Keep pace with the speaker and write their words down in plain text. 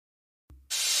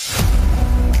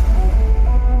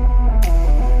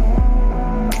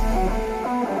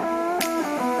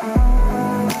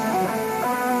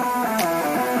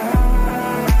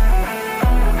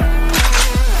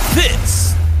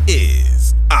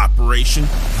Operation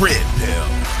Red Pill.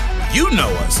 You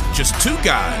know us, just two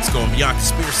guys going beyond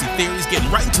conspiracy theories, getting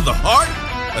right into the heart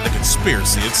of the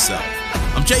conspiracy itself.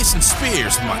 I'm Jason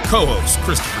Spears with my co-host,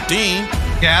 Christopher Dean.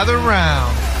 Gather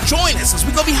round. Join us as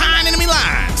we go behind enemy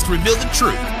lines to reveal the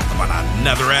truth about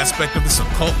another aspect of this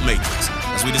occult matrix,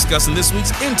 as we discuss in this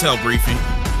week's Intel Briefing.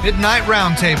 Midnight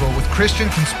Roundtable with Christian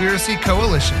Conspiracy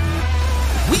Coalition.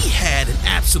 We had an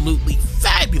absolutely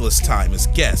fabulous time as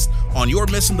guests on your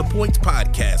Missing the Point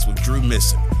podcast with Drew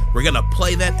Missen. We're going to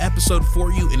play that episode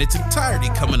for you in its entirety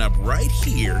coming up right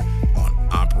here on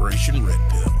Operation Red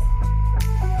Pill.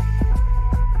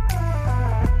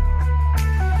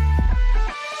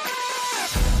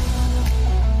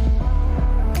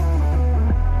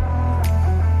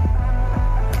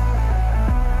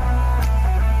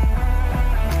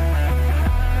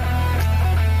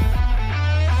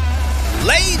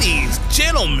 Ladies,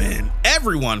 gentlemen,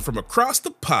 everyone from across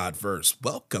the podverse,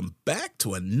 welcome back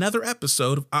to another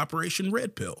episode of Operation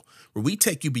Red Pill, where we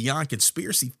take you beyond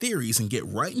conspiracy theories and get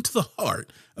right into the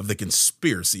heart of the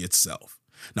conspiracy itself.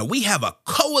 Now, we have a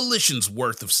coalition's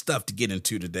worth of stuff to get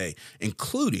into today,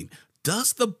 including,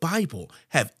 does the Bible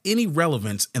have any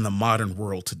relevance in the modern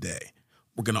world today?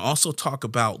 We're going to also talk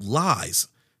about lies,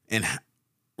 and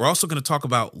we're also going to talk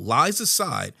about lies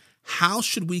aside. How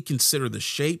should we consider the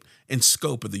shape and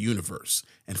scope of the universe?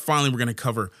 And finally, we're going to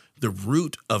cover the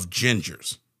root of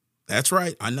gingers. That's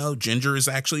right. I know ginger is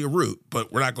actually a root,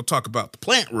 but we're not going to talk about the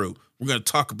plant root. We're going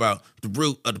to talk about the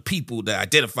root of the people that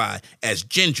identify as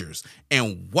gingers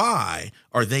and why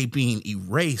are they being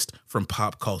erased from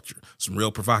pop culture. Some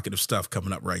real provocative stuff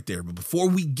coming up right there. But before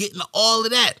we get into all of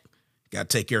that, got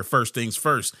to take care of first things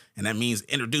first, and that means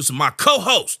introducing my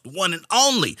co-host, the one and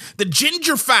only, the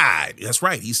Gingerfied. That's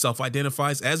right, he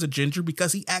self-identifies as a ginger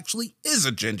because he actually is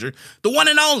a ginger. The one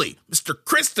and only, Mr.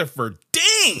 Christopher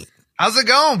Dean. How's it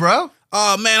going, bro?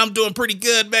 Oh, man, I'm doing pretty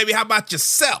good, baby. How about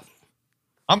yourself?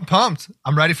 I'm pumped.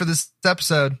 I'm ready for this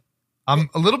episode. I'm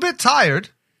a little bit tired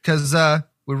because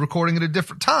we're recording at a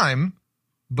different time,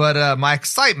 but my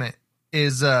excitement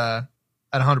is at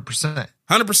 100%.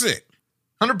 100%.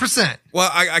 100%. Well,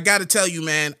 I got to tell you,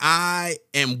 man, I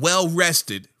am well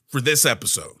rested for this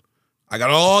episode. I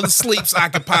got all the sleeps I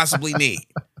could possibly need.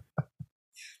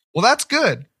 Well, that's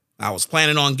good. I was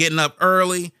planning on getting up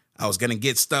early. I was going to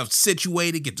get stuff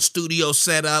situated, get the studio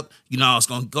set up. You know, I was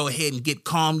going to go ahead and get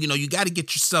calm. You know, you got to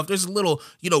get yourself, there's a little,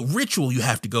 ritual you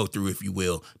have to go through, if you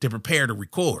will, to prepare to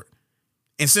record.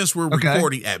 And since we're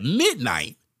recording at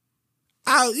midnight,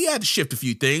 you had to shift a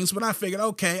few things, but I figured,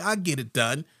 okay, I'll get it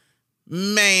done.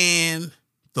 Man,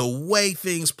 the way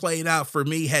things played out for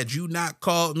me, had you not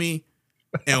called me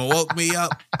and woke me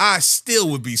up, I still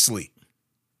would be asleep.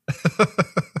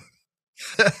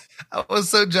 I was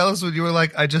so jealous when you were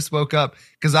like, I just woke up,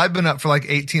 because I've been up for like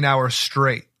 18 hours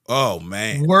straight. Oh,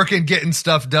 man. Working, getting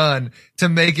stuff done to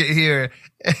make it here.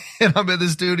 And I'm in the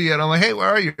studio and I'm like, hey, where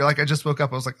are you? You're like, I just woke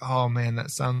up. I was like, oh, man,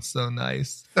 that sounds so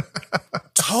nice.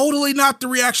 Totally not the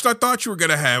reaction I thought you were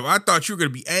going to have. I thought you were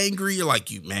going to be angry. You're like,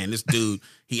 this dude,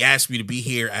 he asked me to be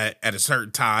here at a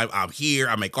certain time. I'm here.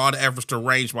 I make all the efforts to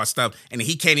arrange my stuff. And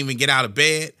he can't even get out of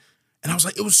bed. And I was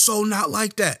like, it was so not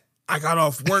like that. I got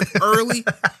off work early.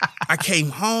 I came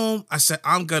home. I said,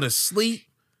 I'm going to sleep.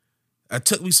 I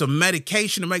took me some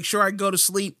medication to make sure I go to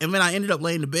sleep. And then I ended up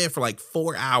laying in bed for like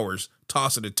 4 hours,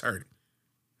 tossing and turning.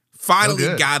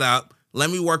 Finally got up. Let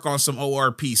me work on some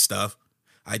ORP stuff.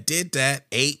 I did that,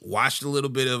 ate, watched a little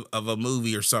bit of a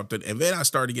movie or something. And then I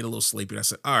started to get a little sleepy. And I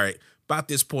said, all right, about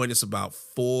this point, it's about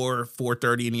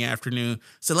 4:30 in the afternoon.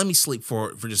 So let me sleep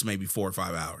for just maybe 4 or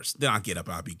 5 hours. Then I'll get up.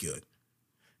 I'll be good.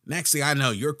 Next thing I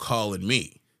know, you're calling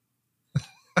me.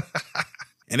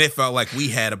 And it felt like we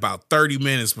had about 30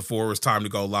 minutes before it was time to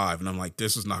go live. And I'm like,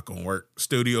 this is not going to work.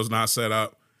 Studio's not set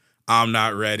up. I'm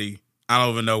not ready. I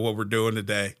don't even know what we're doing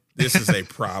today. This is a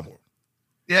problem.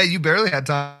 Yeah, you barely had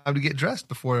time to get dressed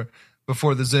before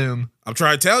the Zoom. I'm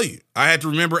trying to tell you. I had to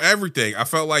remember everything. I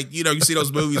felt like, you see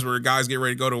those movies where guys get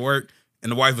ready to go to work and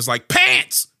the wife was like,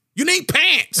 pants! You need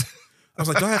pants! I was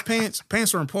like, do I have pants?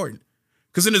 Pants are important.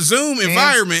 Because in a Zoom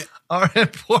environment, are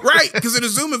important. Right? Because in a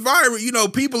Zoom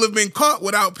environment, people have been caught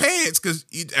without pants because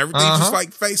everything's just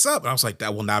like face up. And I was like,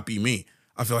 that will not be me.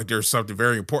 I feel like there's something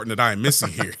very important that I am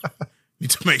missing here. Need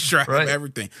to make sure I have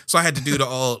everything. So I had to do the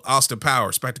old Austin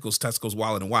Powers, spectacles, testicles,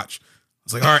 wallet, and watch. I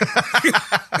was like, all right.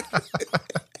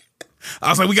 I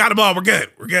was like, we got them all. We're good.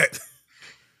 We're good.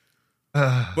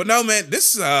 But no, man,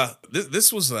 this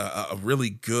was a really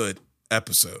good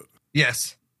episode.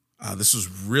 Yes. This was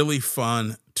really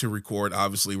fun to record.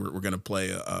 Obviously, we're going to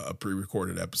play a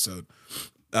pre-recorded episode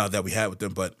that we had with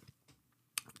them, but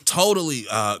Totally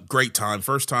great time.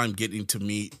 First time getting to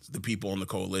meet the people on the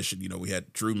coalition. You know, we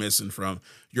had Drew Missen from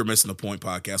You're Missing the Point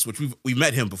podcast, which we've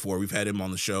met him before. We've had him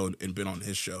on the show and been on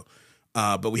his show.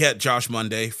 But we had Josh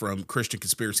Monday from Christian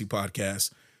Conspiracy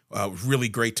Podcast. Really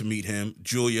great to meet him.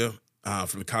 Julia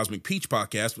from the Cosmic Peach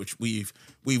Podcast, which we've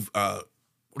what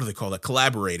do they call that?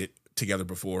 Collaborated together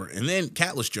before. And then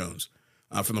Catless Jones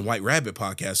from the White Rabbit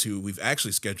Podcast, who we've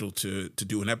actually scheduled to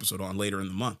do an episode on later in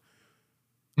the month.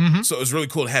 Mm-hmm. So it was really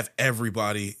cool to have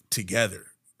everybody together.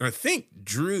 And I think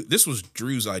this was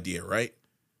Drew's idea, right?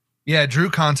 Yeah, Drew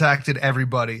contacted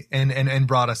everybody and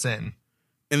brought us in.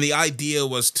 And the idea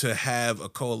was to have a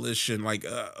coalition, like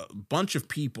a bunch of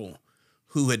people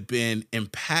who had been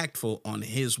impactful on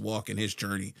his walk and his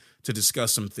journey to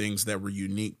discuss some things that were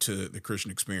unique to the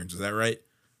Christian experience. Is that right?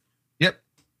 Yep.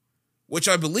 Which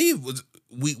I believe was,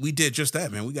 we did just that,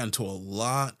 man. We got into a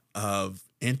lot of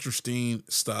interesting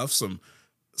stuff.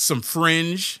 Some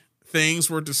fringe things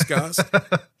were discussed.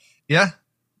 Yeah.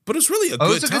 But it was really a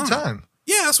good time.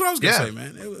 Yeah, that's what I was going to say,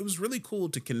 man. It was really cool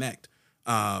to connect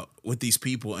with these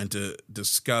people and to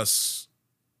discuss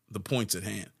the points at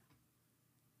hand.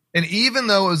 And even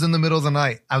though it was in the middle of the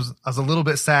night, I was a little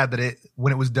bit sad that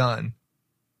when it was done,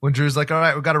 when Drew's like, all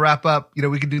right, we've got to wrap up. You know,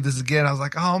 we can do this again. I was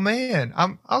like, oh man,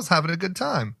 I was having a good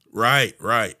time. Right.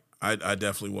 I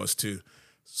definitely was too.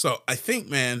 So I think,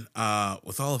 man,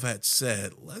 with all of that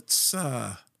said, let's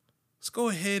go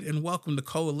ahead and welcome the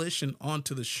coalition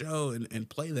onto the show and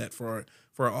play that for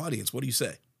our audience. What do you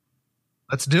say?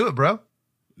 Let's do it, bro.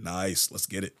 Nice. Let's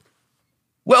get it.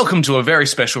 Welcome to a very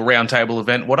special Roundtable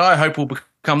event, what I hope will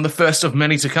become the first of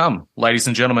many to come. Ladies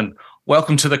and gentlemen,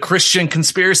 welcome to the Christian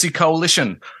Conspiracy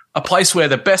Coalition, a place where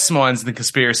the best minds in the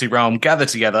conspiracy realm gather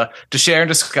together to share and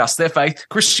discuss their faith,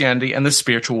 Christianity, and the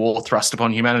spiritual war thrust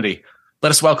upon humanity.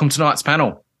 Let us welcome tonight's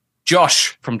panel.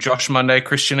 Josh from Josh Monday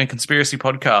Christian and Conspiracy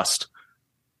Podcast.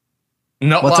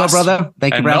 What's up, brother?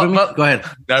 Thank you for having me. Go ahead.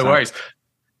 No worries.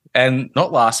 And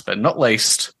not last but not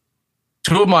least,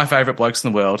 two of my favorite blokes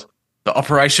in the world, the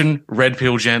Operation Red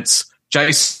Pill gents,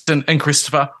 Jason and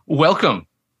Christopher. Welcome.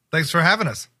 Thanks for having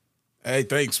us. Hey,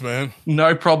 thanks, man.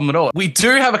 No problem at all. We do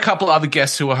have a couple other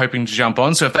guests who are hoping to jump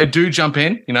on. So if they do jump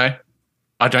in, you know,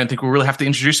 I don't think we'll really have to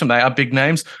introduce them. They are big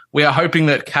names. We are hoping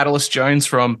that Catalyst Jones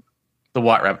from the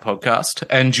White Rabbit Podcast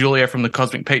and Julia from the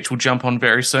Cosmic Peach will jump on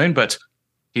very soon. But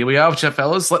here we are,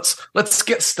 fellas. Let's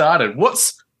get started.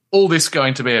 What's all this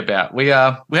going to be about? We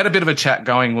had a bit of a chat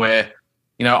going where,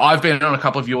 you know, I've been on a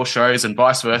couple of your shows and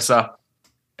vice versa.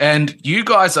 And you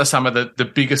guys are some of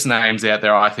the biggest names out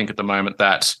there, I think, at the moment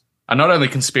that are not only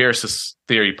conspiracy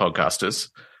theory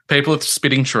podcasters, people with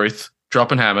spitting truth,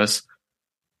 dropping hammers,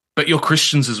 but you're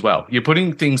Christians as well. You're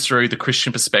putting things through the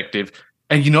Christian perspective,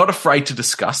 and you're not afraid to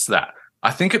discuss that.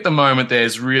 I think at the moment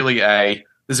there's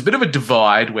a bit of a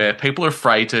divide where people are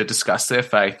afraid to discuss their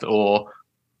faith or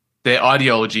their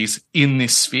ideologies in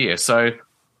this sphere. So,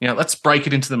 you know, let's break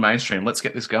it into the mainstream. Let's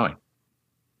get this going.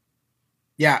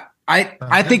 Yeah,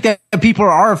 I think that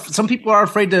some people are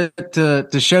afraid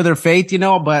to share their faith, you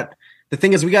know, but the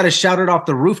thing is we got to shout it off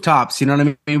the rooftops, you know what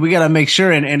I mean? We got to make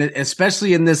sure, and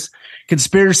especially in this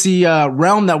conspiracy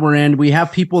realm that we're in, we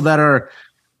have people that are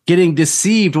getting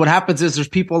deceived. What happens is there's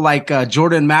people like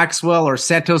Jordan Maxwell or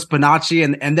Santos Bonacci,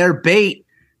 and their bait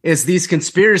is these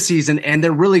conspiracies, and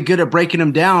they're really good at breaking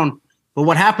them down. But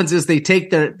what happens is they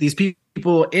take these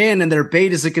people in, and their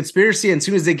bait is a conspiracy. And as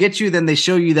soon as they get you, then they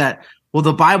show you that, well,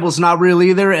 the Bible's not real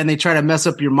either, and they try to mess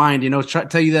up your mind, you know,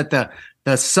 tell you that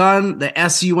the sun, the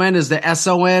S-U-N is the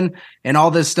S-O-N and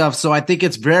all this stuff. So I think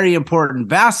it's very important,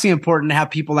 vastly important to have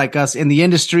people like us in the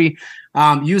industry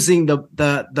using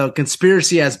the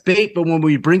conspiracy as bait. But when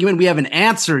we bring you in, we have an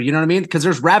answer, you know what I mean? Because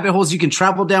there's rabbit holes you can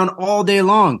travel down all day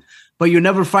long, but you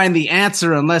never find the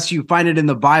answer unless you find it in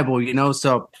the Bible, you know?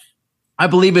 So I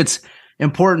believe it's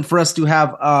important for us to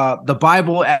have the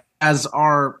Bible as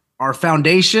our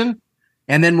foundation.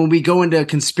 And then when we go into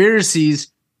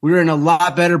conspiracies, we're in a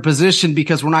lot better position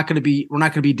because we're not going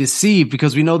to be deceived,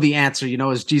 because we know the answer, you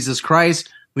know, is Jesus Christ.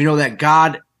 We know that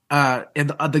God,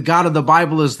 the God of the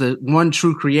Bible is the one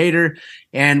true creator.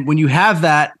 And when you have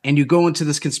that and you go into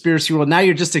this conspiracy world, now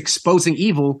you're just exposing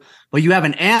evil, but you have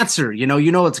an answer, you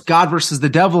know, it's God versus the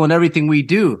devil and everything we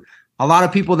do. A lot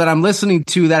of people that I'm listening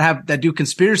to that do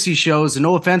conspiracy shows, and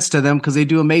no offense to them, because they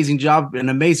do amazing job and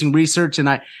amazing research,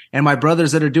 and my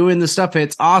brothers that are doing this stuff,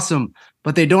 it's awesome,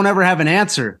 but they don't ever have an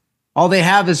answer. All they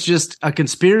have is just a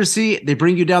conspiracy. They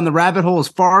bring you down the rabbit hole as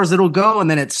far as it'll go, and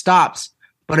then it stops.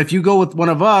 But if you go with one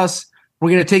of us,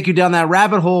 we're going to take you down that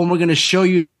rabbit hole, and we're going to show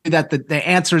you that the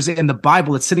answer is in the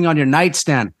Bible. It's sitting on your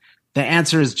nightstand. The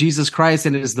answer is Jesus Christ,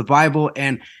 and it is the Bible.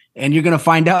 And And you're going to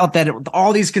find out that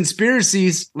all these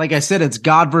conspiracies, like I said, it's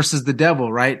God versus the devil,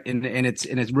 right? And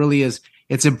it really is.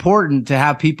 It's important to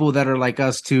have people that are like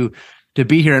us to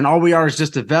be here. And all we are is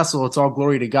just a vessel. It's all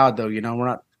glory to God, though. You know, we're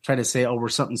not trying to say, oh, we're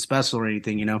something special or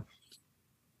anything, you know?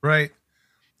 Right.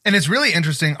 And it's really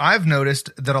interesting. I've noticed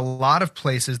that a lot of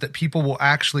places that people will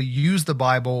actually use the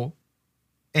Bible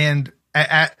and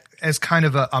as kind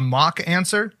of a mock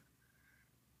answer.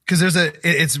 Because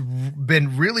it's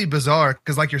been really bizarre.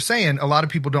 Because like you're saying, a lot of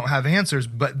people don't have answers.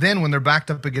 But then when they're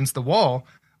backed up against the wall,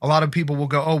 a lot of people will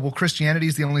go, "Oh, well, Christianity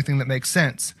is the only thing that makes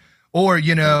sense," or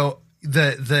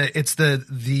it's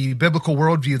the biblical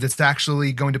worldview that's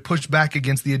actually going to push back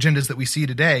against the agendas that we see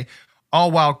today,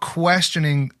 all while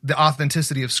questioning the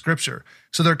authenticity of Scripture.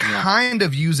 So they're kind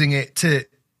of using it to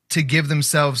give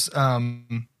themselves a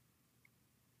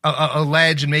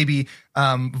ledge and maybe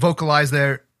vocalize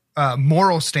their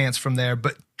moral stance from there,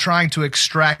 but trying to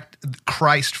extract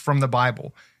Christ from the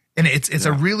Bible. And it's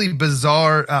a really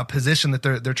bizarre position that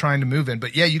they're trying to move in.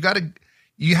 But yeah,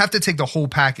 you have to take the whole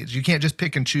package. You can't just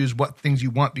pick and choose what things you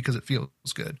want because it feels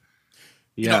good.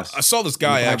 Yes. You know, I saw this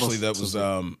guy actually that was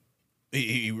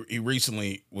he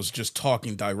recently was just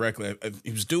talking directly.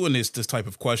 He was doing this type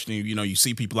of questioning. You know, you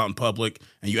see people out in public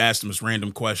and you ask them this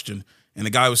random question, and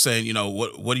the guy was saying, you know,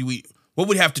 what would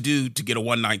you have to do to get a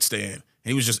one night stand? And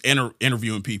he was just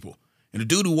interviewing people. And the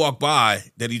dude who walked by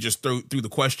that he just threw the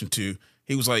question to,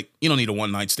 he was like, you don't need a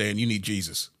one night stand. You need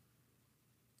Jesus.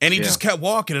 And he just kept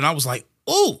walking. And I was like,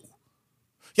 oh,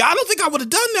 yeah, I don't think I would have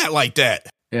done that like that.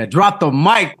 Yeah, drop the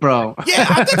mic, bro. Yeah,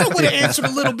 I think I would have answered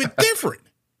a little bit different.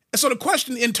 And so the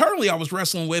question internally I was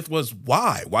wrestling with was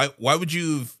why? Why would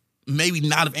you maybe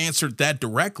not have answered that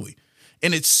directly?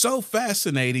 And it's so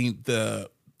fascinating, the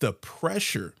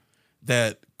pressure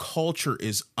that culture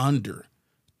is under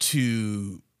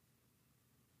to,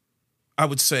 I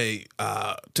would say,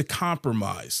 to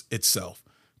compromise itself,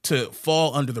 to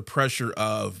fall under the pressure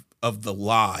of the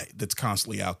lie that's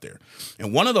constantly out there.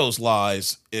 And one of those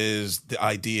lies is the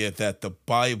idea that the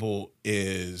Bible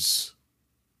is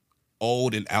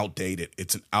old and outdated.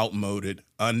 It's an outmoded,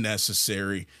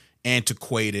 unnecessary,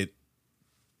 antiquated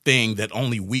thing that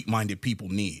only weak-minded people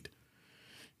need.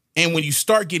 And when you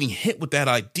start getting hit with that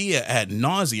idea ad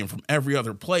nauseum from every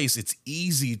other place, it's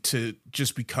easy to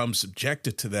just become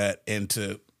subjected to that and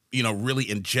to, you know, really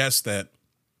ingest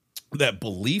that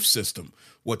belief system.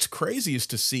 What's crazy is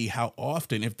to see how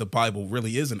often, if the Bible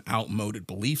really is an outmoded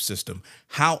belief system,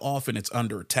 how often it's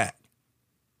under attack.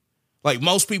 Like,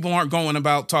 most people aren't going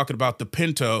about talking about the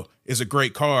Pinto is a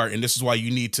great car and this is why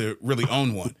you need to really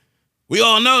own one. We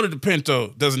all know that the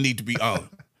Pinto doesn't need to be owned.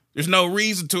 There's no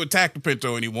reason to attack the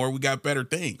Pinto anymore. We got better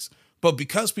things. But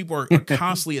because people are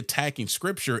constantly attacking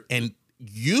Scripture and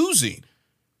using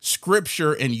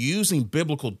Scripture and using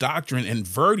biblical doctrine,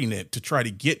 inverting it to try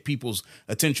to get people's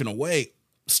attention away,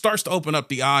 starts to open up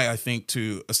the eye, I think,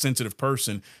 to a sensitive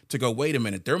person to go, wait a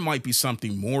minute, there might be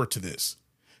something more to this.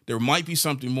 There might be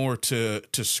something more to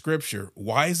Scripture.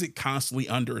 Why is it constantly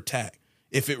under attack?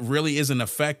 If it really isn't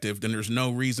effective, then there's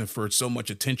no reason for so much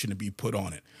attention to be put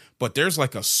on it. But there's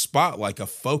like a spot, like a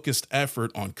focused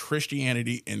effort on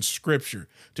Christianity and Scripture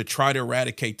to try to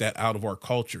eradicate that out of our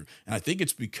culture. And I think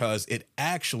it's because it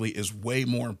actually is way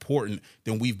more important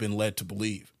than we've been led to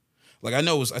believe. Like, I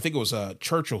think it was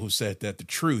Churchill who said that the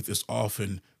truth is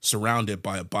often surrounded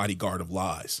by a bodyguard of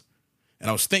lies. And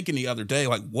I was thinking the other day,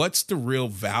 like, what's the real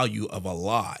value of a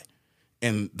lie?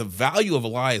 And the value of a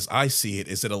lie, as I see it,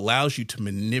 is it allows you to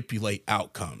manipulate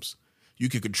outcomes. You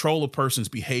can control a person's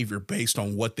behavior based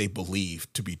on what they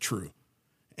believe to be true.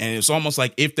 And it's almost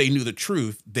like if they knew the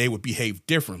truth, they would behave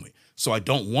differently. So I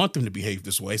don't want them to behave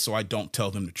this way, so I don't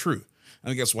tell them the truth. I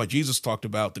think that's why Jesus talked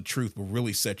about the truth will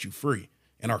really set you free.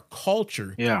 And our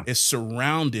culture is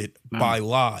surrounded by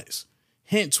lies.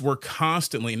 Hence, we're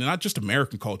constantly, and not just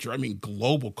American culture, I mean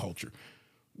global culture,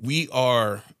 we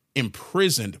are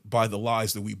imprisoned by the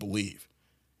lies that we believe.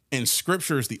 And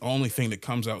Scripture is the only thing that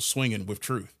comes out swinging with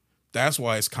truth. That's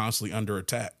why it's constantly under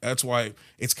attack. That's why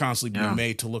it's constantly being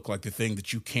made to look like the thing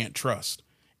that you can't trust.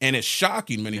 And it's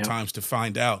shocking many times to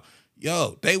find out,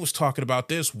 they was talking about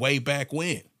this way back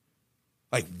when.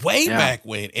 Like way back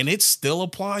when. And it still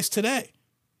applies today.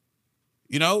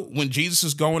 You know, when Jesus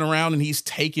is going around and he's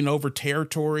taking over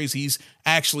territories, he's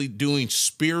actually doing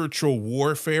spiritual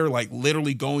warfare, like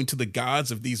literally going to the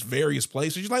gods of these various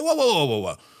places. You're like,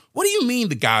 whoa. What do you mean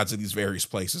the gods of these various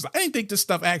places? I didn't think this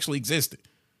stuff actually existed.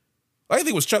 I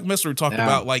think it was Chuck Missler who talked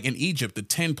about, like, in Egypt, the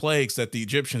 10 plagues that the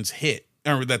Egyptians hit,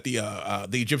 or that the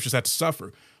Egyptians had to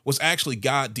suffer, was actually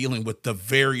God dealing with the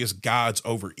various gods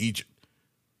over Egypt.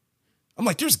 I'm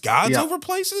like, there's gods over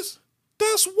places?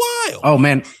 That's wild. Oh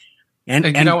man. And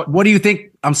you know what do you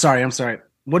think? I'm sorry.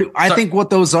 I think what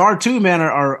those are too, man,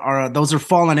 are those are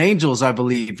fallen angels, I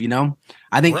believe, you know.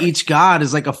 I think each god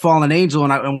is like a fallen angel,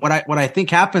 and what I think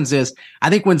happens is, I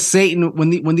think when Satan,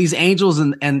 when these angels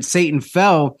and Satan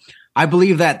fell, I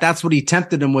believe that's what he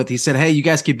tempted them with. He said, "Hey, you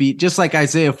guys could be just like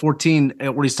Isaiah 14,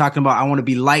 where he's talking about, I want to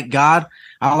be like God.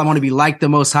 I want to be like the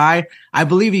Most High." I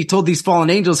believe he told these fallen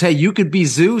angels, "Hey, you could be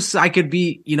Zeus. I could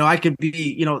be,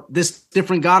 this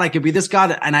different God. I could be this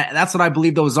God." And that's what I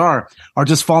believe those are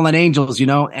just fallen angels, you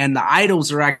know. And the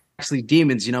idols are actually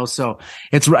demons, you know. So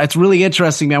it's really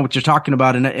interesting, man, what you're talking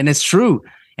about, and it's true.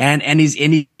 And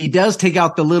he does take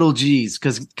out the little G's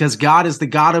because God is the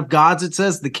God of gods. It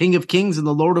says the King of Kings and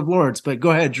the Lord of Lords. But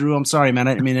go ahead, Drew. I'm sorry, man.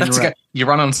 I didn't mean to interrupt. Okay. You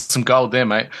run on some gold there,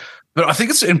 mate. But I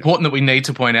think it's important that we need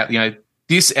to point out, you know,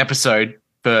 this episode,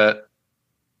 for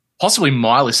possibly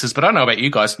my listeners, but I don't know about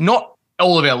you guys, not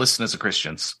all of our listeners are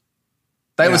Christians.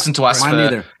 They listen to us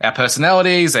for our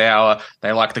personalities,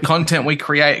 they like the content we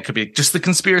create. It could be just the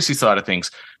conspiracy side of things.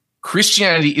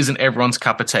 Christianity isn't everyone's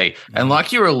cup of tea. And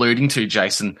like you were alluding to,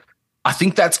 Jason, I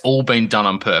think that's all been done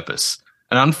on purpose.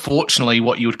 And unfortunately,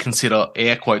 what you would consider,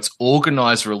 air quotes,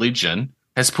 organized religion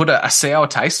has put a sour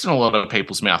taste in a lot of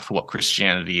people's mouth for what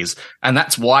Christianity is. And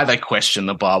that's why they question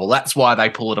the Bible. That's why they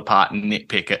pull it apart and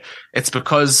nitpick it. It's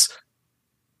because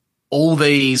all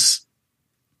these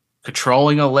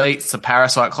controlling elites, the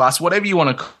parasite class, whatever you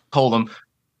want to call them,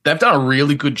 they've done a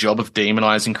really good job of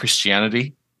demonizing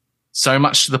Christianity. So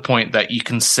much to the point that you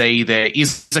can see there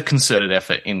is a concerted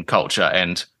effort in culture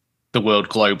and the world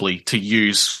globally to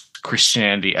use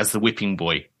Christianity as the whipping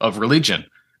boy of religion.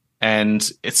 And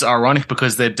it's ironic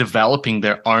because they're developing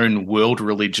their own world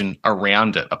religion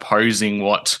around it, opposing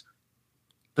what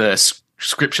the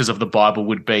scriptures of the Bible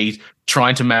would be,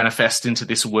 trying to manifest into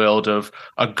this world of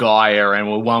a Gaia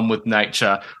and we're one with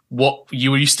nature, what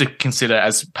you used to consider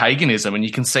as paganism. And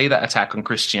you can see that attack on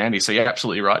Christianity. So you're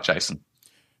absolutely right, Jason.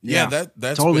 Yeah,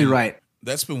 that's totally right.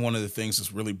 That's been one of the things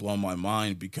that's really blown my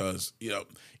mind because, you know,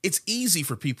 it's easy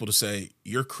for people to say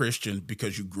you're Christian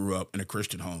because you grew up in a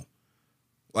Christian home.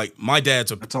 Like my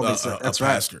dad's a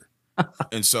pastor.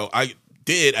 And so I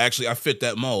fit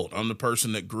that mold. I'm the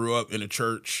person that grew up in a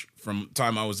church from the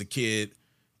time I was a kid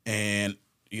and,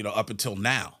 you know, up until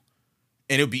now.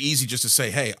 And it would be easy just to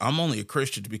say, hey, I'm only a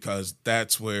Christian because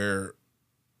that's where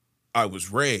I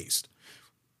was raised.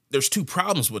 There's two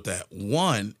problems with that.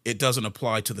 One, it doesn't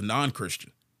apply to the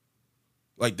non-Christian.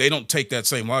 Like they don't take that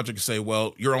same logic and say,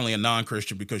 well, you're only a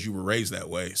non-Christian because you were raised that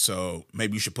way. So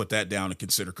maybe you should put that down and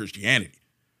consider Christianity,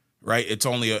 right? It's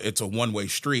a one-way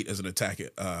street as an attack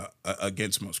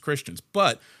against most Christians.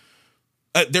 But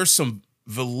there's some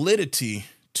validity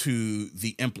to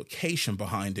the implication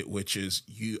behind it, which is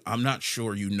I'm not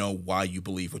sure you know why you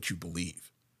believe what you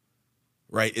believe,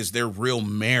 right? Is there real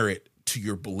merit to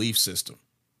your belief system?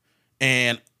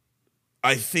 And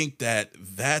I think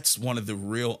that's one of the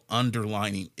real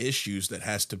underlying issues that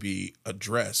has to be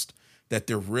addressed, that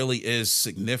there really is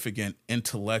significant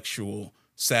intellectual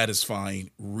satisfying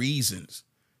reasons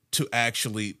to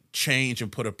actually change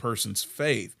and put a person's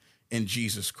faith in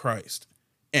Jesus Christ.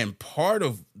 And part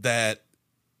of that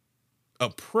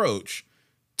approach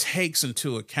takes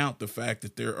into account the fact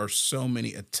that there are so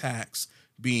many attacks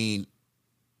being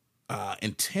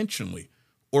intentionally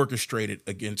orchestrated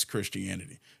against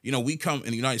Christianity. You know, in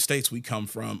the United States, we come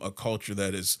from a culture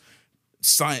that is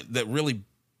that really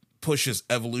pushes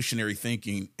evolutionary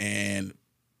thinking and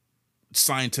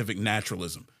scientific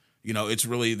naturalism. You know, it's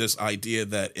really this idea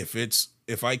that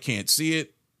if I can't see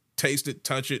it, taste it,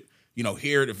 touch it, you know,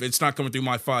 hear it, if it's not coming through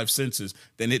my five senses,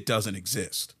 then it doesn't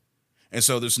exist. And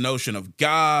so this notion of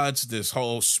gods, this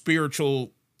whole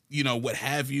spiritual, you know, what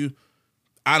have you,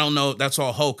 I don't know. That's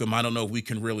all hokum. I don't know if we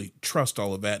can really trust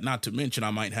all of that. Not to mention,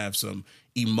 I might have some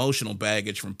emotional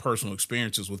baggage from personal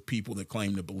experiences with people that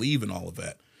claim to believe in all of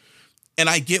that. And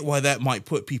I get why that might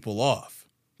put people off.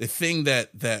 The thing that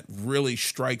really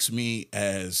strikes me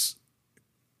as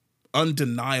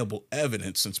undeniable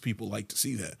evidence, since people like to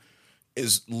see that,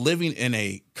 is living in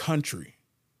a country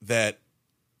that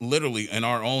literally in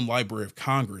our own Library of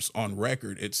Congress on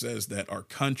record, it says that our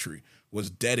country was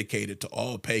dedicated to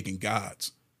all pagan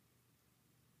gods.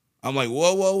 I'm like,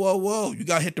 whoa. You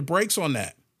got to hit the brakes on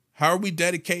that. How are we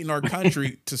dedicating our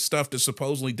country to stuff that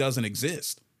supposedly doesn't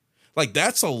exist? Like,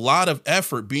 that's a lot of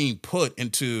effort being put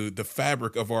into the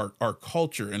fabric of our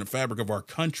culture and the fabric of our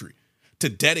country to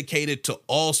dedicate it to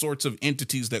all sorts of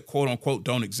entities that quote unquote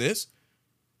don't exist,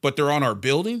 but they're on our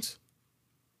buildings.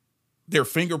 Their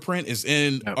fingerprint is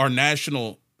in our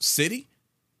national city.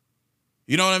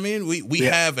 You know what I mean? We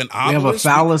have an obelisk. We have a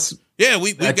phallus. Yeah,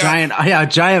 we got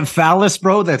giant phallus,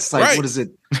 bro. That's like, right. What is it?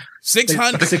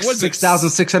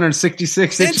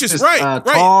 666 inches, right,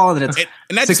 tall, and it's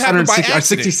and that just happened by accident.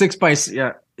 66 by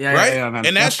Right? yeah, man.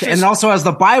 And that's and also as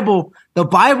the Bible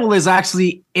is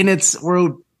actually in its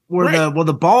where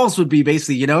the balls would be,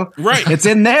 basically, you know? Right. It's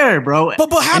in there, bro.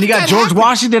 But how and you got George happen?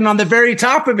 Washington on the very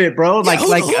top of it, bro. Yeah,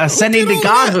 like ascending to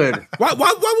godhood. Why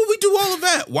would we do all of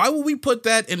that? Why would we put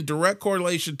that in direct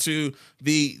correlation to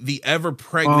the ever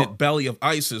pregnant belly of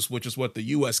ISIS, which is what the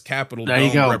U.S. Capitol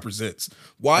dome represents?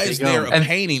 Why is there a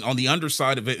painting on the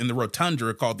underside of it in the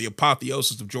rotunda called the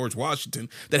Apotheosis of George Washington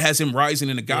that has him rising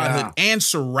into godhood and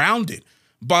surrounded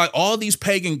by all these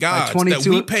pagan gods that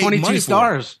we paid 22 money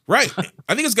stars. For? Right.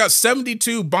 I think it's got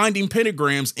 72 binding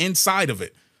pentagrams inside of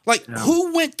it. Like,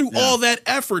 who went through all that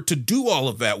effort to do all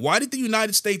of that? Why did the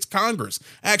United States Congress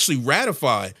actually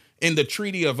ratify in the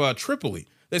Treaty of Tripoli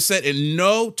that said in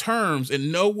no terms,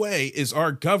 in no way is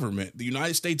our government, the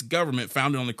United States government,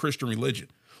 founded on the Christian religion?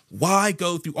 Why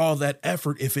go through all that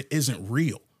effort if it isn't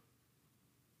real?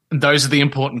 Those are the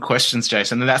important questions,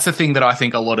 Jason. And that's the thing that I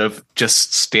think a lot of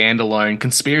just standalone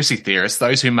conspiracy theorists,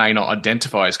 those who may not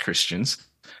identify as Christians,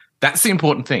 that's the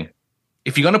important thing.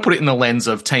 If you're going to put it in the lens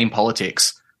of team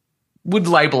politics, would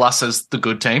label us as the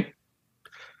good team.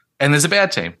 And there's a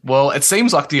bad team. Well, it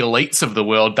seems like the elites of the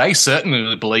world, they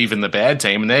certainly believe in the bad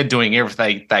team, and they're doing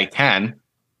everything they can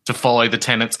to follow the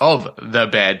tenets of the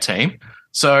bad team.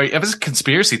 So if it's a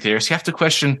conspiracy theorist, you have to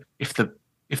question if the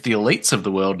elites of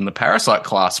the world and the parasite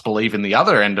class believe in the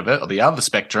other end of it, or the other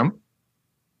spectrum,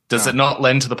 does it not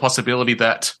lend to the possibility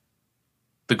that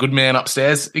the good man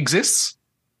upstairs exists?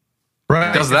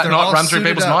 Right. Does that not run through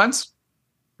people's minds?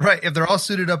 Right. If they're all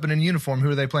suited up in a uniform, who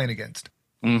are they playing against?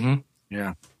 Mm-hmm.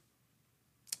 Yeah.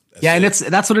 And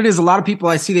that's what it is. A lot of people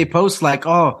I see, they post like,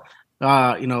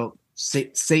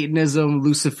 Satanism,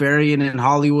 Luciferian in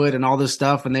Hollywood and all this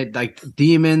stuff. And they like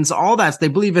demons, all that. They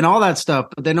believe in all that stuff,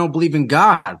 but they don't believe in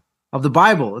God of the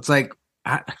Bible. It's like,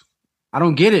 I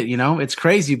don't get it. You know, it's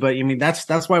crazy, but I mean,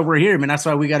 that's why we're here. I mean, that's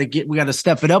why we got to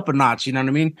step it up a notch. You know what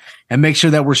I mean? And make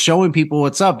sure that we're showing people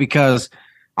what's up, because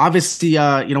obviously,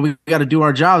 we got to do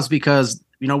our jobs, because,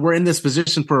 we're in this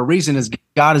position for a reason, as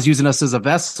God is using us as a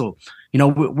vessel.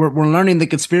 We're learning the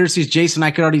conspiracies. Jason,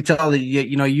 I could already tell that,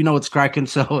 it's cracking.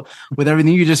 So with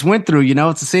everything you just went through,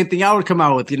 it's the same thing I would come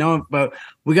out with, but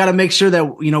we got to make sure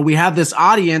that, we have this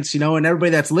audience, and everybody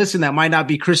that's listening that might not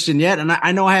be Christian yet. And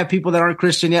I know I have people that aren't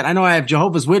Christian yet. I know I have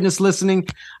Jehovah's Witness listening.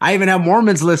 I even have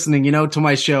Mormons listening, to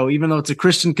my show, even though it's a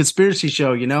Christian conspiracy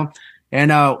show,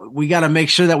 and we got to make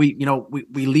sure that we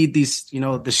lead these,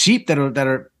 the sheep that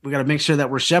are, we got to make sure that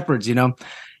we're shepherds, and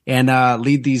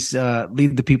lead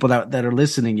the people that are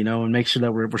listening, and make sure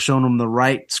that we're showing them the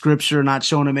right scripture, not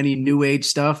showing them any new age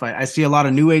stuff. I see a lot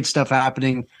of new age stuff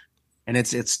happening, and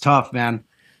it's tough, man.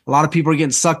 A lot of people are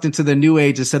getting sucked into the new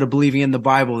age instead of believing in the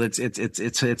Bible.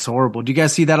 It's horrible. Do you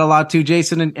guys see that a lot too,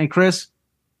 Jason and Chris?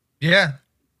 Yeah,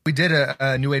 we did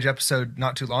a new age episode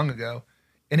not too long ago.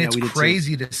 And it's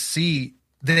crazy to see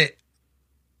that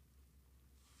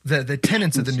the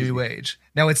tenets of the new age.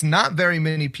 Now, it's not very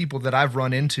many people that I've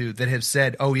run into that have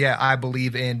said, oh, yeah, I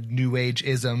believe in new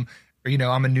age-ism, or,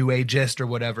 I'm a new ageist or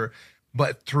whatever.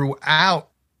 But throughout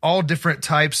all different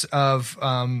types of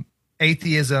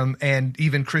atheism and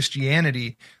even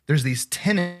Christianity, there's these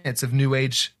tenets of new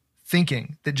age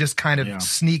thinking that just kind of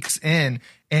sneaks in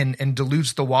and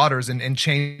dilutes the waters and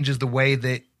changes the way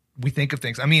that we think of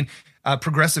things. I mean,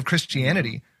 progressive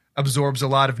Christianity absorbs a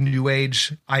lot of new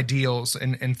age ideals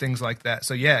and things like that.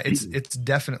 So yeah, it's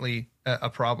definitely a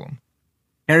problem.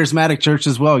 Charismatic church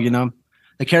as well, the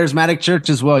charismatic church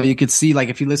as well. You could see, like,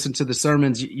 if you listen to the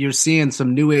sermons, you're seeing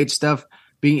some new age stuff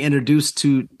being introduced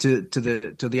to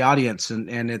the audience.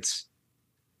 And it's,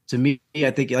 to me,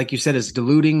 I think, like you said, it's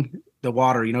diluting the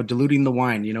water, diluting the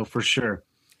wine, for sure.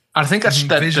 I think that's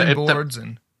vision boards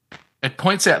it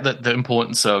points out that the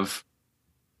importance of,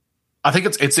 I think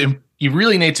it's you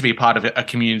really need to be part of a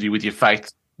community with your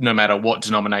faith, no matter what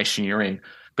denomination you're in.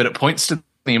 But it points to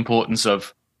the importance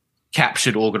of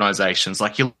captured organizations.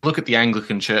 Like, you look at the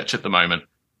Anglican Church at the moment,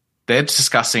 they're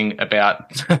discussing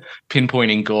about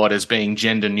pinpointing God as being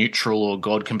gender neutral, or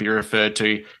God can be referred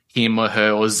to him or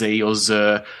her or ze or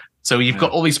zer. So you've got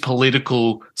all these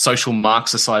political, social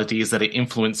Marxist ideas that are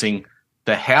influencing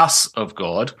the house of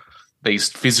God, these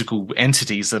physical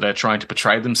entities that are trying to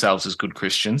portray themselves as good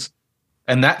Christians.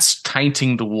 And that's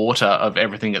tainting the water of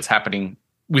everything that's happening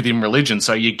within religion.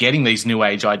 So you're getting these new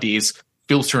age ideas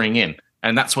filtering in,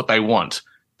 and that's what they want.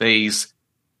 These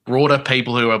broader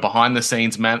people who are behind the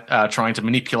scenes trying to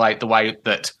manipulate the way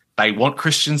that they want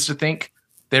Christians to think.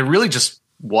 They're really just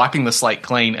wiping the slate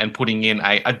clean and putting in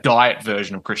a diet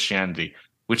version of Christianity,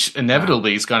 which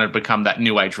inevitably is going to become that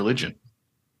new age religion.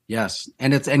 Yes.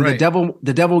 And the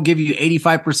devil will give you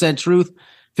 85% truth,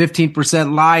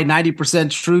 15% lie, 90%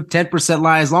 truth, 10%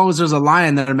 lie. As long as there's a lie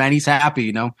in there, man, he's happy,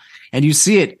 you know? And you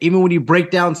see it even when you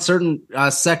break down certain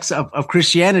sects of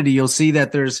Christianity, you'll see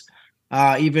that there's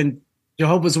even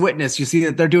Jehovah's Witness. You see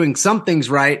that they're doing some things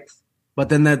right, but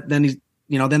then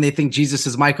then they think Jesus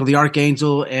is Michael the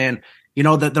Archangel, and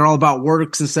that they're all about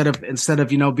works instead of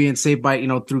being saved by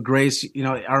through grace,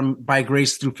 or by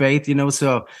grace through faith.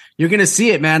 So you're gonna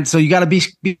see it, man. So you got to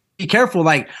be careful.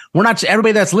 Like, we're not,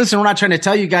 everybody that's listening, we're not trying to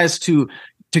tell you guys to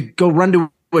go run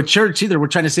to a church either. We're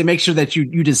trying to say make sure that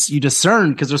you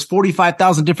discern, because there's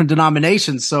 45,000 different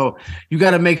denominations. So you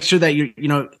got to make sure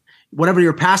that whatever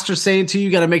your pastor's saying to you,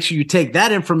 you got to make sure you take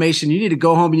that information. You need to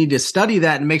go home. You need to study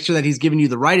that and make sure that he's giving you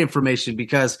the right information,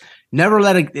 because never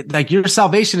let it, like, your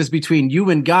salvation is between you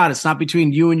and God. It's not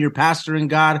between you and your pastor and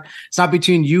God. It's not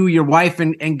between you, your wife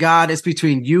and God. It's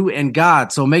between you and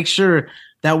God. So make sure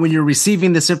that when you're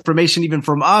receiving this information, even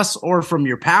from us or from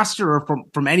your pastor or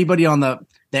from anybody on the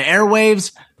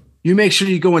airwaves, you make sure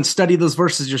you go and study those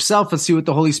verses yourself and see what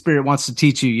the Holy Spirit wants to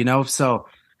teach you, So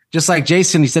just like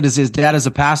Jason, he said his dad is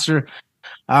a pastor.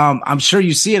 I'm sure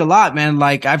you see it a lot, man.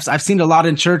 Like, I've seen a lot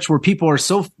in church where people are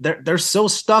they're so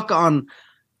stuck on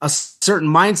a certain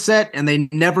mindset and they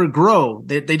never grow.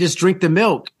 They just drink the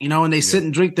milk, and they sit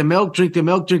and drink the milk,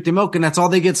 and that's all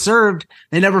they get served.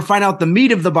 They never find out the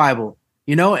meat of the Bible,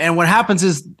 and what happens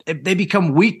is they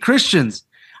become weak Christians.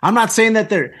 I'm not saying that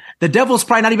the devil's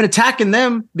probably not even attacking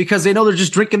them, because they know they're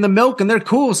just drinking the milk and they're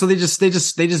cool. So they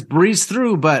just breeze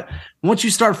through. But once you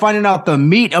start finding out the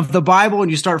meat of the Bible and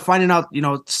you start finding out,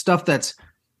 stuff that's,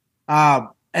 and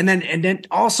then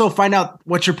also find out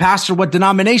what your pastor, what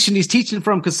denomination he's teaching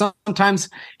from. Cause sometimes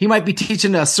he might be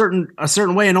teaching a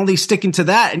certain way and only sticking to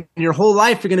that. And your whole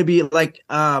life, you're going to be like,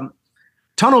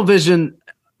 tunnel vision,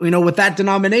 with that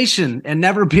denomination, and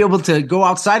never be able to go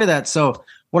outside of that. So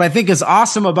what I think is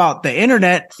awesome about the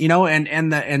internet,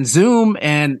 and Zoom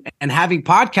and having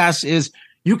podcasts is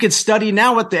you could study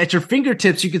now at your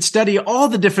fingertips. You could study all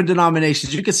the different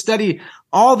denominations. You could study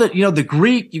all the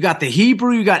Greek, you got the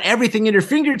Hebrew, you got everything in your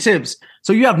fingertips.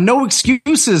 So you have no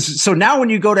excuses. So now when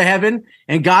you go to heaven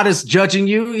and God is judging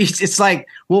you, it's like,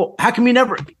 well, how come you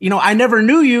never, I never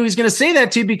knew you? He's going to say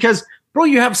that to you because, bro,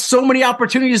 you have so many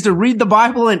opportunities to read the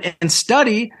Bible and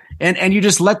study. And you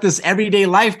just let this everyday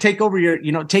life take over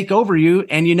you,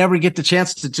 and you never get the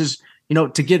chance to just,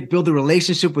 build a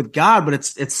relationship with God. But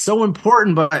it's so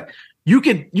important. But you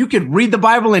could read the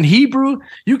Bible in Hebrew.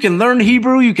 You can learn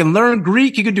Hebrew. You can learn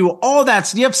Greek. You can do all that.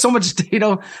 So you have so much,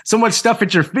 so much stuff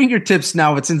at your fingertips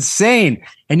now. It's insane.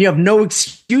 And you have no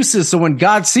excuses. So when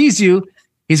God sees you,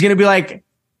 he's going to be like,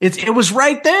 it was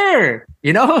right there.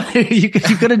 You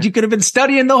could have been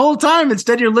studying the whole time.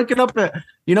 Instead, you're looking up at,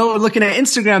 looking at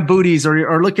Instagram booties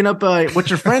or looking up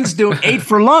what your friends do, ate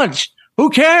for lunch.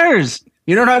 Who cares?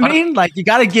 You know what I mean? Like, you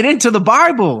got to get into the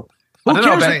Bible. Who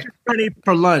cares what your friend ate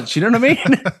for lunch? You know what I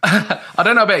mean? I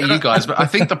don't know about you guys, but I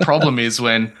think the problem is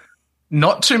when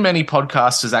not too many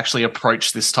podcasters actually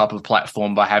approach this type of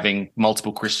platform by having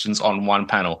multiple Christians on one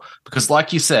panel. Because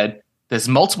like you said, there's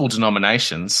multiple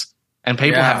denominations and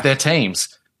people have their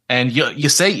teams. And you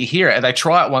hear it, and they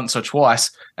try it once or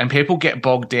twice, and people get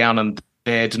bogged down in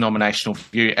their denominational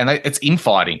view, and it's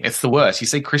infighting. It's the worst. You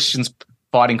see Christians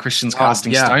fighting Christians,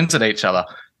 casting stones at each other.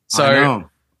 So,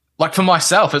 like, for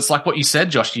myself, it's like what you said,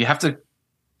 Josh. You have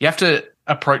to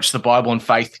approach the Bible and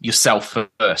faith yourself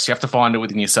first. You have to find it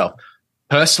within yourself.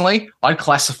 Personally, I'd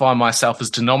classify myself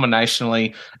as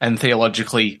denominationally and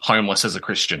theologically homeless as a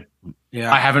Christian.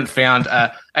 Yeah, I haven't found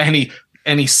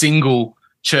any single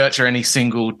church or any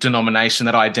single denomination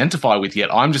that I identify with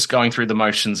yet. I'm just going through the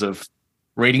motions of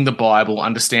reading the Bible,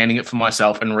 understanding it for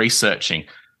myself, and researching.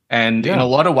 And in a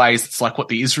lot of ways, it's like what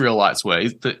the Israelites were.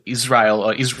 The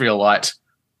Israelite,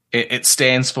 it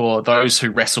stands for those who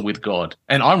wrestle with God.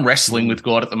 And I'm wrestling with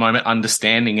God at the moment,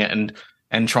 understanding it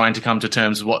and trying to come to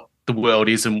terms with what the world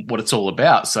is and what it's all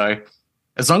about. So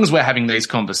as long as we're having these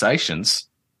conversations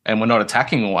and we're not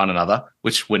attacking one another,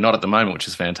 which we're not at the moment, which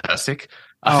is fantastic,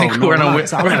 I think we're in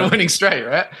a winning straight,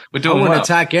 right? We're doing well. I wouldn't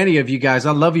attack any of you guys.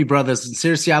 I love you, brothers. And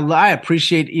seriously, I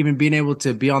appreciate even being able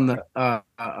to be on the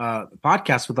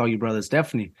podcast with all you brothers.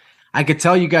 Definitely. I could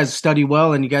tell you guys study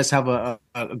well and you guys have a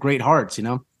great hearts,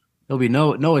 There'll be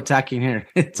no attacking here.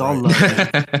 It's all love.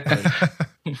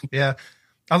 Yeah.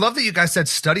 I love that you guys said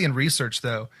study and research,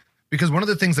 though, because one of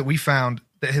the things that we found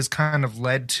that has kind of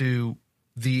led to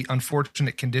the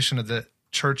unfortunate condition of the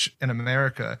church in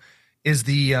America is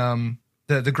the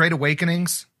Great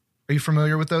Awakenings Are you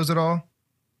familiar with those at all?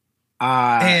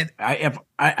 And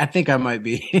I think I might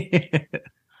be.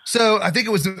 So I think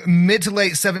it was mid to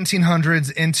late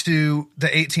 1700s into the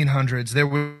 1800s. There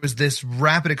was this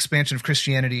rapid expansion of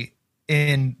Christianity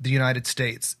in the United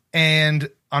States. And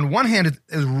on one hand, it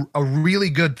is a really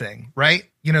good thing, right?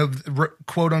 You know,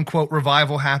 quote unquote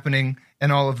revival happening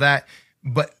and all of that.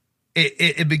 But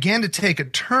it began to take a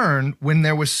turn when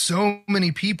there was so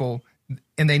many people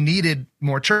and they needed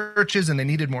more churches and they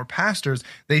needed more pastors.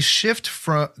 They shifted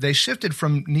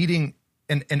from needing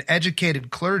an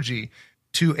educated clergy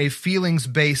to a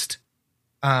feelings-based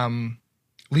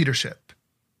leadership.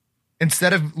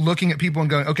 Instead of looking at people and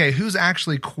going, okay, who's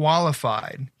actually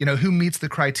qualified? You know, who meets the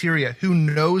criteria? Who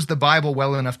knows the Bible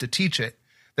well enough to teach it?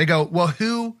 They go, well,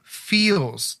 who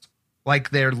feels like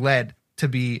they're led to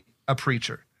be a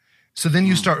preacher? So then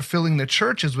you start filling the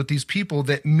churches with these people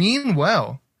that mean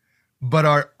well, but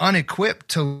are unequipped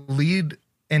to lead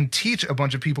and teach a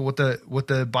bunch of people what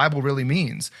the Bible really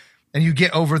means. And you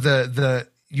get over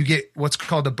you get what's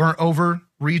called the burnt over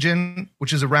region,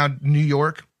 which is around New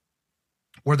York,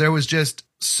 where there was just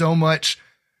so much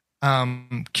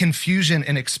confusion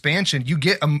and expansion. You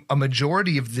get a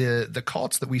majority of the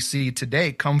cults that we see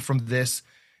today come from this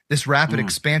rapid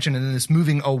expansion and then this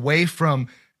moving away from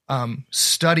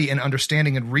study and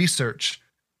understanding and research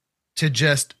to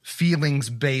just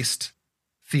feelings-based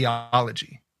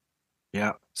theology.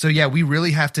 Yeah. So yeah, we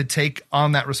really have to take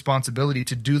on that responsibility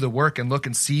to do the work and look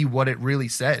and see what it really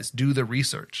says. Do the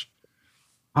research.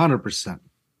 100%.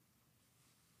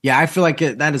 Yeah, I feel like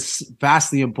that is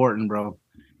vastly important, bro.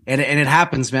 And it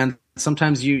happens, man.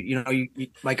 Sometimes you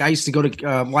like I used to go to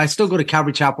I still go to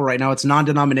Calvary Chapel right now. It's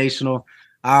non-denominational,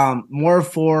 more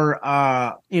for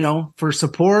for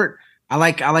support. I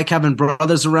like having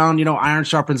brothers around. Iron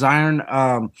sharpens iron.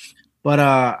 But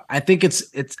I think it's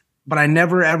but I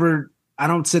never ever. I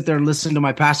don't sit there and listen to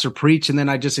my pastor preach and then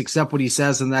I just accept what he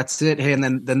says and that's it. Hey,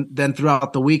 and then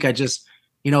throughout the week, I just,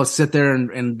 sit there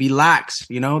and be lax,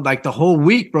 like the whole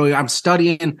week, bro. I'm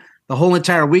studying the whole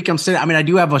entire week. I'm sitting. I mean, I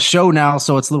do have a show now,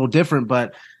 so it's a little different,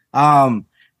 but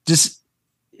just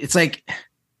it's like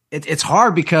it's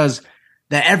hard because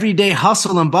the everyday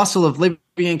hustle and bustle of living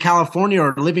in California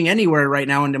or living anywhere right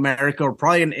now in America, or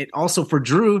probably also for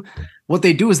Drew, what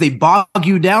they do is they bog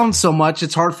you down so much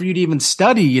it's hard for you to even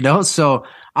study, So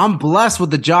I'm blessed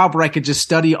with the job where I could just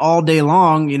study all day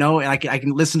long, and I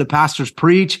can listen to pastors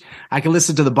preach. I can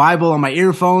listen to the Bible on my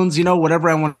earphones, whatever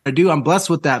I want to do. I'm blessed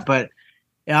with that. But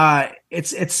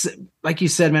it's like you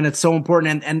said, man, it's so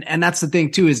important. And that's the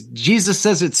thing too, is Jesus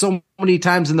says it so many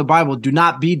times in the Bible, do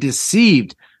not be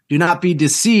deceived. Do not be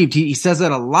deceived. He says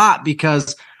that a lot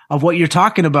because of what you're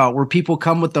talking about, where people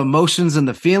come with the emotions and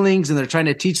the feelings and they're trying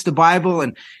to teach the Bible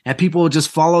and people will just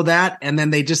follow that. And then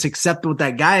they just accept what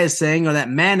that guy is saying or that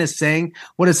man is saying.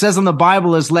 What it says in the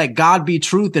Bible is let God be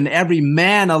truth and every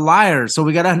man a liar. So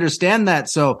we got to understand that.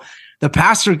 So the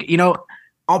pastor,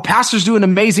 all pastors do an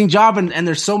amazing job and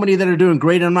there's so many that are doing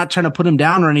great. I'm not trying to put them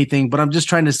down or anything, but I'm just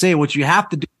trying to say what you have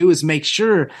to do is make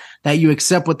sure that you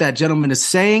accept what that gentleman is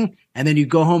saying. And then you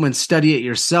go home and study it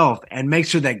yourself and make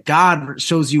sure that God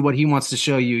shows you what he wants to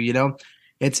show you.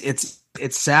 It's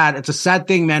sad. It's a sad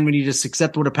thing, man, when you just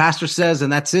accept what a pastor says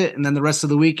and that's it. And then the rest of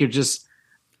the week, you're just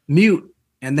mute.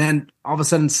 And then all of a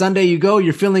sudden Sunday you go,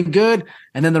 you're feeling good.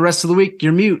 And then the rest of the week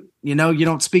you're mute. You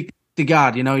don't speak to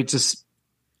God. I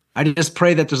just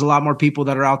pray that there's a lot more people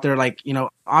that are out there. Like,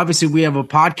 obviously we have a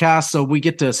podcast, so we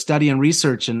get to study and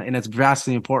research and it's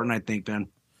vastly important, I think, man.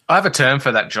 I have a term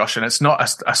for that, Josh, and it's not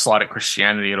a slight at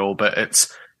Christianity at all, but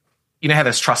it's, how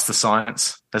there's trust the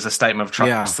science. There's a statement of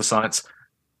trust the science.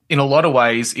 In a lot of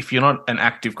ways, if you're not an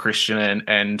active Christian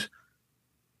and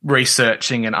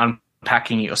researching and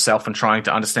unpacking it yourself and trying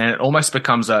to understand it, almost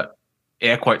becomes a,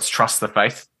 air quotes, trust the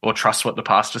faith or trust what the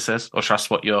pastor says or trust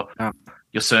what your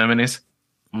sermon is.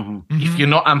 Mm-hmm. If you're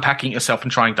not unpacking yourself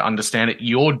and trying to understand it,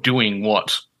 you're doing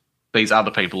what these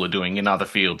other people are doing in other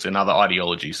fields, in other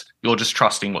ideologies. You're just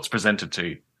trusting what's presented to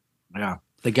you. Yeah.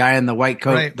 The guy in the white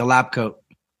coat, the lab coat,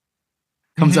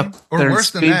 comes up there or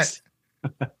worse than that.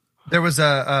 There was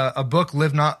a book,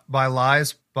 Live Not by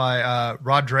Lies, by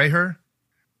Rod Dreher,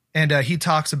 and he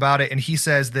talks about it, and he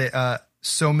says that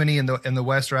so many in the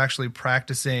West are actually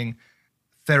practicing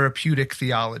therapeutic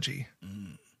theology.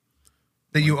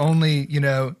 That you only,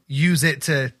 use it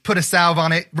to put a salve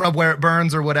on it, rub where it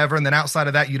burns or whatever, and then outside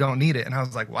of that, you don't need it. And I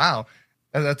was like, wow,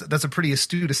 that's a pretty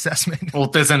astute assessment. Well,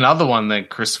 there's another one then,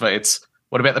 Christopher. It's,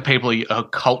 what about the people who are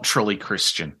culturally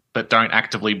Christian but don't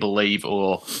actively believe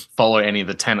or follow any of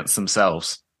the tenets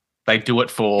themselves? They do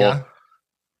it for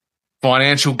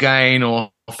financial gain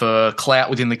or for clout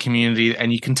within the community.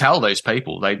 And you can tell those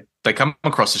people, they come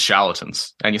across as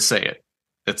charlatans, and you see it.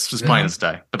 It's just plain as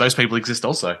day. But those people exist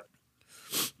also.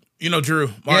 You know,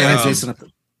 Drew,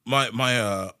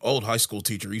 my old high school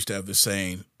teacher used to have this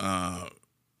saying.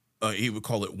 He would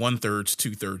call it 1/3,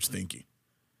 2/3 thinking.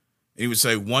 He would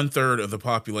say 1/3 of the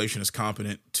population is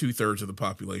competent, 2/3 of the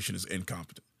population is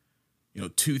incompetent.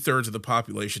 2/3 of the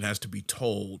population has to be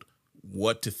told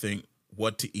what to think,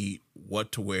 what to eat,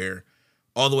 what to wear,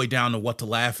 all the way down to what to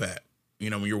laugh at.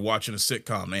 When you're watching a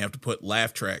sitcom, they have to put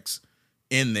laugh tracks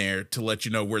in there to let you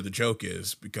know where the joke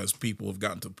is, because people have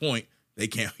gotten to the point they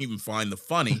can't even find the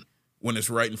funny when it's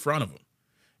right in front of them.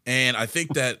 And I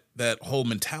think that whole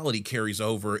mentality carries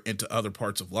over into other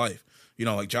parts of life.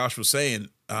 Like Josh was saying,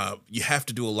 you have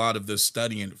to do a lot of this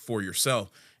studying for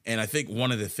yourself. And I think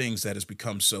one of the things that has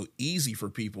become so easy for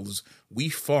people is we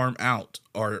farm out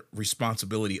our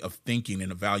responsibility of thinking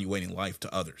and evaluating life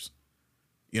to others.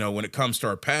 When it comes to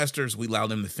our pastors, we allow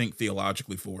them to think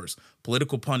theologically for us.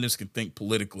 Political pundits can think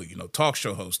politically. Talk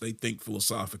show hosts, they think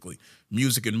philosophically.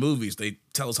 Music and movies, they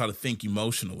tell us how to think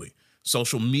emotionally.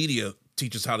 Social media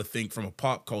teaches how to think from a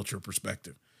pop culture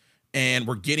perspective. And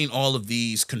we're getting all of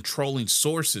these controlling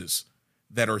sources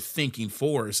that are thinking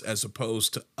for us, as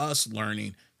opposed to us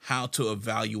learning how to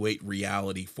evaluate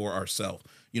reality for ourselves.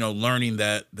 Learning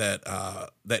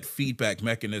that feedback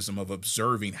mechanism of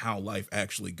observing how life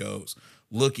actually goes,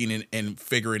 looking and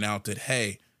figuring out that,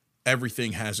 hey,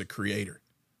 everything has a creator.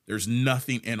 There's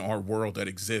nothing in our world that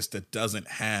exists that doesn't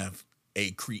have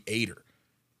a creator,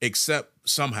 except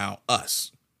somehow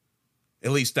us.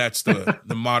 At least that's the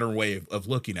modern way of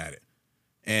looking at it.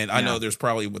 And I know there's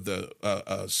probably with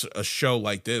a show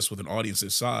like this with an audience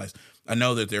this size, I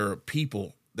know that there are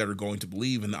people that are going to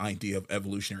believe in the idea of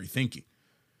evolutionary thinking.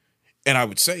 And I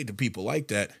would say to people like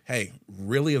that, hey,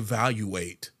 really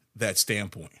evaluate that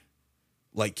standpoint.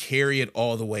 Like, carry it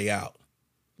all the way out.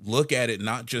 Look at it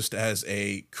not just as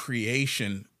a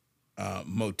creation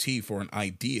motif or an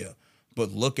idea,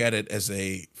 but look at it as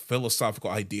a philosophical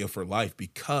idea for life,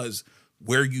 because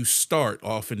where you start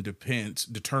often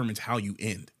determines how you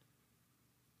end.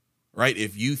 Right?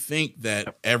 If you think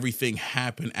that everything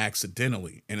happened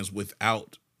accidentally and is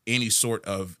without any sort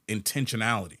of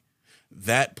intentionality,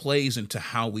 that plays into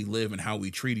how we live and how we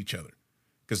treat each other.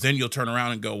 Because then you'll turn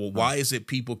around and go, well, why is it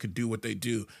people can do what they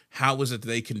do? How is it that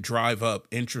they can drive up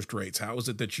interest rates? How is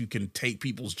it that you can take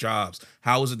people's jobs?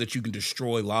 How is it that you can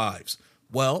destroy lives?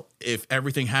 Well, if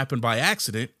everything happened by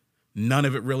accident, none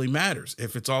of it really matters.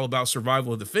 If it's all about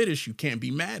survival of the fittest, you can't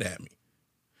be mad at me.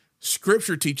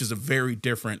 Scripture teaches a very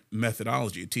different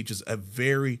methodology. It teaches a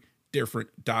very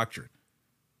different doctrine.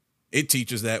 It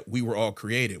teaches that we were all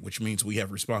created, which means we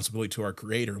have responsibility to our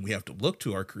creator, and we have to look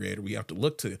to our creator. We have to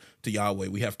look to Yahweh.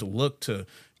 We have to look to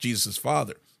Jesus'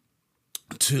 Father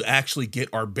to actually get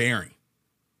our bearing.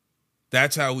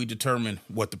 That's how we determine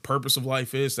what the purpose of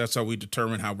life is. That's how we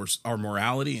determine our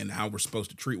morality and how we're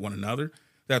supposed to treat one another.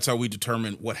 That's how we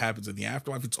determine what happens in the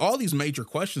afterlife. It's all these major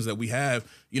questions that we have.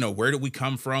 Where do we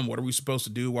come from? What are we supposed to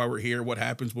do while we're here? What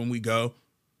happens when we go?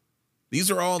 These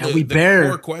are all the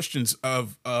core questions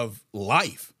of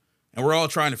life, and we're all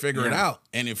trying to figure it out.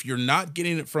 And if you're not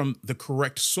getting it from the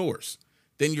correct source,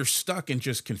 then you're stuck in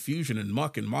just confusion and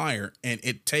muck and mire, and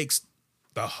it takes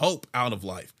the hope out of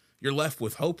life. You're left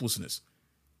with hopelessness,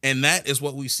 and that is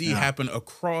what we see happen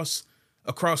across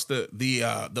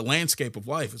the landscape of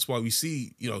life. It's why we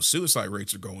see suicide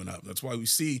rates are going up. That's why we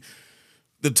see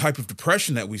the type of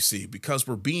depression that we see, because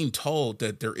we're being told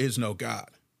that there is no God.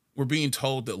 We're being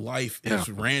told that life is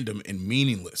random and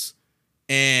meaningless.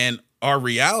 And our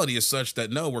reality is such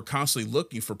that, no, we're constantly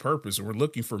looking for purpose, and we're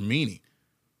looking for meaning.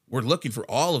 We're looking for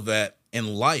all of that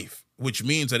in life, which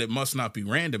means that it must not be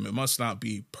random. It must not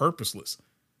be purposeless,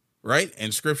 right?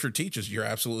 And Scripture teaches, you're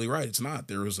absolutely right. It's not.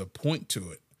 There is a point to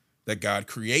it, that God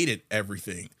created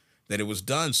everything, that it was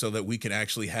done so that we can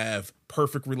actually have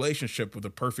perfect relationship with a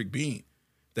perfect being,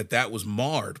 that was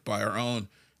marred by our own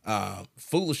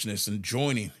foolishness and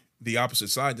joining the opposite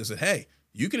side that said, hey,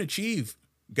 you can achieve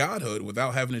godhood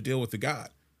without having to deal with the God.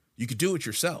 You could do it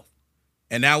yourself.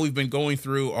 And now we've been going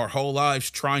through our whole lives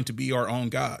trying to be our own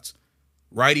gods,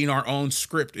 writing our own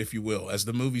script, if you will, as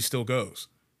the movie still goes,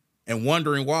 and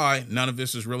wondering why none of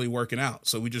this is really working out.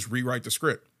 So we just rewrite the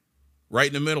script. Right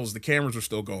in the middle as the cameras are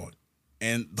still going,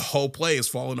 and the whole play is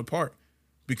falling apart,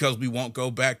 because we won't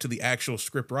go back to the actual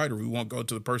script writer. We won't go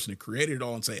to the person who created it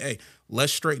all and say, hey,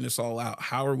 let's straighten this all out.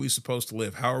 How are we supposed to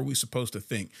live? How are we supposed to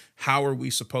think? How are we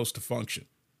supposed to function?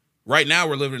 Right now,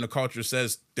 we're living in a culture that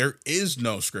says there is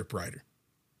no script writer.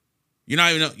 You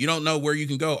don't know where you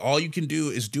can go. All you can do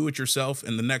is do it yourself,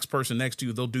 and the next person next to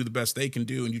you, they'll do the best they can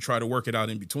do, and you try to work it out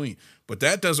in between. But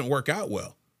that doesn't work out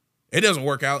well. It doesn't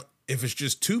work out if it's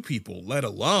just 2 people, let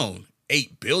alone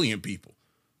 8 billion people,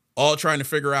 all trying to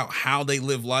figure out how they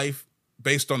live life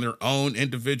based on their own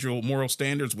individual moral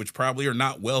standards, which probably are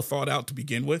not well thought out to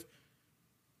begin with.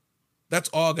 That's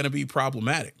all going to be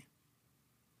problematic.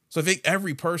 So I think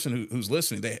every person who's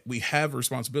listening, we have a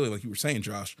responsibility, like you were saying,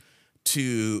 Josh,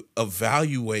 to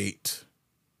evaluate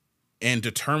and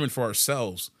determine for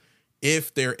ourselves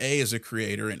if there is a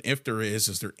creator, and if there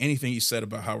is there anything he said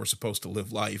about how we're supposed to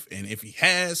live life? And if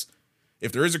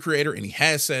there is a creator and he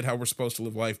has said how we're supposed to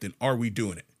live life, then are we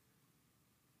doing it?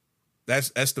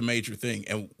 That's the major thing.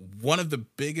 And one of the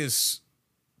biggest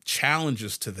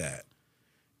challenges to that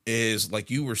is, like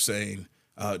you were saying,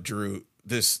 Drew,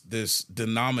 this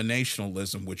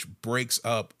denominationalism, which breaks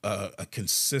up a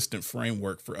consistent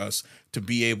framework for us to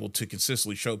be able to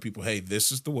consistently show people, hey,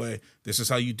 this is the way, this is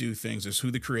how you do things, this is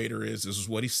who the creator is, this is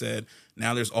what he said.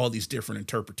 Now there's all these different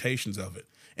interpretations of it.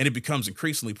 And it becomes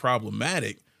increasingly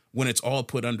problematic when it's all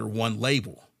put under one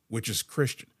label, which is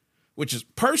Christian, which is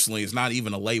personally is not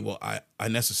even a label I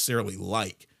necessarily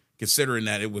like, considering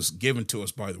that it was given to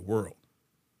us by the world.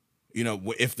 You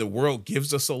know, if the world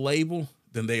gives us a label,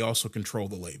 then they also control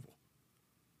the label,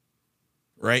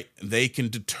 right? They can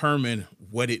determine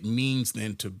what it means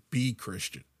then to be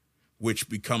Christian, which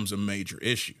becomes a major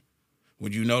issue.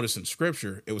 When you notice in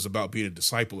scripture, it was about being a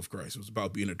disciple of Christ. It was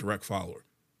about being a direct follower.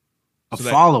 A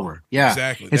follower. Yeah.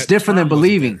 Exactly. It's different than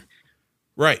believing.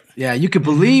 Right. Yeah. You could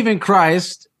believe in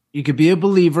Christ. You could be a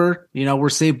believer. You know, we're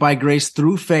saved by grace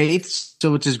through faith,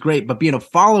 so which is great. But being a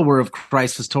follower of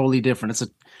Christ is totally different.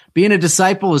 Being a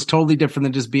disciple is totally different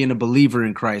than just being a believer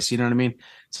in Christ. You know what I mean?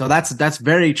 So that's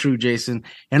very true, Jason.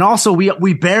 And also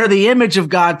we bear the image of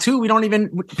God too.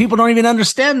 People don't even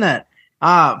understand that.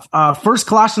 First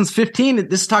Colossians 15,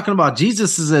 this is talking about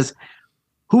Jesus. It says,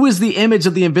 who is the image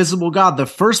of the invisible God, the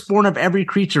firstborn of every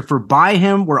creature? For by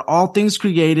him were all things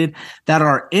created that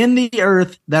are in the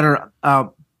earth, that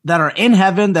are in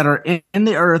heaven, that are in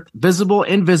the earth, visible,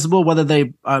 invisible, whether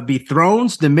they be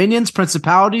thrones, dominions,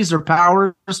 principalities, or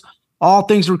powers. All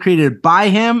things were created by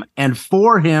him and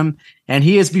for him, and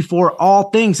he is before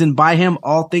all things, and by him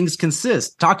all things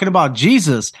consist. Talking about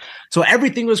Jesus. So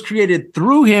everything was created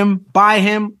through him, by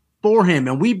him, for him,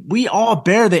 and we all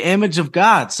bear the image of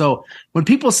God. So when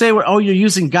people say, oh, you're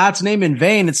using God's name in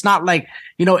vain, it's not like,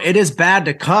 it is bad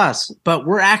to cuss, but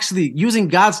we're actually using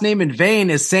God's name in vain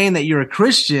is saying that you're a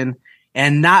Christian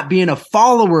and not being a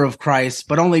follower of Christ,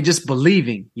 but only just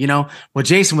believing, what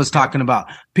Jason was talking about.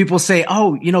 People say,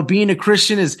 oh, being a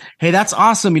Christian is, hey, that's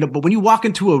awesome. But when you walk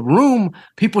into a room,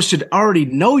 people should already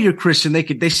know you're Christian.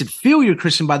 They should feel you're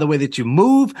Christian by the way that you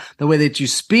move, the way that you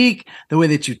speak, the way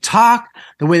that you talk,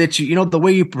 the way that the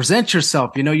way you present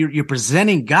yourself. You're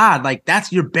presenting God. Like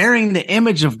you're bearing the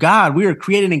image of God. We are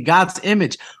created in God's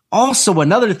image. Also,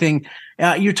 another thing,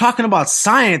 you're talking about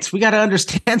science. We got to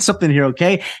understand something here,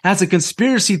 okay? As a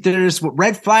conspiracy theorist,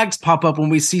 red flags pop up when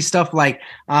we see stuff like,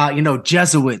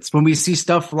 Jesuits, when we see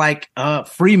stuff like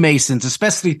Freemasons,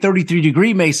 especially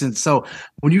 33-degree Masons. So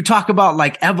when you talk about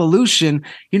like evolution,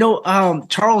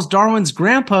 Charles Darwin's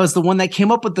grandpa is the one that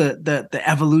came up with the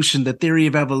evolution, the theory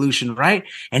of evolution, right?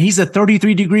 And he's a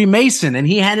 33-degree Mason, and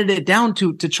he handed it down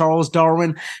to Charles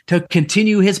Darwin to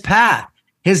continue his path.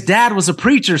 His dad was a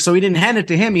preacher, so he didn't hand it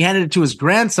to him. He handed it to his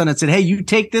grandson and said, hey, you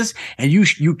take this and you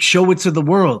show it to the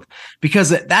world, because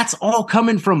that's all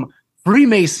coming from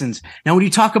Freemasons. Now, when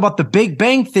you talk about the Big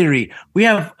Bang Theory, we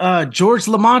have George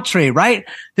Lemaitre, right?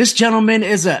 This gentleman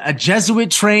is a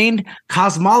Jesuit-trained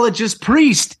cosmologist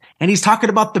priest, and he's talking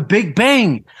about the Big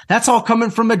Bang. That's all coming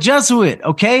from a Jesuit,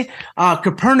 okay?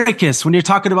 Copernicus, when you're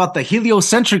talking about the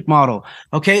heliocentric model,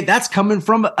 okay, that's coming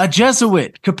from a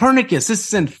Jesuit. Copernicus, this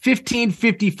is in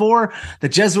 1554. The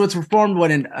Jesuits were formed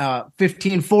in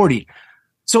 1540.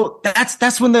 So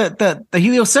that's when the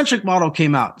heliocentric model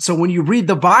came out. So when you read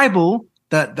the Bible,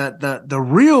 the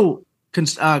real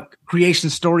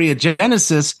creation story of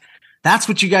Genesis, that's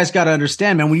what you guys got to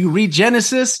understand, man. When you read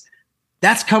Genesis,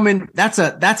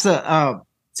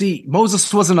 see,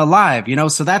 Moses wasn't alive,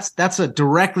 so that's a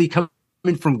directly coming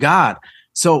from God.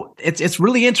 So it's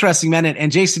really interesting, man.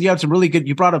 And Jason,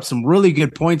 you brought up some really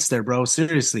good points there, bro.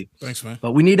 Seriously. Thanks, man.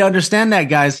 But we need to understand that,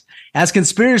 guys. As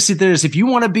conspiracy theorists, if you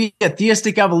want to be a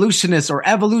theistic evolutionist or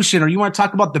evolution, or you want to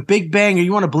talk about the Big Bang, or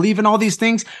you want to believe in all these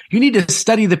things, you need to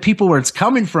study the people where it's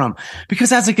coming from.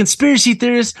 Because as a conspiracy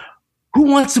theorist, Who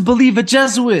wants to believe a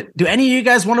Jesuit? Do any of you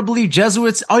guys want to believe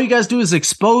Jesuits? All you guys do is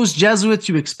expose Jesuits,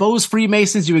 you expose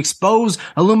Freemasons, you expose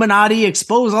Illuminati,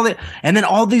 expose all that. And then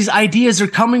all these ideas are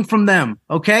coming from them,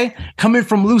 okay? Coming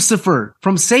from Lucifer,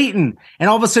 from Satan. And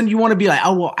all of a sudden you want to be like,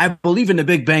 oh, well, I believe in the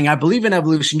Big Bang. I believe in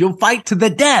evolution. You'll fight to the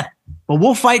death. But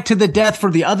we'll fight to the death for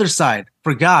the other side,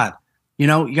 for God. You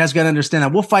know, you guys got to understand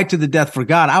that. We'll fight to the death for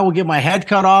God. I will get my head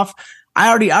cut off. I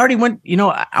already went, you know,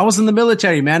 I was in the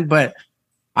military, man, but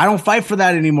I don't fight for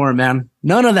that anymore, man.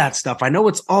 None of that stuff. I know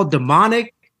it's all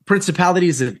demonic,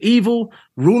 principalities of evil,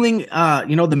 ruling,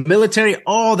 the military,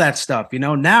 all that stuff. You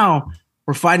know, now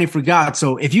we're fighting for God.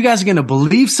 So if you guys are going to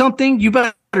believe something, you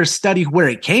better study where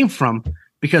it came from,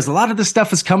 because a lot of this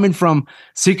stuff is coming from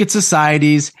secret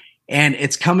societies, and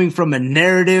it's coming from a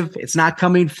narrative. It's not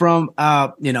coming from,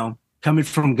 coming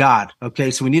from God.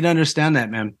 Okay. So we need to understand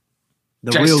that, man.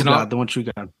 The Jason, real God, the one true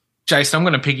God. Jason, I'm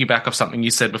going to piggyback off something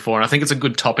you said before, and I think it's a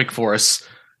good topic for us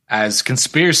as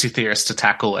conspiracy theorists to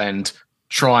tackle and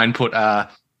try and put a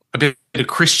bit of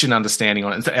Christian understanding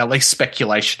on it, at least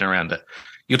speculation around it.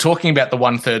 You're talking about the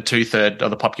 1/3, 2/3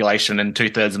 of the population, and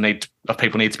 2/3 of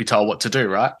people need to be told what to do,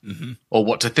 right? Mm-hmm. Or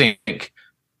what to think.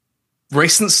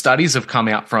 Recent studies have come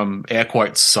out from, air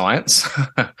quotes, science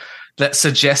that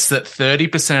suggests that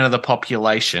 30% of the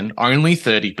population, only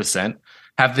 30%,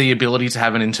 have the ability to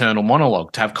have an internal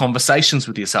monologue, to have conversations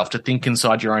with yourself, to think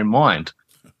inside your own mind.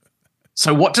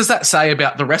 So what does that say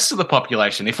about the rest of the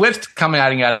population? If we're coming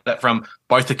at it from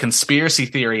both the conspiracy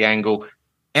theory angle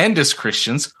and as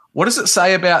Christians, what does it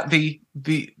say about the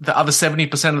other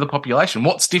 70% of the population?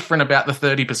 What's different about the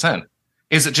 30%?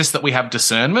 Is it just that we have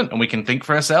discernment and we can think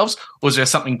for ourselves, or is there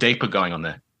something deeper going on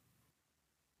there?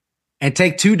 And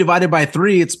take 2 divided by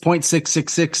 3, it's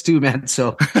 0.6662, man.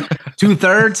 So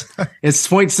 2/3 is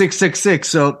 0.666.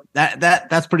 So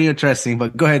that's pretty interesting.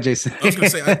 But go ahead, Jason. I was going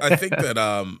to say, I think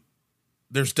that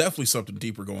there's definitely something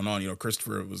deeper going on. You know,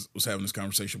 Christopher was having this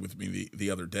conversation with me the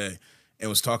other day, and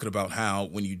was talking about how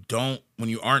when you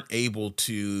aren't able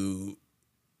to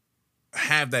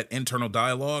have that internal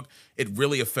dialogue, it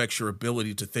really affects your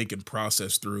ability to think and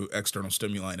process through external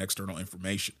stimuli and external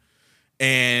information.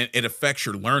 And it affects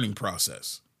your learning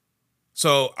process.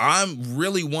 So I'm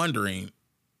really wondering,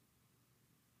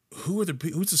 who's the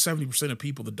 70% of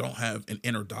people that don't have an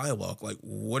inner dialogue? Like,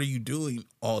 what are you doing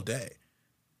all day?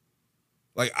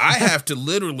 Like, I have to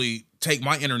literally take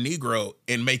my inner Negro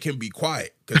and make him be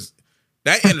quiet, because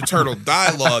that internal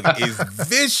dialogue is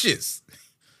vicious.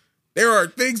 There are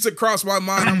things that cross my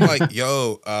mind. I'm like,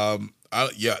 yo,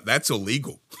 that's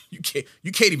illegal. You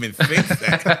can't even think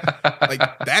that.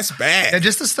 Like, that's bad. Yeah,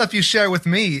 just the stuff you share with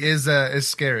me is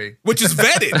scary. Which is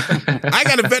vetted. I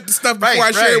got to vet the stuff before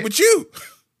I share it with you.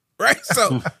 Right?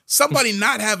 So somebody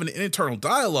not having an internal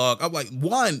dialogue, I'm like,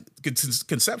 one,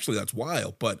 conceptually, that's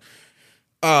wild. But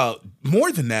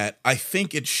more than that, I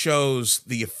think it shows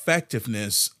the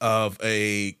effectiveness of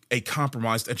a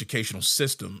compromised educational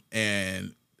system,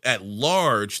 and at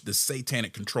large, the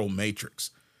satanic control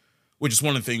matrix, which is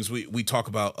one of the things we talk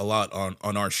about a lot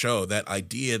on our show. That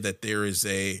idea that there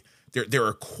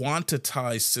are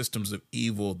quantitized systems of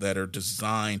evil that are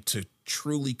designed to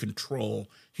truly control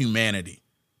humanity.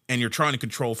 And you're trying to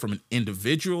control from an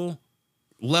individual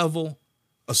level,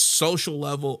 a social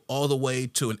level, all the way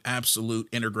to an absolute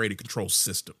integrated control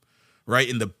system, right?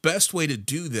 And the best way to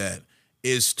do that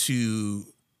is to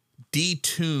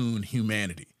detune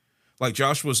humanity. Like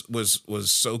Josh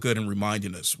was so good in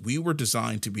reminding us, we were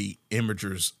designed to be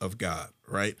imagers of God,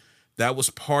 right? That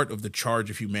was part of the charge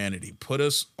of humanity, put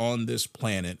us on this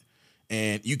planet.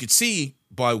 And you could see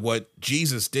by what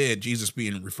Jesus did, Jesus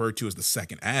being referred to as the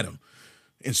second Adam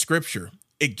in Scripture,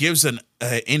 it gives an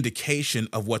indication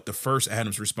of what the first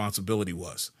Adam's responsibility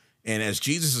was. And as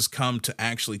Jesus has come to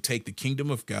actually take the kingdom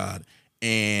of God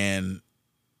and,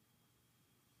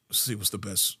 let's see what's the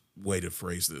best way to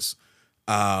phrase this,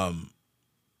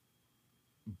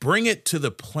 bring it to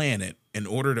the planet in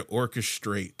order to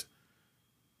orchestrate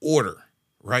order,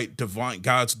 right?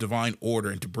 God's divine order,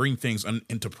 and to bring things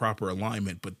into proper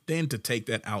alignment, but then to take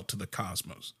that out to the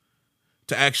cosmos,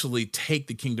 to actually take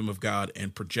the kingdom of God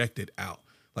and project it out.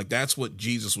 Like, that's what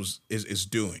Jesus is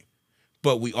doing.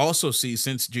 But we also see,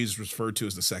 since Jesus was referred to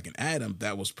as the second Adam,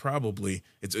 that was probably,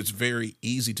 it's very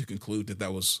easy to conclude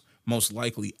that was most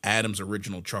likely Adam's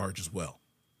original charge as well.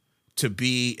 To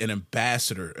be an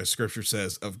ambassador, as Scripture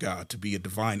says, of God, to be a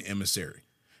divine emissary.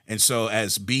 And so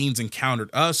as beings encountered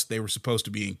us, they were supposed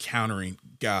to be encountering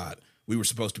God. We were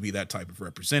supposed to be that type of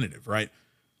representative, right?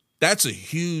 That's a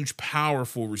huge,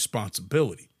 powerful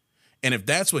responsibility. And if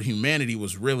that's what humanity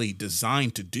was really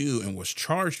designed to do and was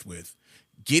charged with,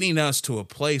 getting us to a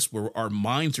place where our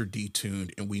minds are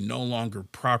detuned and we no longer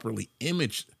properly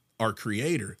image our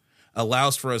creator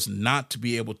allows for us not to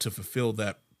be able to fulfill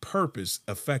that purpose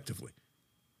effectively.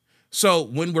 So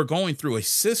when we're going through a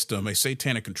system, a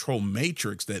satanic control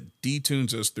matrix that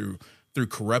detunes us through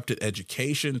corrupted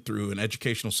education, through an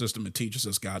educational system that teaches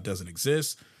us God doesn't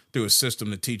exist, through a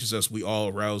system that teaches us we all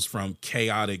arose from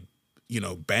chaotic,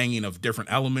 banging of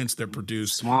different elements that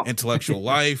produce intellectual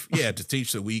life. Yeah, to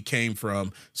teach that we came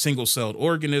from single-celled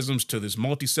organisms to this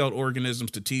multi-celled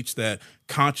organisms, to teach that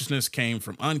consciousness came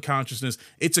from unconsciousness.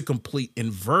 It's a complete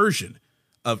inversion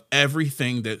of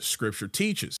everything that Scripture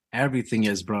teaches. Everything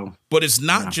is, bro. But it's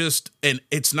not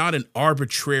it's not an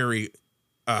arbitrary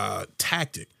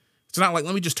tactic. It's not like,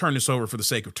 let me just turn this over for the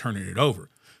sake of turning it over.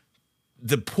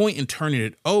 The point in turning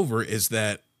it over is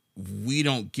that we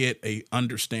don't get a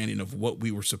understanding of what we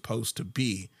were supposed to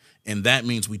be. And that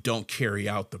means we don't carry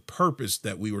out the purpose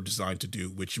that we were designed to do,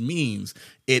 which means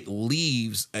it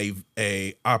leaves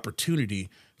a opportunity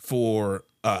for,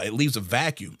 it leaves a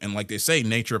vacuum. And like they say,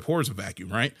 nature abhors a vacuum,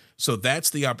 right? So that's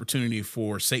the opportunity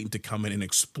for Satan to come in and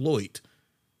exploit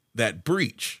that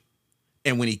breach.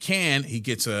 And when he can, he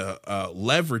gets a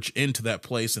leverage into that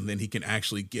place, and then he can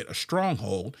actually get a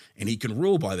stronghold, and he can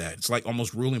rule by that. It's like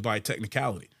almost ruling by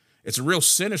technicality. It's a real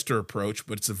sinister approach,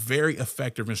 but it's a very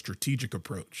effective and strategic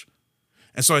approach.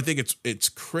 And so I think it's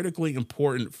critically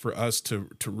important for us to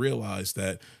realize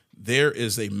that there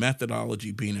is a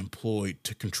methodology being employed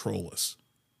to control us,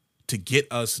 to get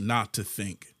us not to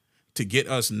think, to get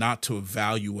us not to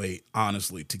evaluate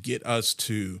honestly, to get us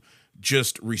to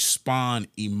just respond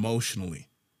emotionally,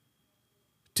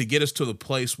 to get us to the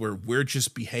place where we're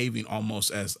just behaving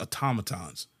almost as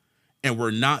automatons, and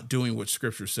we're not doing what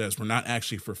Scripture says. We're not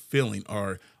actually fulfilling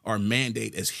our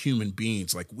mandate as human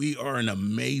beings. Like, we are an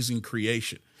amazing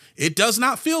creation. It does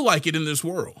not feel like it in this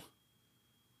world,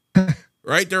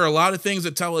 right? There are a lot of things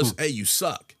that tell us, hey, you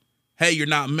suck. Hey, you're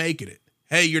not making it.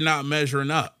 Hey, you're not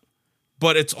measuring up.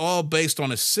 But it's all based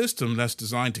on a system that's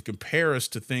designed to compare us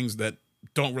to things that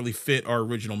don't really fit our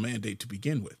original mandate to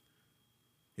begin with.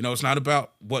 It's not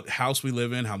about what house we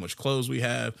live in, how much clothes we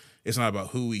have. It's not about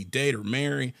who we date or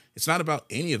marry. It's not about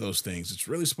any of those things. It's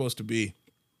really supposed to be,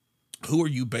 who are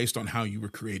you based on how you were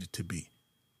created to be?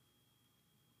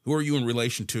 Who are you in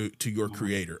relation to your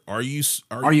creator? Are you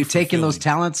taking those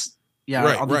talents? Yeah.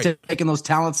 Right, Are you taking those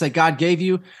talents that God gave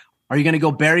you? Are you going to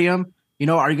go bury them?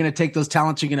 Are you going to take those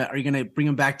talents? Are you going to bring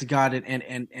them back to God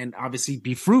and obviously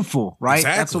be fruitful, right?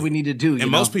 Exactly. That's what we need to do. And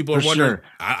most people are wondering, sure.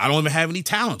 I don't even have any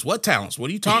talents. What talents?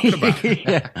 What are you talking about?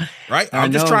 Yeah. Right?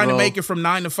 I'm just trying to make it from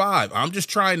 9 to 5. I'm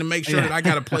just trying to make sure that I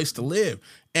got a place to live.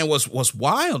 And what's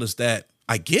wild is that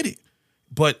I get it,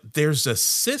 but there's a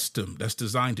system that's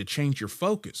designed to change your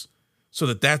focus so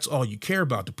that that's all you care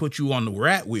about, to put you on the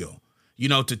rat wheel.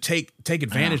 To take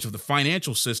advantage of the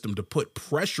financial system to put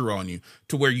pressure on you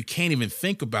to where you can't even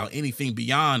think about anything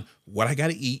beyond what I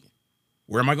got to eat,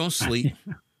 where am I going to sleep,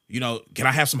 can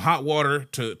I have some hot water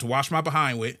to wash my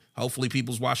behind with? Hopefully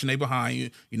people's washing their behind.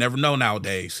 You never know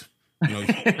nowadays. Come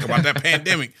out that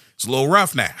pandemic, it's a little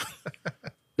rough now.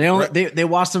 They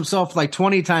washed themselves like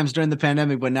 20 times during the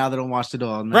pandemic, but now they don't wash it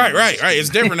all. Right. It's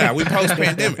different now. We post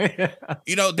pandemic.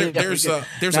 There's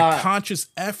a conscious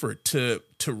effort to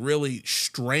really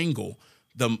strangle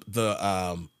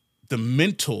the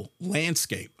mental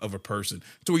landscape of a person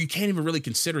to where you can't even really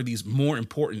consider these more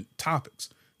important topics,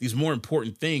 these more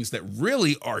important things that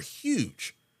really are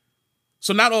huge.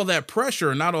 So not all that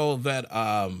pressure, not all that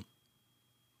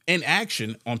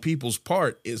inaction on people's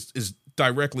part is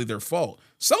directly their fault.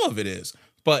 Some of it is,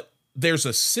 but there's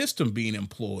a system being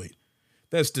employed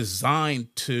that's designed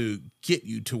to get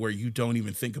you to where you don't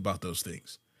even think about those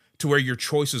things, to where your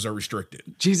choices are restricted.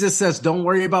 Jesus says, don't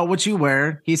worry about what you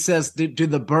wear. He says, do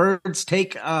the birds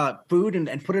take food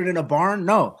and put it in a barn?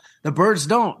 No, the birds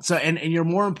don't. So, and you're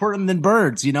more important than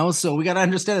birds, so we got to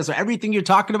understand that. So everything you're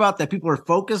talking about that people are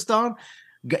focused on,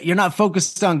 you're not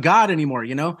focused on God anymore,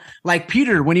 like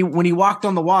Peter, when he walked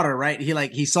on the water, right?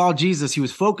 He saw Jesus, he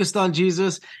was focused on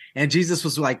Jesus, and Jesus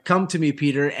was like, come to me,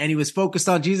 Peter. And he was focused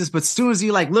on Jesus. But as soon as he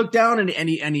looked down and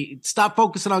he stopped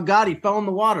focusing on God, he fell in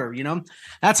the water,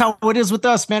 that's how it is with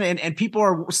us, man. And people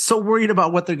are so worried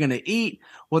about what they're going to eat,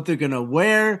 what they're going to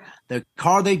wear, the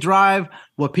car they drive,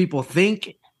 what people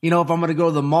think. If I'm going to go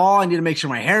to the mall, I need to make sure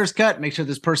my hair's cut, make sure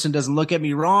this person doesn't look at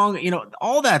me wrong.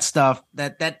 All that stuff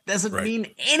that doesn't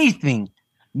mean anything.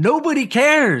 Nobody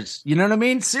cares. You know what I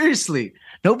mean? Seriously,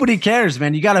 nobody cares,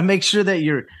 man. You got to make sure that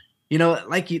you're,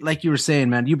 like you were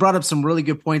saying, man, you brought up some really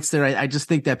good points there. I just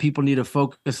think that people need to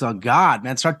focus on God,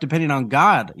 man. Start depending on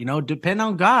God, depend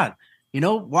on God,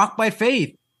 walk by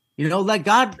faith. let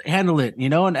God handle it,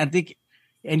 and I think,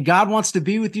 and God wants to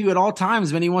be with you at all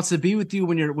times, man. He wants to be with you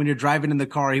when you're driving in the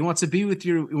car. He wants to be with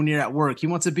you when you're at work. He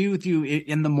wants to be with you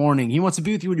in the morning. He wants to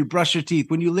be with you when you brush your teeth,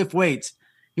 when you lift weights.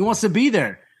 He wants to be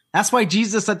there. That's why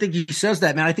Jesus, I think he says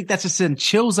that, man. I think that's just sending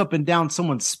chills up and down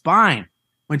someone's spine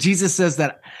when Jesus says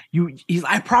that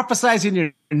I prophesize in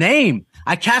your name.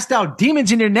 I cast out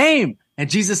demons in your name. And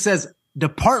Jesus says,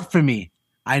 depart from me.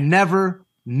 I never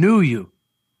knew you.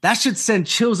 That should send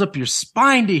chills up your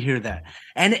spine to hear that.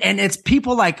 And it's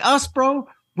people like us, bro.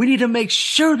 We need to make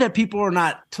sure that people are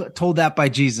not told that by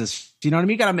Jesus. You know what I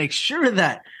mean? You got to make sure of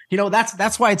that.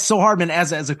 That's why it's so hard, man.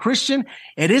 As a Christian,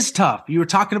 it is tough. You were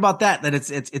talking about that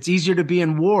it's easier to be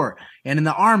in war and in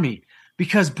the army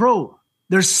because, bro,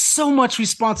 there's so much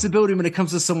responsibility when it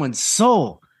comes to someone's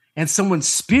soul and someone's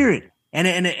spirit.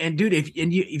 And dude,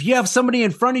 if you have somebody in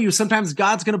front of you, sometimes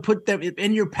God's going to put them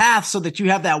in your path so that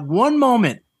you have that one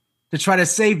moment to try to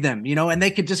save them, and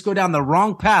they could just go down the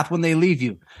wrong path when they leave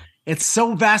you. It's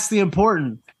so vastly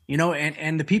important,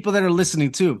 and the people that are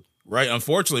listening too. Right.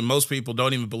 Unfortunately, most people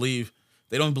don't believe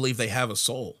they have a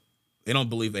soul. They don't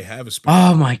believe they have a spirit.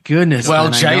 Oh my goodness. Well,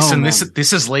 man, Jason, know,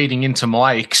 this is leading into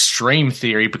my extreme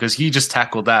theory because you just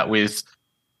tackled that with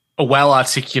a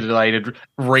well-articulated,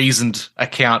 reasoned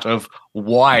account of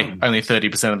why only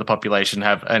 30% of the population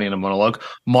have an inner monologue.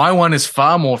 My one is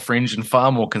far more fringe and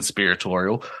far more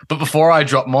conspiratorial. But before I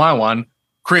drop my one,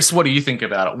 Chris, what do you think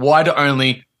about it? Why do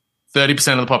only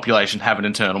 30% of the population have an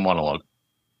internal monologue?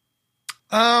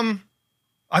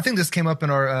 I think this came up in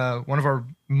our one of our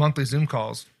monthly Zoom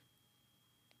calls.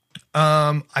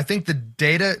 I think the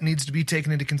data needs to be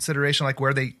taken into consideration, like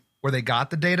where they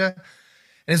got the data.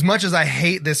 And as much as I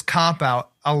hate this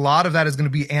cop-out, a lot of that is going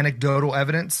to be anecdotal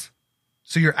evidence.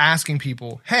 So you're asking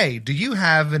people, hey, do you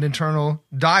have an internal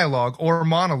dialogue or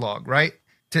monologue, right,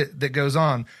 that goes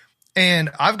on?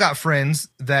 And I've got friends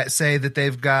that say that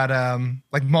they've got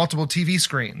like multiple TV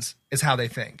screens is how they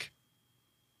think,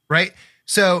 right?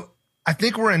 So I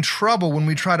think we're in trouble when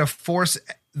we try to force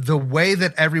the way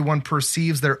that everyone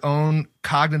perceives their own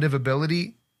cognitive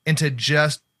ability into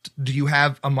just, do you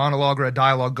have a monologue or a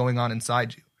dialogue going on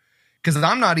inside you? Because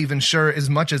I'm not even sure, as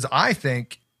much as I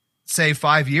think, say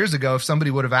 5 years ago, if somebody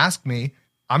would have asked me,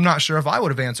 I'm not sure if I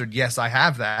would have answered, yes, I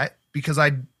have that, because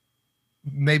I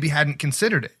maybe hadn't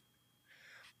considered it.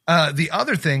 The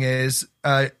other thing is,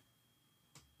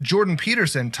 Jordan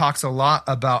Peterson talks a lot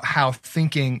about how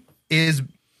thinking is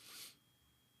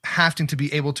having to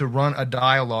be able to run a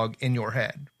dialogue in your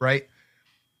head, right?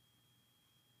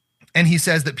 And he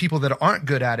says that people that aren't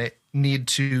good at it need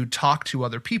to talk to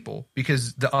other people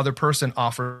because the other person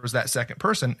offers that second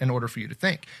person in order for you to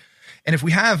think. And if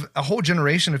we have a whole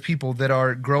generation of people that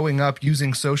are growing up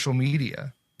using social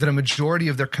media, that a majority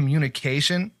of their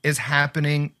communication is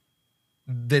happening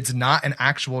that's not an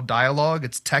actual dialogue,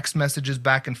 it's text messages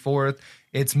back and forth,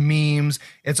 it's memes,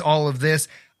 it's all of this.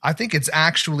 I think it's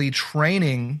actually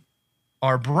training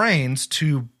our brains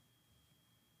to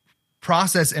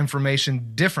process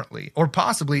information differently or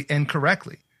possibly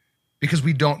incorrectly because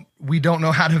we don't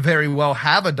know how to very well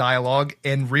have a dialogue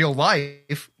in real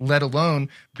life, let alone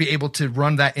be able to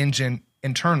run that engine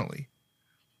internally.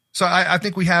 So I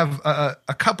think we have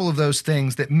a couple of those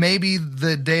things that maybe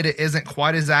the data isn't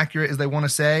quite as accurate as they want to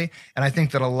say. And I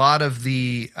think that a lot of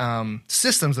the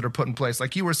systems that are put in place,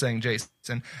 like you were saying,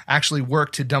 Jason, actually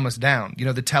work to dumb us down. You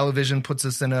know, the television puts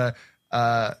us in a,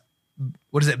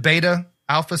 what is it, beta,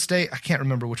 alpha state? I can't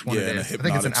remember which one it is. I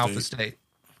think it's an alpha state.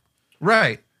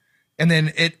 Right. And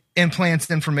then it implants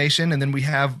information, and then we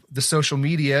have the social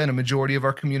media, and a majority of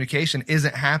our communication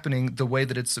isn't happening the way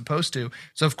that it's supposed to.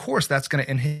 So, of course, that's going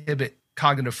to inhibit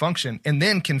cognitive function and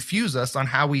then confuse us on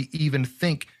how we even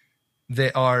think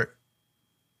that our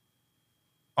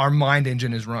mind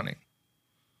engine is running.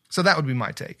 So that would be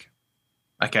my take.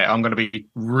 Okay, I'm going to be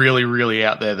really, really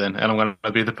out there then, and I'm going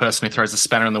to be the person who throws a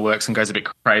spanner in the works and goes a bit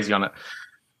crazy on it.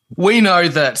 We know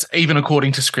that even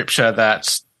according to scripture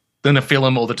that the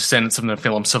Nephilim or the descendants of the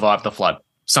Nephilim survived the flood.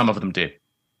 Some of them did.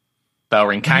 They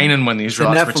were in Canaan when the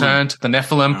Israelites returned. The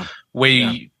Nephilim.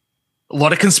 A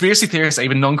lot of conspiracy theorists,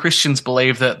 even non-Christians,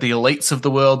 believe that the elites of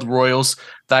the world, royals,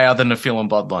 they are the Nephilim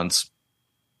bloodlines.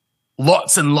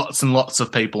 Lots and lots and lots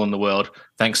of people in the world,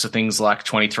 thanks to things like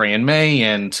 23andMe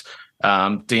and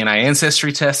DNA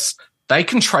ancestry tests, they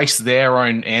can trace their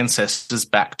own ancestors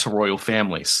back to royal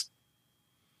families.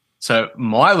 So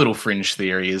my little fringe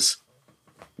theory is,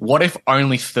 what if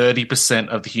only 30%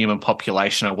 of the human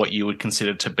population are what you would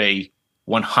consider to be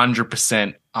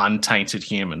 100% untainted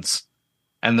humans?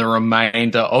 And the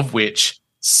remainder of which,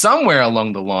 somewhere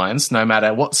along the lines, no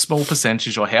matter what small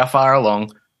percentage or how far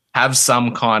along, have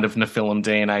some kind of Nephilim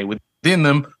DNA within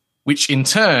them, which in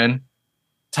turn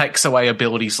takes away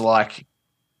abilities like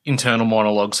internal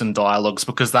monologues and dialogues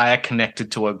because they are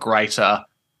connected to a greater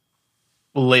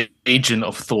legion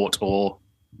of thought or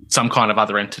some kind of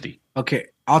other entity. Okay,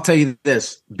 I'll tell you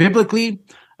this. Biblically,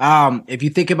 if you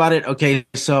think about it, okay,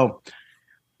 so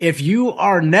if you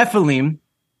are Nephilim,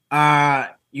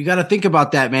 you got to think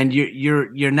about that, man.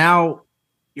 You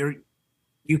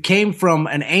came from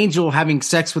an angel having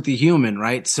sex with a human,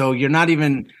 right? So you're not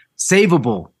even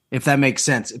savable, if that makes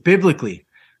sense, biblically.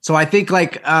 So I think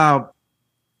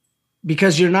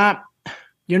because you're not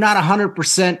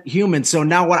 100% human. So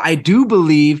now what I do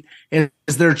believe is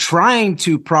they're trying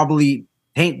to probably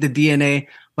taint the DNA.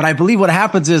 But I believe what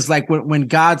happens is like when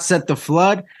God set the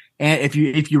flood, and if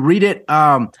you read it,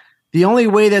 the only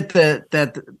way that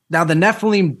now the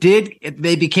Nephilim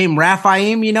they became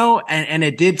Raphaim, and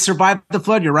it did survive the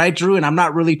flood. You're right, Drew. And I'm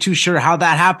not really too sure how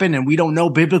that happened. And we don't know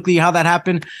biblically how that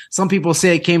happened. Some people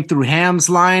say it came through Ham's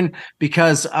line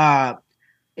because,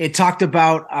 it talked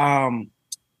about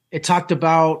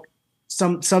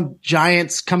some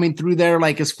giants coming through there,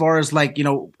 like as far as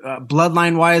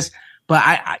bloodline wise. But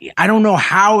I don't know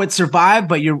how it survived,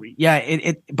 but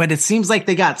but it seems like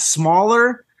they got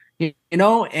smaller,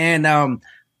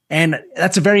 and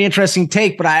that's a very interesting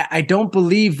take. But I don't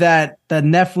believe that the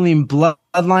Nephilim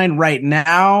bloodline right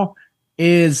now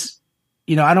is,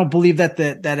 I don't believe that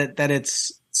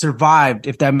it's survived,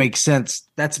 if that makes sense.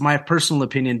 That's my personal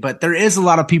opinion. But there is a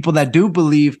lot of people that do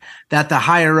believe that the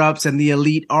higher ups and the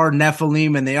elite are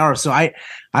Nephilim, and they are. So I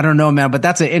don't know, man, but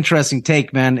that's an interesting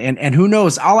take, man. And who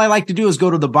knows? All I like to do is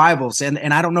go to the Bibles, and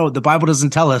I don't know. The Bible doesn't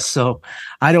tell us, so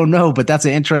I don't know. But that's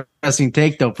an interesting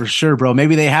take, though, for sure, bro.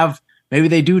 Maybe they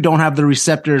don't have the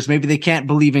receptors. Maybe they can't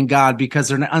believe in God because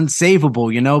they're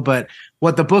unsavable, But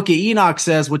what the book of Enoch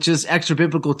says, which is extra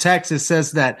biblical text, it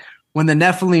says that when the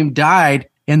Nephilim died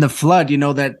in the flood,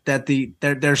 that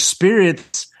their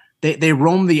spirits, they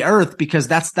roam the earth because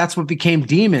that's what became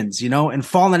demons, and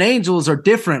fallen angels are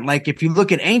different. Like if you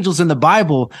look at angels in the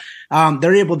Bible,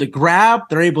 they're able to grab,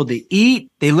 they're able to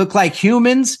eat, they look like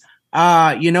humans,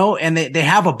 and they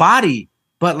have a body.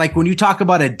 But like when you talk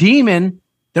about a demon,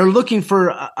 they're looking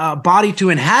for a body to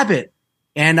inhabit.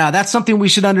 And that's something we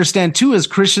should understand too as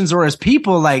Christians or as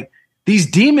people. Like these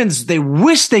demons, they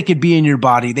wish they could be in your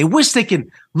body. They wish they could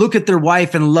look at their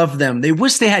wife and love them. They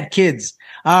wish they had kids.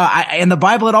 In the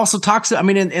Bible, it also talks,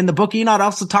 in the book of Enoch, it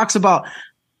also talks about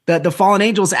the fallen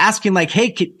angels asking like,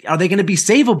 hey, are they going to be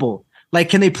savable? Like,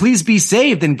 can they please be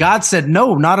saved? And God said,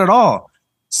 no, not at all.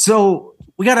 So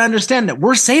we got to understand that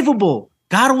we're savable.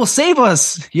 God will save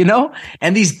us,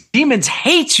 and these demons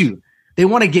hate you. They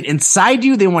want to get inside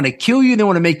you. They want to kill you. They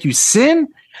want to make you sin.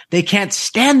 They can't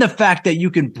stand the fact that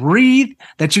you can breathe,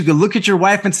 that you can look at your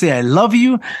wife and say, I love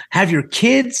you, have your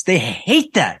kids. They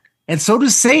hate that. And so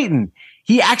does Satan.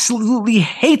 He absolutely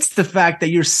hates the fact that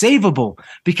you're savable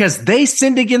because they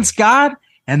sinned against God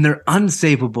and they're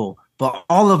unsavable. But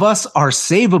all of us are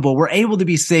savable. We're able to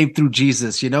be saved through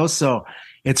Jesus, so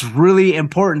it's really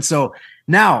important. So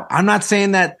now, I'm not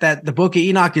saying that the book of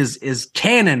Enoch is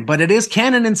canon, but it is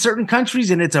canon in certain countries,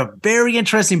 and it's a very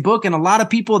interesting book. And a lot of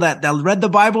people that read the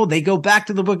Bible, they go back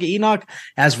to the book of Enoch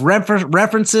as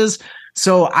references.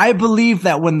 So I believe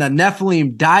that when the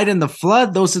Nephilim died in the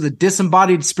flood, those are the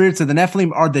disembodied spirits of the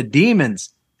Nephilim are the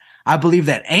demons. I believe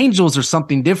that angels are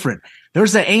something different.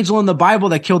 There's an angel in the Bible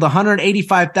that killed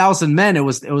 185,000 men. It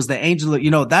was the angel,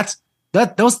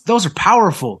 those are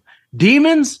powerful.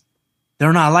 Demons,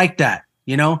 they're not like that.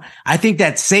 I think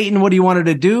that Satan, what he wanted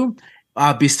to do,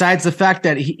 besides the fact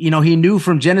that he knew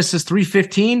from Genesis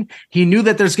 3:15, he knew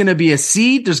that there's going to be a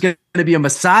seed, there's going to be a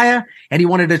Messiah, and he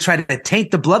wanted to try to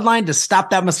taint the bloodline to stop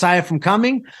that Messiah from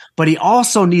coming. But he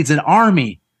also needs an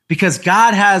army because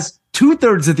God has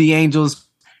 2/3 of the angels.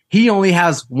 He only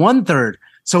has 1/3.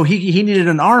 So he needed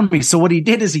an army. So what he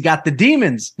did is he got the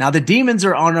demons. Now the demons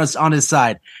are on his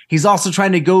side. He's also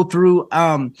trying to go through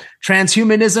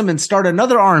transhumanism and start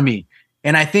another army.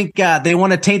 And I think they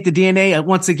want to taint the DNA.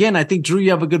 Once again, I think, Drew,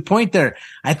 you have a good point there.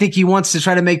 I think he wants to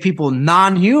try to make people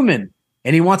non-human,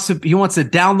 and he wants to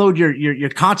download your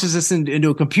consciousness into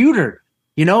a computer.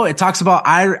 It talks about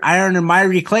iron and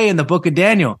miry clay in the book of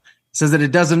Daniel. It says that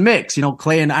it doesn't mix.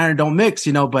 Clay and iron don't mix.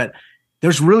 But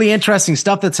there's really interesting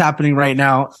stuff that's happening right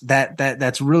now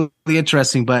that's really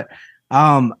interesting. But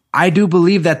I do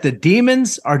believe that the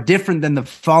demons are different than the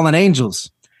fallen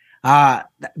angels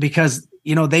because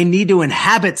they need to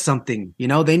inhabit something,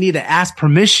 they need to ask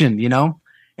permission,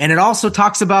 and it also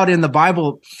talks about in the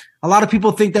Bible, a lot of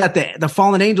people think that the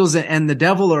fallen angels and the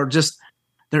devil are just,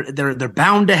 they're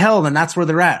bound to hell and that's where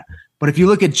they're at. But if you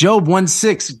look at Job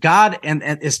 1:6, God and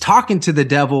is talking to the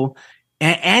devil,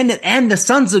 and the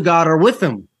sons of God are with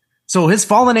him. So his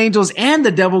fallen angels and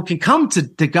the devil can come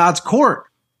to God's court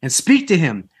and speak to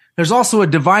him. There's also a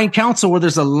divine council where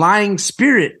there's a lying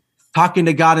spirit talking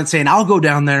to God and saying, I'll go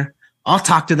down there. I'll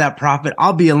talk to that prophet.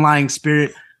 I'll be a lying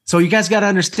spirit. So you guys got to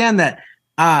understand that,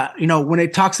 when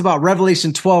it talks about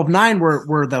Revelation 12:9,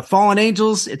 where the fallen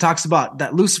angels, it talks about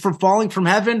that Lucifer falling from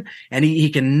heaven and he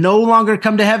can no longer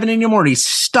come to heaven anymore. And he's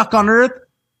stuck on earth.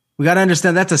 We got to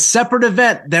understand that's a separate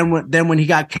event than when he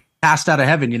got cast out of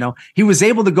heaven. He was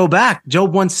able to go back.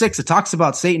 Job 1:6, it talks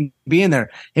about Satan being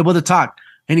there, able to talk.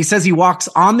 And he says he walks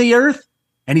on the earth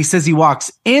and he says he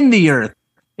walks in the earth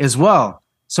as well.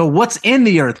 So what's in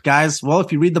the earth, guys? Well,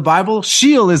 if you read the Bible,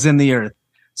 Sheol is in the earth.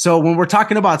 So when we're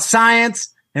talking about science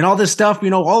and all this stuff,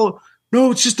 oh,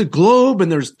 no, it's just a globe.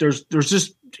 And there's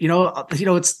just,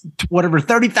 it's whatever,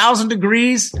 30,000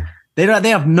 degrees. They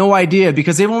have no idea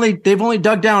because they've only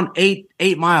dug down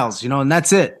eight miles, and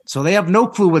that's it. So they have no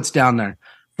clue what's down there.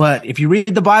 But if you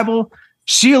read the Bible,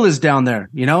 Sheol is down there,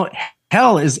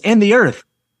 hell is in the earth.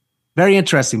 Very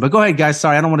interesting. But go ahead, guys.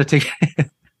 Sorry, I don't want to take,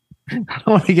 I don't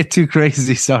want to get too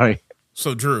crazy. Sorry.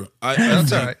 So Drew,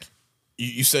 That's all right.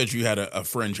 You said you had a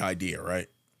fringe idea, right?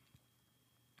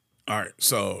 All right.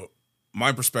 So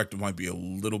my perspective might be a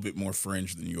little bit more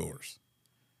fringe than yours.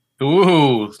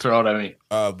 Ooh, throw it at me.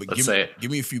 But Let's say it.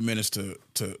 Give me a few minutes to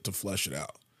flesh it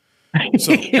out.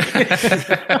 So,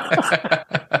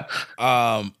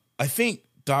 I think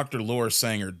Dr. Laura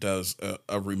Sanger does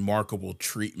a remarkable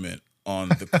treatment on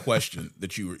the question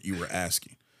that you were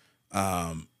asking.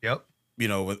 Yep.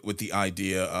 With the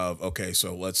idea of, okay,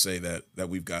 so let's say that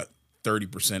we've got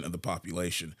 30% of the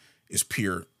population is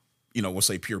pure, we'll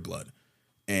say pure blood,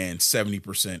 and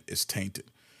 70% is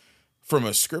tainted. From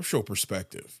a scriptural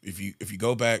perspective, if you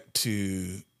go back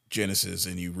to Genesis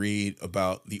and you read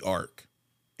about the ark,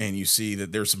 and you see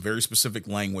that there's some very specific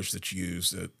language that's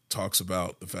used that talks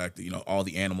about the fact that all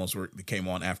the animals that came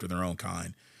on after their own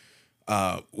kind,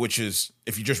 which is,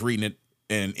 if you're just reading it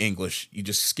in English, you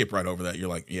just skip right over that. You're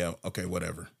like, yeah, okay,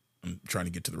 whatever. I'm trying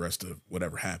to get to the rest of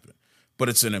whatever happened. But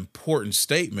it's an important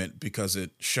statement because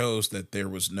it shows that there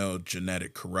was no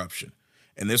genetic corruption.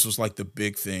 And this was like the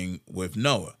big thing with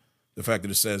Noah. The fact that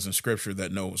it says in scripture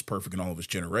that Noah was perfect in all of his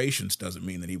generations doesn't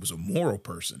mean that he was a moral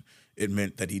person. It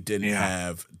meant that he didn't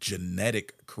have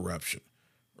genetic corruption,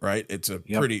 right? It's a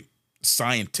pretty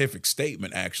scientific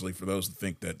statement, actually, for those that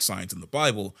think that science and the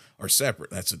Bible are separate.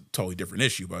 That's a totally different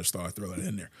issue, but I just thought I'd throw that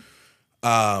in there.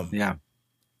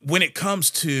 When it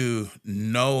comes to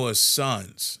Noah's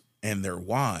sons and their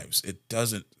wives, it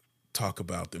doesn't talk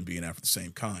about them being after the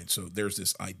same kind. So there's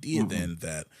this idea then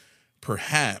that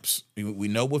perhaps, we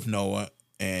know with Noah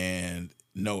and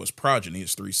Noah's progeny,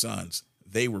 his 3 sons,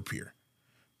 they were pure.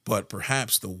 But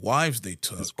perhaps the wives they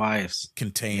took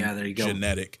contained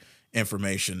genetic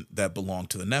information that belonged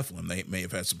to the Nephilim. They may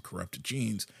have had some corrupted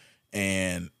genes.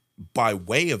 And by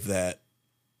way of that,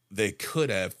 they could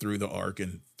have, through the ark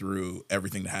and through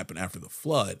everything that happened after the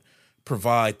flood,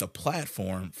 provide the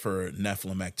platform for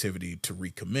Nephilim activity to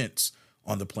recommence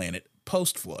on the planet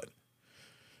post-flood.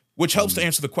 Which helps to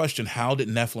answer the question, how did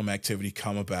Nephilim activity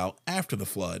come about after the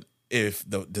flood, if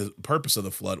the purpose of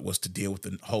the flood was to deal with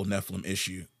the whole Nephilim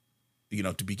issue,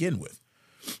 to begin with?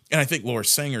 And I think Laura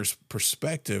Sanger's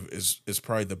perspective is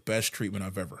probably the best treatment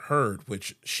I've ever heard,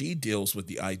 which she deals with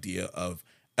the idea of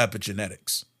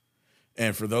epigenetics.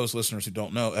 And for those listeners who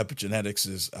don't know, epigenetics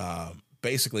is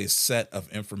basically a set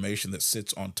of information that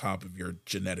sits on top of your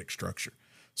genetic structure.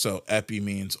 So epi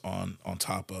means on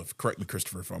top of. Correct me,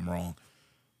 Christopher, if I'm wrong.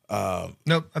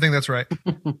 Nope, I think that's right.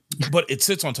 But it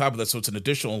sits on top of that, so it's an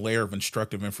additional layer of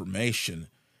instructive information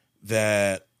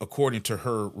that, according to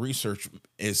her research,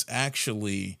 is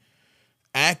actually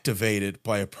activated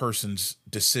by a person's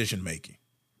decision making,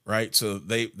 right? So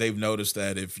they've noticed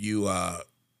that if you, I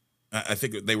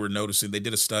think they were noticing, they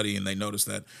did a study and they noticed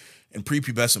that in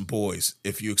prepubescent boys,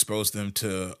 if you expose them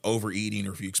to overeating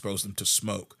or if you expose them to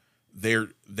smoke,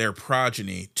 their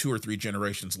progeny 2 or 3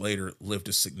 generations later lived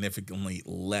a significantly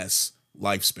less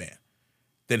lifespan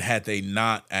than had they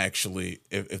not actually,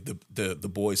 if the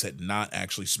boys had not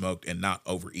actually smoked and not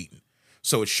overeaten.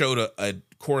 So it showed a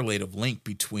correlative link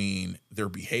between their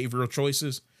behavioral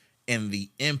choices and the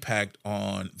impact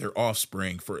on their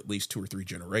offspring for at least 2 or 3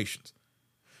 generations.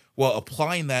 Well,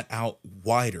 applying that out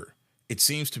wider, it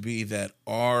seems to be that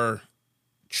our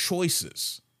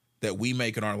choices that we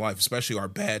make in our life, especially our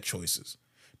bad choices,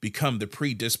 become the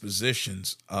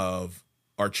predispositions of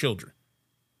our children,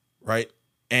 right?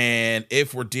 And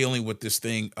if we're dealing with this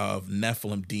thing of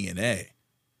Nephilim DNA,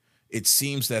 it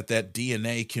seems that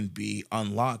DNA can be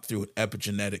unlocked through an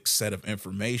epigenetic set of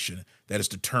information that is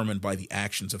determined by the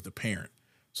actions of the parent.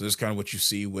 So this is kind of what you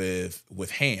see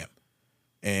with Ham,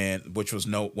 and which was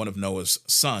one of Noah's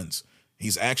sons.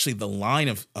 He's actually the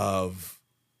line of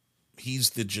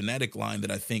he's the genetic line that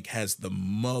I think has the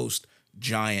most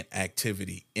giant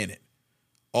activity in it.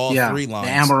 All three lines,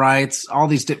 the Amorites, all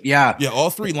these, all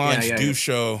three lines do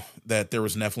show that there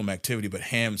was Nephilim activity, but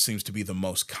Ham seems to be the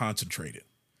most concentrated.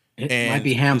 It might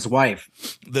be Ham's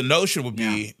wife. The notion would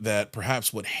be that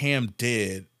perhaps what Ham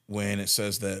did when it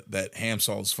says that Ham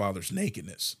saw his father's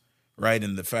nakedness, right?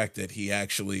 And the fact that he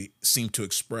actually seemed to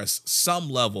express some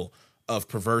level of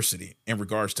perversity in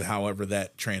regards to however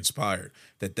that transpired,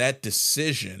 that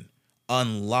decision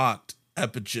unlocked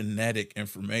epigenetic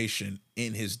information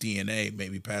in his DNA,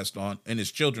 maybe passed on in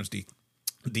his children's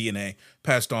DNA,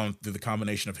 passed on through the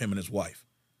combination of him and his wife.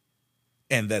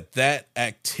 And that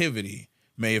activity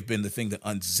may have been the thing that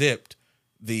unzipped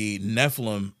the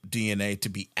Nephilim DNA to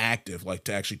be active, like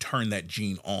to actually turn that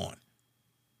gene on.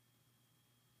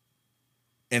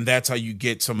 And that's how you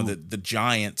get some of the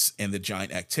giants and the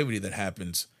giant activity that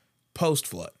happens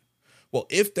post-flood. Well,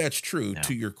 if that's true,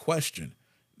 to your question,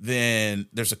 then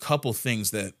there's a couple things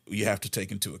that you have to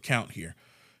take into account here.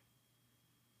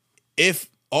 If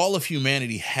all of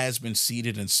humanity has been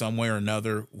seeded in some way or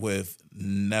another with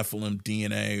Nephilim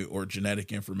DNA or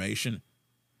genetic information,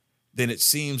 then it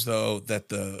seems, though, that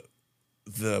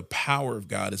the power of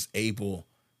God is able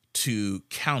to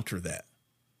counter that,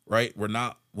 right? We're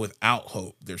not without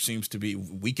hope. There seems to be,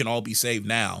 we can all be saved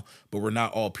now, but we're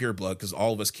not all pure blood because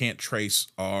all of us can't trace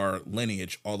our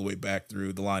lineage all the way back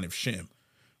through the line of Shem,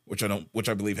 which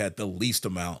I believe had the least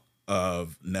amount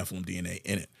of Nephilim DNA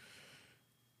in it.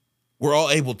 We're all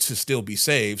able to still be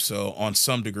saved, so on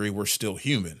some degree, we're still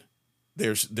human.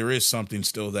 There is something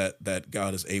still that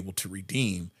God is able to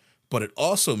redeem, but it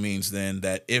also means then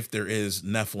that if there is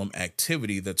Nephilim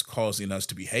activity that's causing us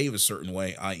to behave a certain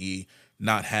way, i.e.,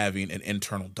 not having an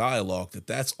internal dialogue,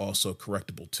 that's also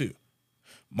correctable too.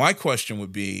 My question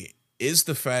would be, is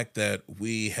the fact that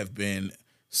we have been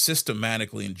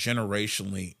systematically and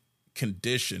generationally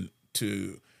conditioned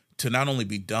to not only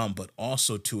be dumb, but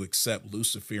also to accept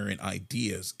Luciferian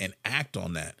ideas and act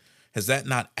on that, has that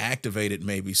not activated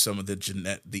maybe some of the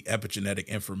epigenetic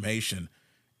information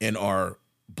in our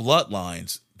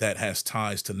bloodlines that has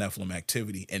ties to Nephilim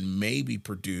activity and maybe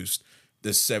produced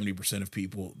this 70% of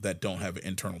people that don't have an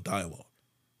internal dialogue?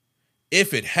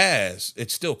 If it has,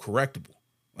 it's still correctable.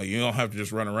 Like, you don't have to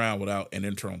just run around without an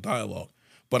internal dialogue.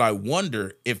 But I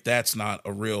wonder if that's not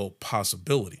a real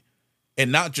possibility.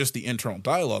 And not just the internal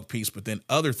dialogue piece, but then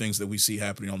other things that we see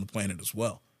happening on the planet as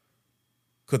well.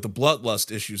 Because the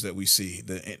bloodlust issues that we see,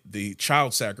 the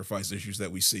child sacrifice issues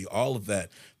that we see, all of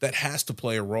that has to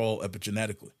play a role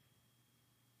epigenetically.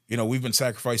 You know, we've been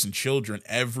sacrificing children.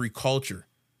 Every culture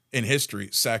in history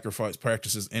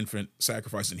practices infant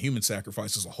sacrifice and human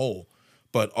sacrifice as a whole,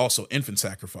 but also infant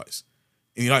sacrifice.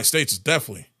 In the United States is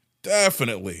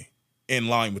definitely in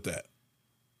line with that.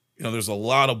 You know, there's a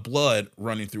lot of blood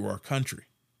running through our country.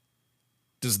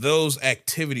 Does those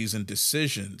activities and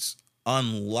decisions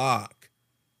unlock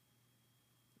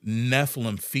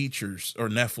Nephilim features or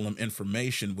Nephilim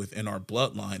information within our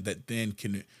bloodline that then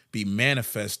can be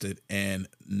manifested in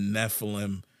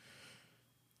Nephilim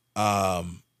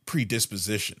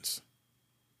predispositions?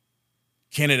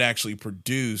 Can it actually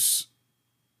produce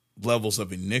levels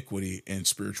of iniquity and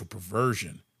spiritual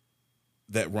perversion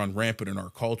that run rampant in our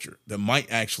culture that might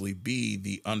actually be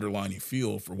the underlying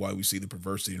fuel for why we see the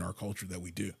perversity in our culture that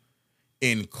we do,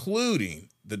 including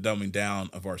the dumbing down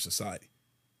of our society?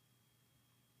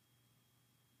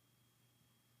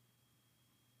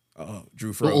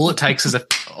 Drew froze. All it takes is a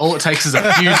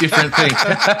few different things,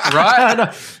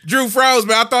 right? Drew froze,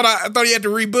 man. I thought he had to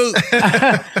reboot.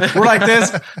 We're like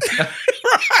this. Right.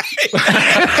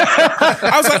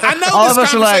 I was like, I know all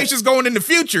this conversation's going in the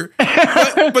future,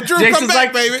 but Drew, Jason's come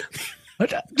back, baby.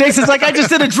 Jason's like, I just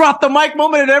did a drop the mic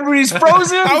moment and everybody's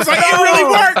frozen. I was like, it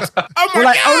really worked. Oh my We're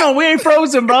like, God. oh no, we ain't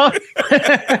frozen, bro.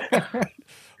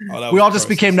 We all just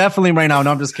gross. became Nephilim right now.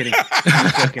 No, I'm just kidding.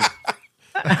 I'm joking.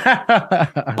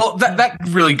 Well, that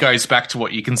really goes back to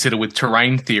what you consider with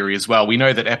terrain theory as well. We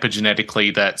know that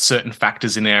epigenetically that certain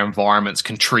factors in our environments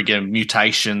can trigger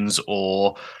mutations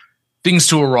or things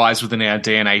to arise within our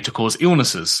DNA to cause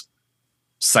illnesses.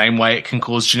 Same way it can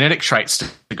cause genetic traits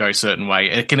to go a certain way.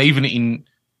 It can even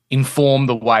inform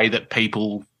the way that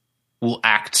people will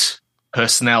act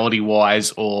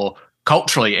personality-wise or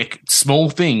culturally. Small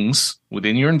things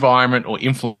within your environment or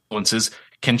influences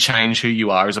can change who you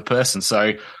are as a person.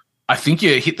 So I think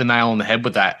you hit the nail on the head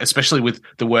with that, especially with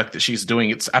the work that she's doing.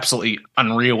 It's absolutely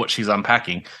unreal what she's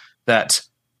unpacking. That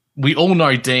we all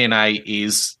know DNA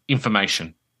is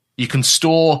information. You can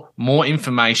store more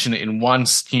information in one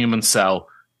human cell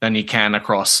than you can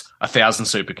across 1,000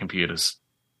 supercomputers.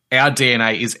 Our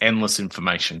DNA is endless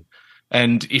information.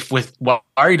 And if we're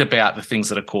worried about the things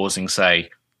that are causing, say,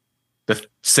 the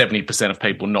 70% of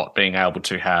people not being able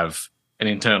to have an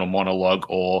internal monologue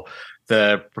or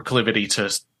the proclivity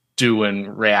to do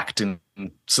and react in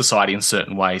society in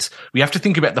certain ways, we have to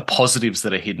think about the positives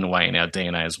that are hidden away in our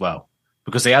DNA as well.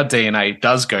 Because our DNA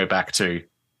does go back to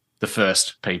the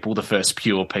first people, the first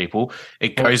pure people.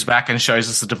 It goes back and shows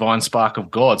us the divine spark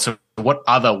of God. So what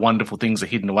other wonderful things are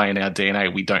hidden away in our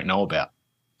DNA we don't know about?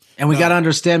 And we got to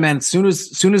understand, man, as soon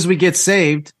as we get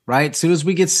saved, right? As soon as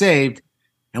we get saved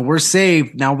and we're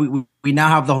saved, now we now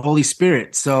have the Holy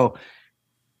Spirit. So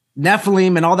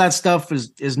Nephilim and all that stuff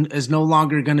is no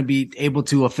longer going to be able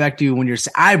to affect you when you're.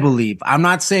 I believe. I'm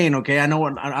not saying, okay. I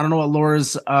don't know what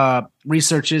Laura's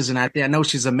research is, and I know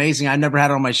she's amazing. I never had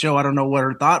her on my show. I don't know what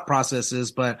her thought process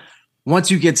is, but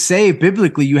once you get saved,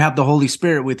 biblically, you have the Holy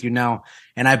Spirit with you now,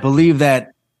 and I believe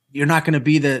that you're not going to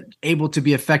be able to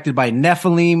be affected by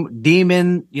Nephilim,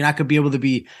 demon. You're not going to be able to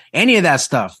be any of that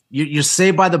stuff. You're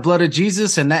saved by the blood of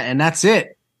Jesus, and that's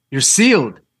it. You're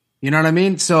sealed. You know what I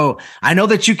mean? So I know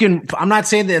that you can, I'm not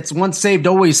saying that it's once saved,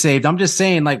 always saved. I'm just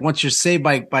saying, like, once you're saved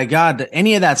by God,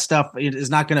 any of that stuff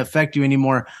is not going to affect you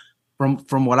anymore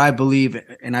from what I believe.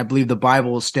 And I believe the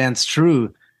Bible stands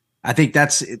true. I think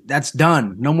that's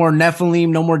done. No more Nephilim,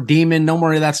 no more demon, no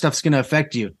more of that stuff's going to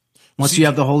affect you once you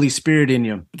have the Holy Spirit in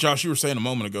you. Josh, you were saying a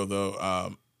moment ago,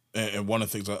 though, and one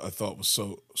of the things I thought was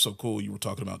so cool, you were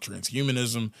talking about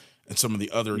transhumanism and some of the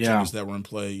other agendas that were in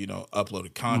play,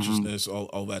 uploaded consciousness,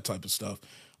 all that type of stuff.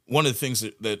 One of the things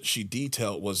that she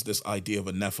detailed was this idea of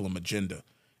a Nephilim agenda,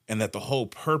 and that the whole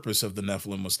purpose of the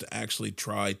Nephilim was to actually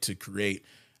try to create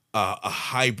a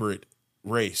hybrid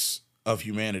race of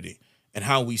humanity, and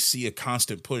how we see a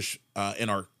constant push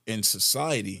in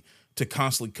society to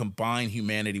constantly combine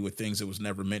humanity with things it was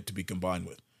never meant to be combined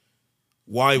with.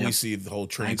 Why we see the whole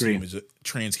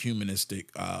transhumanistic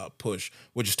push,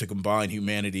 which is to combine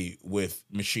humanity with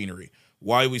machinery.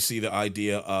 Why we see the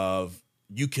idea of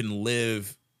you can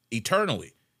live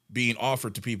eternally being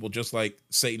offered to people, just like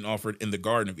Satan offered in the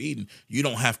Garden of Eden. You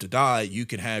don't have to die. You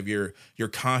can have your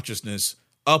consciousness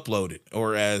uploaded,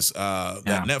 or as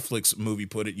that Netflix movie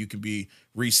put it, you can be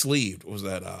re-sleeved. What was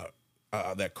that?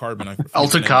 That carbon?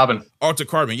 Altered carbon. Altered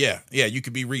carbon. Yeah. You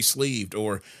could be re-sleeved,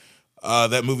 or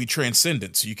that movie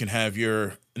Transcendence. You can have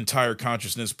your entire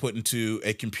consciousness put into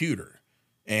a computer.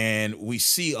 And we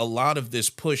see a lot of this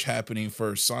push happening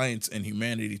for science and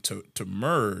humanity to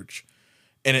merge.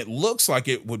 And it looks like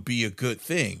it would be a good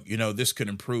thing. This could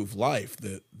improve life.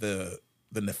 The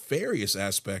nefarious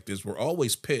aspect is we're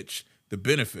always pitched the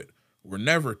benefit. We're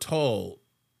never told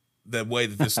the way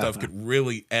that this stuff could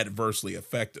really adversely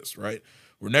affect us, right?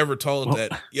 We're never told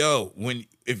that,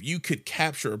 if you could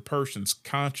capture a person's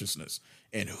consciousness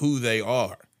and who they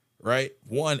are, right?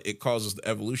 One, it causes the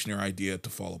evolutionary idea to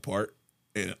fall apart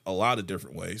in a lot of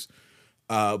different ways.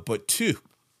 But two,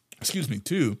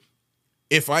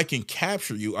 if I can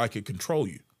capture you, I can control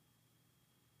you,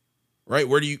 right?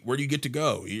 Where do you get to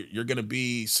go? You're going to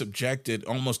be subjected,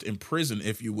 almost imprisoned,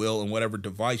 if you will, in whatever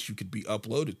device you could be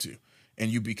uploaded to. And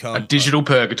you become a digital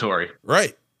purgatory,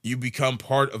 right? You become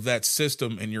part of that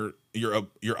system, and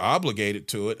you're obligated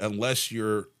to it unless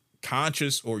your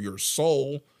conscious or your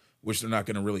soul, which they're not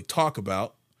going to really talk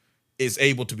about, is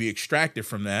able to be extracted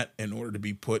from that in order to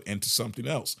be put into something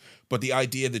else. But the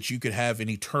idea that you could have an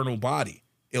eternal body,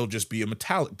 it'll just be a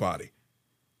metallic body,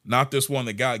 not this one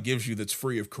that God gives you that's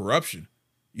free of corruption,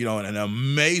 an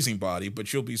amazing body,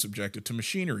 but you'll be subjected to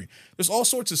machinery. There's all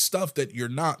sorts of stuff that you're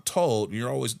not told.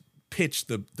 You're always pitch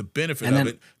the benefit of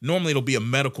it. Normally it'll be a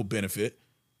medical benefit,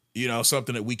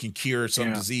 something that we can cure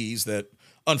some disease that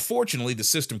unfortunately the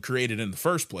system created in the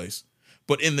first place.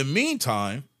 But in the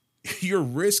meantime, you're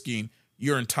risking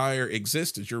your entire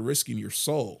existence. You're risking your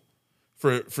soul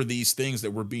for these things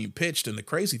that were being pitched. And the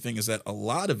crazy thing is that a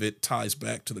lot of it ties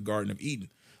back to the Garden of Eden.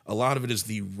 A lot of it is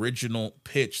the original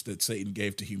pitch that Satan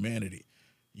gave to humanity.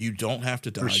 You don't have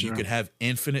to die. You can have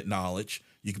infinite knowledge.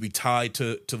 You can be tied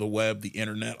to the web, the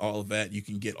internet, all of that. You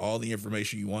can get all the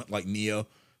information you want, like Neo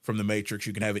from the Matrix.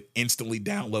 You can have it instantly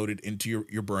downloaded into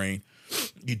your brain.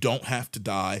 You don't have to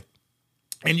die.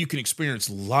 And you can experience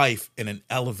life in an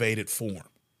elevated form,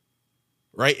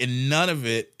 right? And none of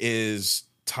it is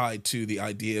tied to the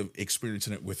idea of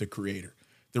experiencing it with a creator.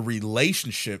 The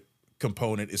relationship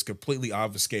component is completely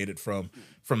obfuscated from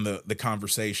the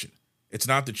conversation. It's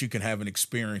not that you can have an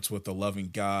experience with a loving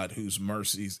God whose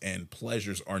mercies and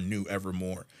pleasures are new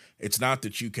evermore. It's not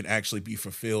that you can actually be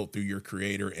fulfilled through your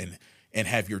creator and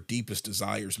have your deepest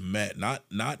desires met,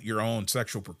 not your own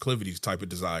sexual proclivities type of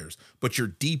desires, but your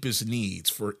deepest needs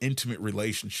for intimate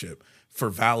relationship,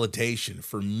 for validation,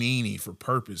 for meaning, for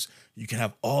purpose. You can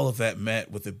have all of that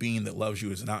met with a being that loves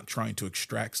you, is not trying to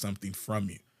extract something from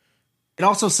you. It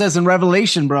also says in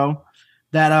Revelation, bro,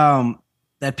 that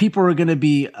people are going to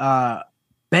be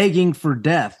begging for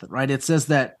death, right? It says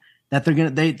that they're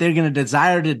going to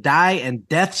desire to die, and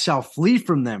death shall flee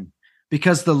from them,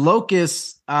 because the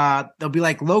locusts, they'll be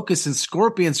like locusts and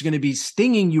scorpions are going to be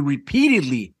stinging you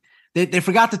repeatedly. They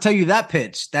forgot to tell you that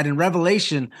pitch, that in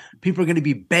Revelation, people are going to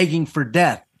be begging for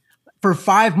death. For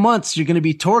 5 months, you're going to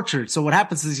be tortured. So what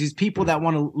happens is these people that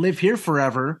want to live here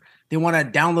forever, they want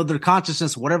to download their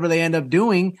consciousness, whatever they end up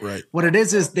doing. Right. What it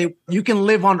is you can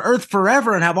live on earth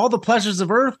forever and have all the pleasures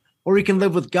of earth, or you can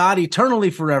live with God eternally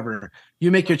forever.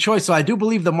 You make your choice. So I do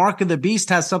believe the mark of the beast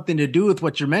has something to do with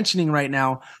what you're mentioning right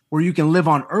now, where you can live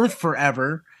on earth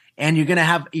forever and you're going to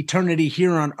have eternity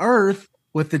here on earth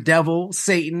with the devil,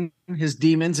 Satan, his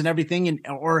demons and everything.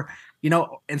 Or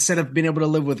instead of being able to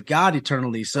live with God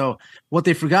eternally. So what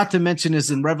they forgot to mention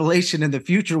is in Revelation, in the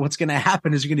future, what's going to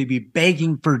happen is you're going to be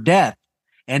begging for death,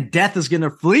 and death is going to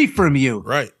flee from you.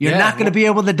 Right. You're not going to be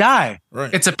able to die.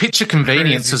 Right. It's a picture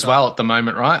convenience as well at the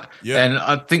moment, right? Yeah. And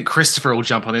I think Christopher will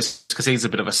jump on this because he's a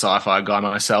bit of a sci-fi guy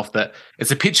myself, that it's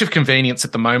a pitch of convenience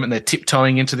at the moment. They're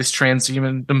tiptoeing into this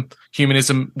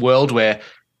humanism world where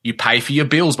you pay for your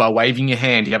bills by waving your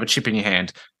hand. You have a chip in your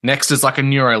hand. Next is like a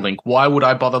Neuralink. Why would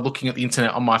I bother looking at the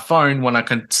internet on my phone when I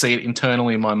can see it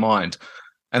internally in my mind?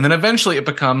 And then eventually it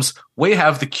becomes, we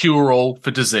have the cure-all for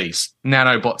disease.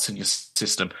 Nanobots in your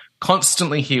system.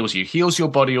 Constantly heals you. Heals your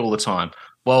body all the time.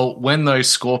 Well, when those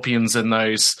scorpions and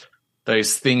those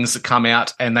things that come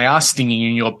out and they are stinging you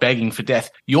and you're begging for death,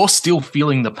 you're still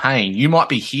feeling the pain. You might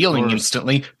be healing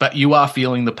instantly, but you are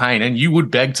feeling the pain, and you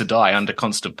would beg to die under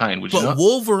constant pain, would you not? But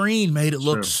Wolverine made it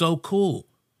look so cool.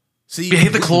 See, You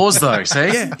hit the claws though,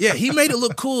 see? Yeah, he made it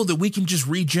look cool that we can just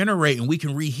regenerate and we can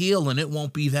reheal and it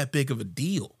won't be that big of a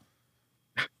deal.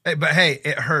 But hey,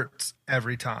 it hurts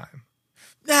every time.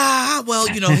 Nah, well,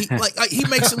 he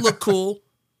makes it look cool,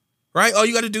 right? All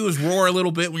you got to do is roar a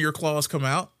little bit when your claws come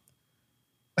out.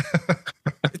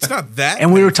 It's not that.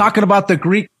 And we were talking about the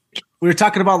Greek. We were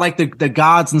talking about like the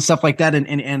gods and stuff like that.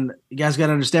 And you guys got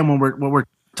to understand when we're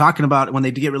talking about when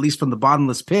they get released from the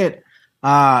bottomless pit.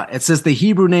 It says the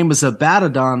Hebrew name is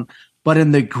Abaddon, but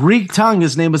in the Greek tongue,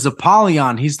 his name is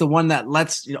Apollyon. He's the one that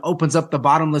opens up the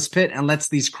bottomless pit and lets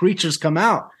these creatures come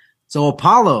out. So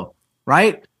Apollo,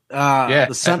 right?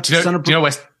 The son, do you son of, know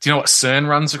what CERN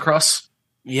runs across?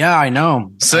 Yeah, I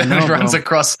know. CERN runs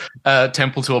across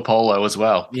Temple to Apollo as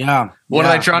well. Yeah. What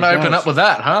are they trying to open up with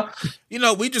that, huh?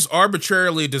 We just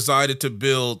arbitrarily decided to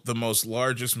build the most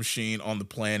largest machine on the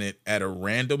planet at a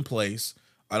random place.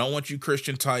 I don't want you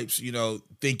Christian types,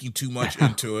 thinking too much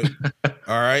into it.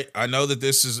 All right. I know that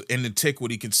this is in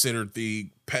antiquity considered the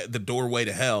doorway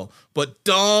to hell, but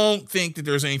don't think that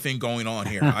there's anything going on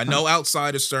here. I know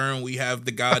outside of CERN, we have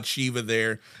the god Shiva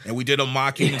there, and we did a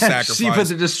mock human sacrifice. Shiva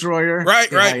the destroyer. Right.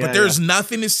 But there's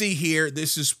nothing to see here.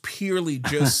 This is purely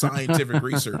just scientific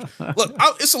research. Look,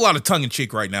 it's a lot of tongue in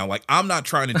cheek right now. Like, I'm not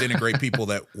trying to denigrate people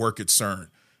that work at CERN.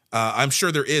 I'm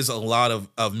sure there is a lot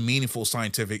of meaningful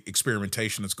scientific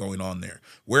experimentation that's going on there.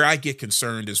 Where I get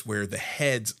concerned is where the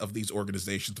heads of these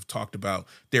organizations have talked about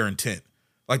their intent.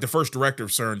 Like the first director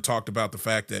of CERN talked about the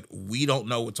fact that we don't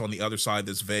know what's on the other side of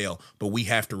this veil, but we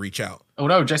have to reach out. Oh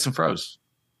no, Jason froze.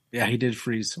 Yeah, he did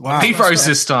freeze. Wow. He froze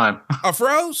this time. I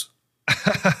froze? Am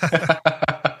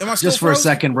I still just for frozen? a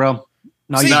second, bro?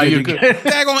 No, you're good.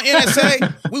 Daggone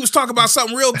NSA. We was talking about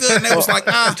something real good, and they was like,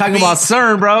 talking about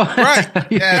CERN, bro. Right.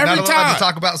 Yeah, every not time. allowed to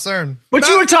talk about CERN. But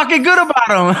you were talking good about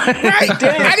him. Right.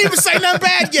 I didn't even say nothing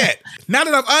bad yet. Now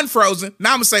that I'm unfrozen,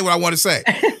 now I'm going to say what I want to say.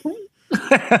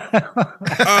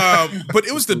 But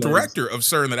it was the director of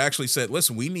CERN that actually said,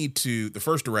 listen, the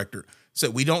first director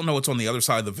said, we don't know what's on the other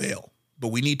side of the veil,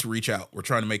 but we need to reach out. We're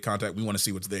trying to make contact. We want to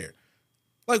see what's there.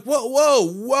 Like,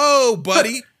 whoa,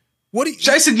 buddy. What do you...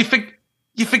 Jason,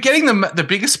 you're forgetting the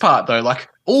biggest part, though. Like,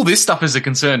 all this stuff is a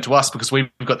concern to us because we've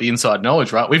got the inside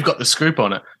knowledge, right? We've got the scoop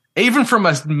on it. Even from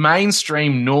a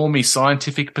mainstream, normie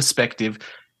scientific perspective,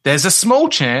 there's a small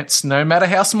chance, no matter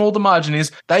how small the margin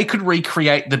is, they could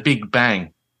recreate the Big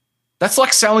Bang. That's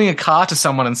like selling a car to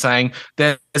someone and saying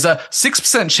there's a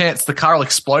 6% chance the car will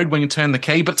explode when you turn the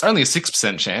key, but it's only a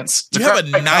 6% chance. You have a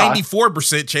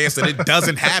 94% chance that it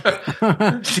doesn't happen.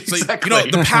 Exactly. So,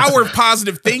 the power of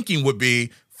positive thinking would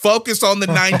be Focus on the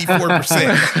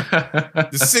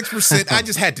 94%. The 6%, I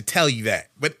just had to tell you that.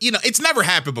 But, it's never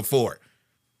happened before.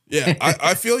 Yeah,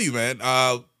 I feel you, man.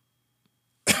 I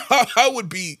would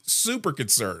be super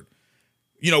concerned,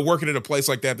 working at a place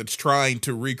like that that's trying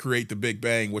to recreate the Big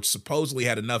Bang, which supposedly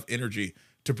had enough energy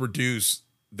to produce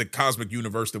the cosmic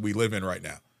universe that we live in right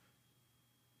now.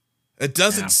 It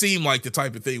doesn't seem like the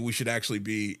type of thing we should actually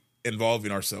be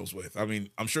involving ourselves with. I mean,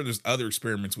 I'm sure there's other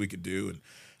experiments we could do, and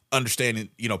understanding,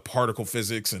 particle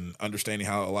physics and understanding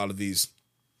how a lot of these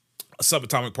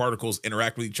subatomic particles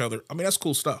interact with each other. I mean, that's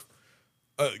cool stuff.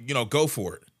 Go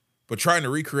for it. But trying to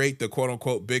recreate the quote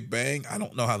unquote Big Bang, I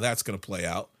don't know how that's going to play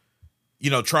out.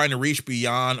 Trying to reach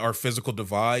beyond our physical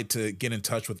divide to get in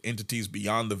touch with entities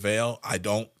beyond the veil, I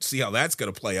don't see how that's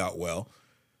going to play out well.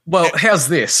 Well, how's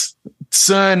this?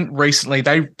 CERN recently,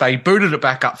 they booted it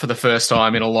back up for the first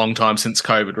time in a long time since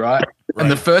COVID, right?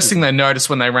 And the first thing they noticed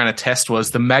when they ran a test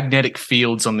was the magnetic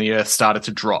fields on the Earth started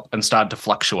to drop and started to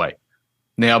fluctuate.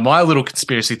 Now, my little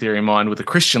conspiracy theory mind with a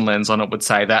Christian lens on it would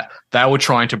say that they were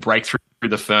trying to break through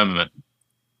the firmament.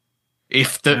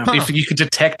 If you could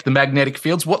detect the magnetic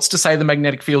fields, what's to say the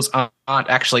magnetic fields aren't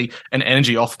actually an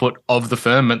energy output of the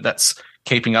firmament that's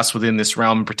keeping us within this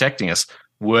realm and protecting us?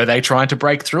 Were they trying to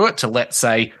break through it to let,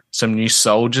 say, some new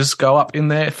soldiers go up in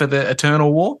there for the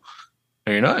eternal war?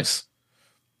 Who knows?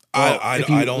 Well, I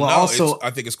don't know. Also, I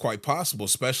think it's quite possible,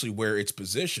 especially where it's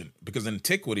positioned, because in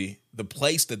antiquity, the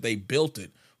place that they built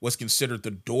it was considered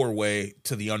the doorway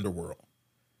to the underworld.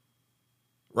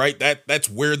 Right? That's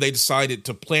where they decided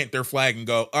to plant their flag and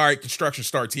go, all right, construction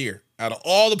starts here. Out of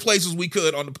all the places we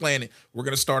could on the planet, we're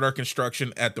going to start our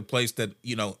construction at the place that,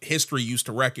 history used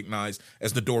to recognize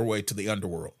as the doorway to the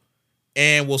underworld.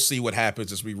 And we'll see what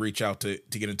happens as we reach out to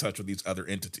get in touch with these other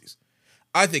entities.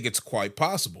 I think it's quite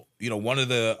possible. One of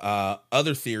the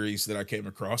other theories that I came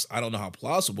across, I don't know how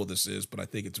plausible this is, but I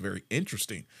think it's very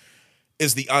interesting,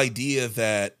 is the idea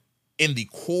that in the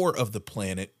core of the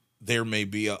planet, there may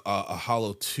be a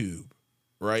hollow tube,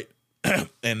 right?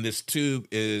 And this tube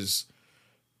is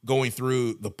going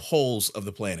through the poles of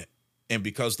the planet. And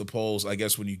because the poles, I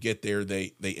guess when you get there,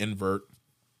 they invert.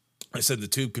 I said the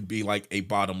tube could be like a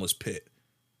bottomless pit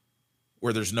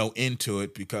where there's no end to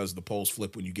it because the poles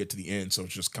flip when you get to the end. So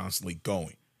it's just constantly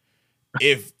going.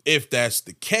 If that's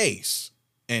the case,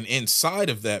 and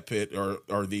inside of that pit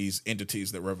are these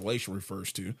entities that Revelation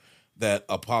refers to, that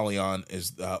Apollyon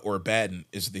is, or Abaddon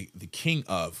is the king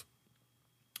of,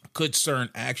 could CERN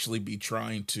actually be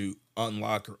trying to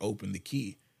unlock or open the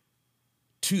key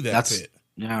to that pit?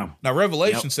 Yeah. Now,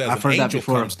 Revelation says an angel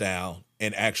comes down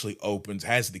and actually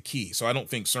has the key. So I don't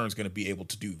think CERN's going to be able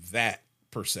to do that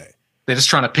per se. They're just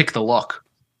trying to pick the lock.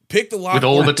 Pick the lock with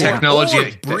all the technology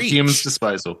at humans'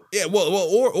 disposal. Yeah,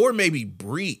 or maybe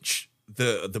breach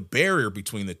the barrier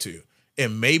between the two,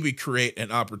 and maybe create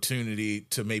an opportunity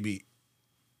to maybe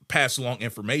pass along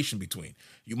information between.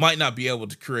 You might not be able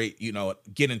to create,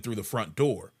 getting through the front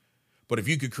door, but if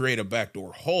you could create a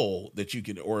backdoor hole that you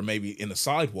could, or maybe in the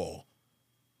sidewall,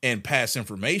 and pass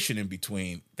information in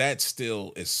between, that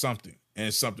still is something. And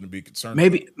it's something to be concerned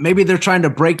about. Maybe they're trying to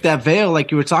break that veil,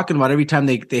 like you were talking about. Every time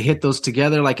they hit those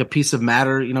together, like a piece of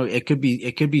matter, it could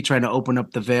be trying to open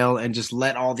up the veil and just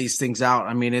let all these things out.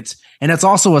 I mean, it's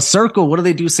also a circle. What do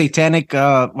they do? Satanic,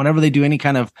 whenever they do any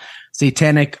kind of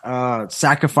satanic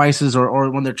sacrifices,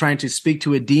 or when they're trying to speak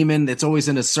to a demon, it's always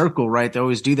in a circle, right? They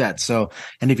always do that. So,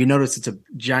 and if you notice, it's a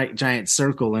giant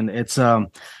circle, and it's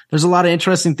there's a lot of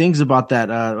interesting things about that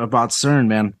about CERN,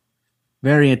 man.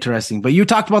 Very interesting. But you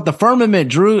talked about the firmament,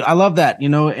 Drew. I love that,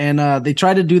 and they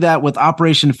tried to do that with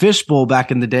Operation Fishbowl back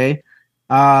in the day.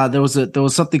 There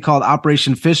was something called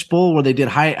Operation Fishbowl where they did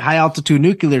high altitude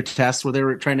nuclear tests where they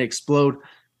were trying to explode,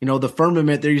 the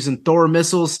firmament. They're using Thor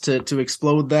missiles to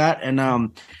explode that.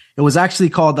 And it was actually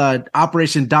called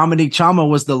Operation Dominique Chama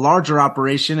was the larger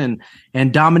operation.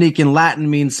 And Dominique in Latin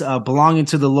means belonging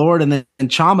to the Lord. And then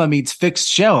Chama means fixed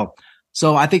shell.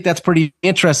 So I think that's pretty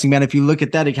interesting, man. If you look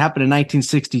at that, it happened in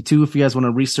 1962. If you guys want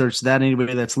to research that,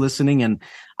 anybody that's listening. And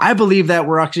I believe that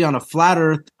we're actually on a flat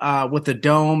earth with a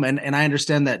dome. And I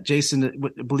understand that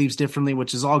Jason believes differently,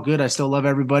 which is all good. I still love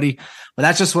everybody. But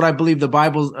that's just what I believe the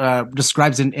Bible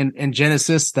describes in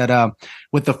Genesis, that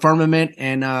with the firmament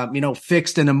and,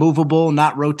 fixed and immovable,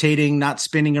 not rotating, not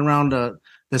spinning around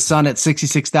the sun at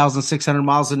 66,600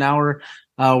 miles an hour.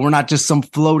 We're not just some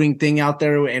floating thing out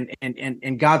there,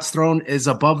 and God's throne is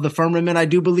above the firmament. I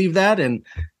do believe that, and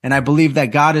I believe that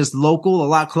God is local, a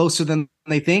lot closer than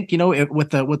they think.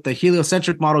 With the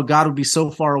heliocentric model, God would be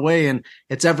so far away, and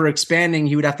it's ever expanding.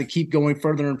 He would have to keep going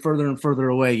further and further and further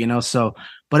away. So,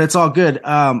 but it's all good.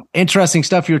 Interesting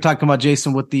stuff you were talking about,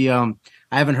 Jason, with the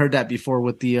I haven't heard that before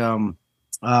with the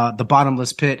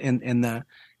bottomless pit in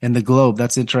the globe.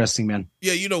 That's interesting, man.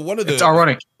 Yeah, you know, one of the It's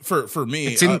ironic for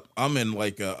me. I'm in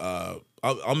like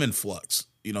I'm in flux.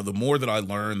 You know, the more that I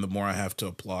learn, the more I have to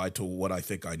apply to what I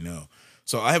think I know.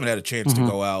 So I haven't had a chance to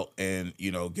go out and,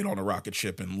 you know, get on a rocket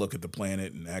ship and look at the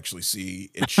planet and actually see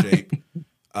its shape.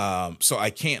 So I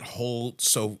can't hold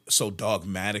so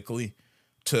dogmatically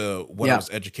to what I was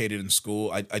educated in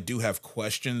school. I do have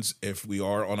questions if we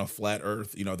are on a flat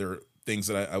Earth. You know, there are things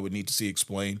that I would need to see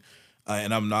explained,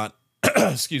 and I'm not,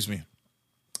 excuse me,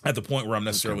 at the point where I'm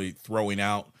necessarily throwing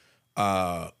out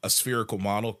a spherical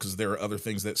model, because there are other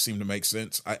things that seem to make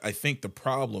sense. I think the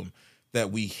problem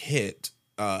that we hit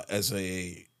as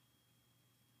a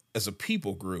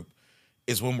people group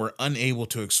is when we're unable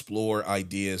to explore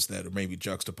ideas that are maybe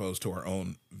juxtaposed to our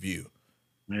own view,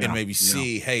 and maybe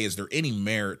see, hey, is there any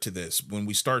merit to this? When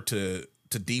we start to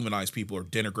demonize people or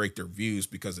denigrate their views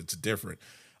because it's different,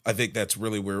 I think that's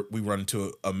really where we run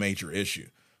into a major issue.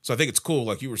 So I think it's cool,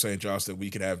 like you were saying, Josh, that we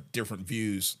could have different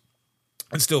views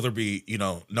and still there be, you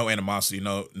know, no animosity,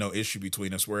 no issue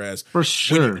between us. Whereas for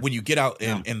sure, when you get out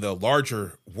in the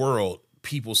larger world,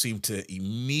 people seem to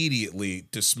immediately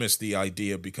dismiss the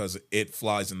idea because it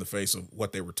flies in the face of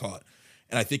what they were taught.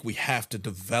 And I think we have to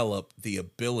develop the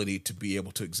ability to be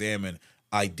able to examine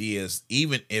ideas,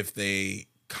 even if they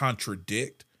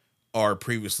contradict our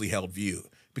previously held view.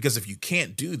 Because if you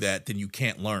can't do that, then you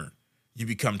can't learn. You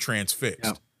become transfixed.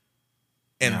 Yep.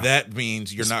 And that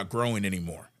means you're not growing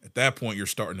anymore. At that point, you're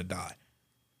starting to die.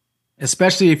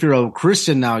 Especially if you're a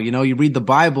Christian now, you know, you read the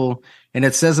Bible and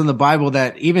it says in the Bible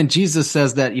that even Jesus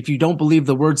says that if you don't believe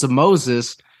the words of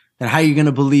Moses, then how are you going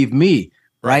to believe me?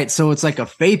 Right. So it's like a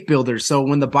faith builder. So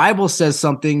when the Bible says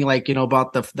something like, you know,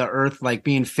 about the earth, like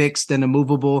being fixed and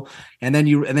immovable, and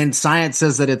then science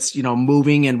says that it's, you know,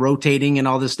 moving and rotating and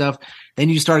all this stuff, then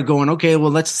you start going, okay,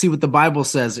 well, let's see what the Bible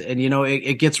says. And, you know,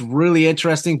 it gets really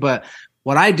interesting. But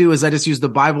what I do is I just use the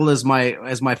Bible as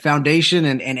my foundation,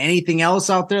 and anything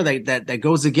else out there that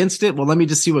goes against it. Well, let me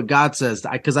just see what God says.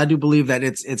 Cause I do believe that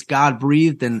it's God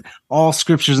breathed and all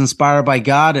scriptures inspired by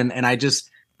God. And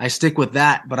I stick with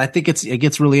that, but I think it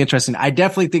gets really interesting. I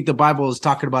definitely think the Bible is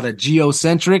talking about a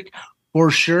geocentric for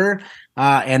sure,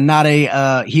 and not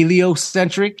a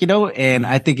heliocentric, you know, and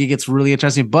I think it gets really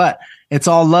interesting, but it's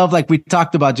all love. Like we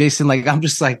talked about, Jason, like I'm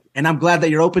just like, and I'm glad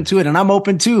that you're open to it, and I'm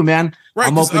open too, man. Right.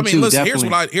 I'm open too, listen,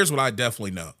 definitely. here's what I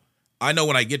definitely know. I know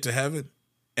when I get to heaven,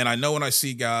 and I know when I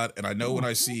see God, and I know when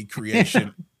I see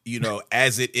creation, you know,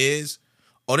 as it is.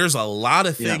 Oh, there's a lot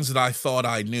of things that I thought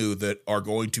I knew that are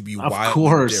going to be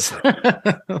wildly different,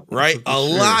 right? A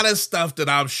lot of stuff that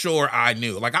I'm sure I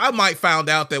knew. Like I might found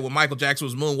out that when Michael Jackson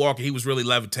was moonwalking, he was really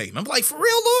levitating. I'm like, for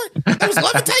real, Lord? That was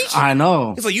levitation? I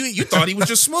know. It's like, you thought he was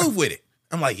just smooth with it.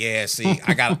 I'm like, yeah, see,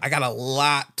 I got a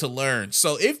lot to learn.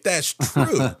 So if that's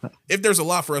true, if there's a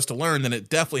lot for us to learn, then it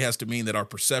definitely has to mean that our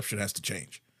perception has to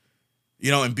change. You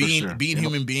know, and being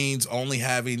human beings, only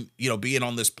having, you know, being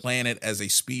on this planet as a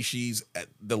species at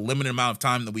the limited amount of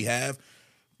time that we have,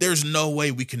 there's no way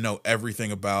we can know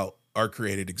everything about our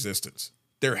created existence.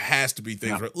 There has to be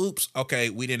things where, oops,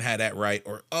 okay, we didn't have that right.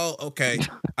 Or, oh, okay,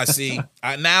 I see.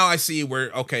 Now I see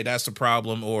where, okay, that's the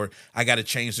problem. Or I got to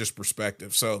change this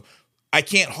perspective. So I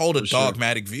can't hold a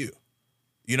dogmatic view.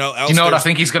 You know, you know what I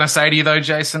think he's going to say to you, though,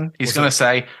 Jason? He's going to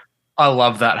say, I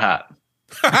love that hat.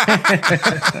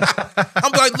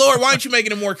 I'm like, Lord, why aren't you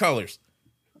making it more colors?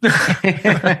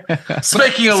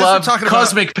 Speaking of love,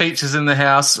 Cosmic Peach is in the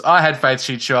house. I had faith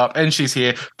she'd show up, and she's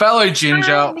here. Fellow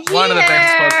Ginger, one of the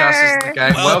best podcasters in the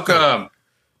game. Welcome.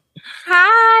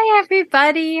 Hi,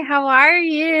 everybody. How are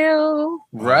you?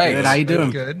 Right. Good. How you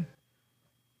doing? Good.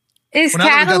 Is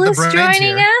Catalyst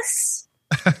joining us?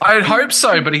 I'd hope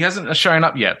so, but he hasn't shown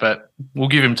up yet, but we'll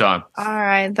give him time. All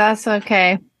right. That's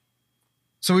okay.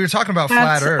 So we were talking about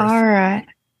flat Earth. All right.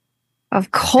 Of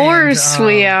course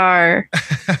we are.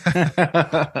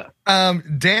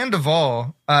 Dan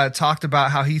Duvall talked about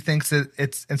how he thinks that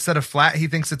it's, instead of flat, he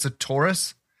thinks it's a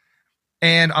torus.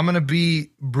 And I'm going to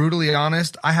be brutally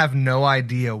honest. I have no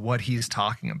idea what he's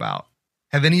talking about.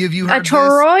 Have any of you heard a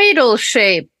toroidal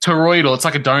shape? Toroidal. It's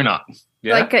like a donut.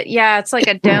 Yeah. It's like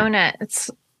a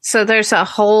donut. So there's a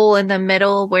hole in the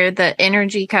middle where the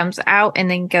energy comes out and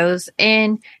then goes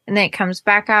in, and then it comes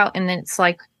back out, and then it's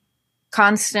like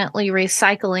constantly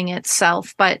recycling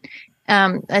itself. But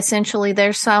essentially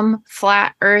there's some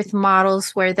flat earth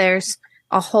models where there's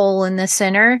a hole in the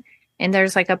center, and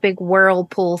there's like a big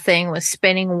whirlpool thing with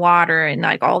spinning water, and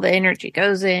like all the energy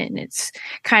goes in. It's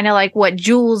kind of like what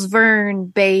Jules Verne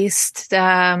based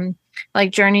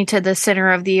like Journey to the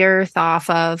Center of the Earth off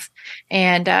of,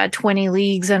 and 20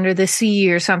 Leagues Under the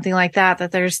Sea or something like that,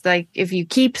 that there's like, if you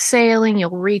keep sailing,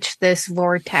 you'll reach this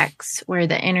vortex where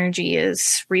the energy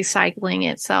is recycling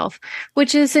itself,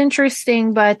 which is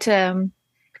interesting. But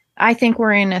I think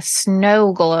we're in a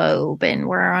snow globe and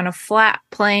we're on a flat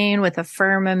plane with a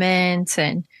firmament,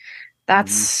 and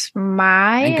that's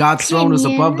my and God's opinion. throne is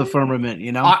above the firmament,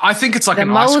 you know? I think it's like The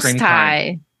an ice Most cream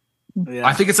High. cone. Yeah.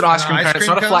 I think it's an ice cream An cone. ice It's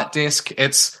cream not a cone? flat disc.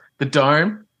 It's the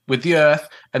dome with the earth,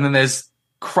 and then there's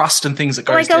crust and things that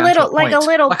goes Like down a little, to a point. like a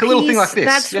little thing like piece. this.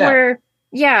 That's yeah. where,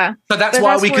 yeah, So that's but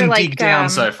why that's we where, can like, dig down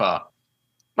so far.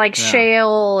 like Yeah.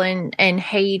 Sheol and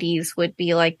Hades would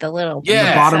be like the little Yeah.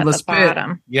 piece The bottomless at the pit.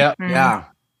 bottom. Yeah. Mhm. Yeah.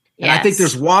 And I think Yes.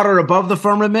 there's water above the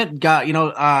firmament. God, you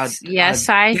know, Yes,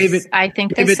 David I think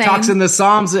the David same. talks in the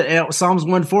Psalms, Psalms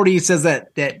 140, he says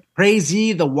that praise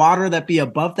ye the water that be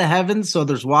above the heavens. So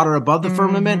there's water above the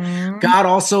firmament. Mhm. God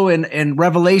also in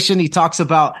Revelation, he talks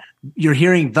about you're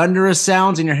hearing thunderous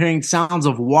sounds and you're hearing sounds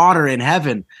of water in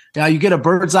heaven. Now you get a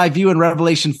bird's eye view in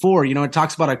Revelation 4. You know, it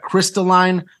talks about a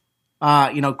crystalline,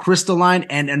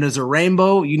 and there's a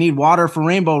rainbow. You need water for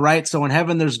rainbow, right? So in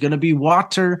heaven, there's going to be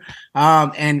water.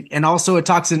 And also it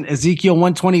talks in Ezekiel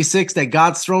 126 that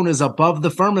God's throne is above the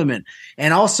firmament.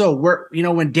 And also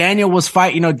when Daniel was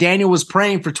Daniel was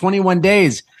praying for 21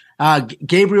 days.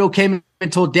 Gabriel came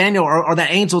and told Daniel, or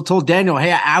the angel told Daniel,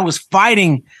 hey, I was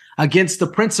fighting against the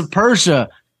prince of Persia,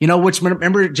 which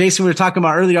remember, Jason, we were talking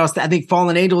about earlier. I think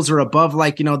fallen angels are above,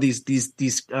 like, these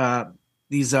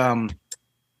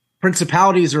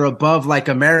principalities are above, like,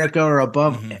 America or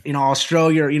above,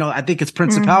 Australia, I think it's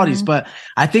principalities, but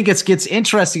I think it gets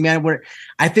interesting, man, where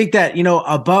I think that,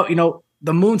 above,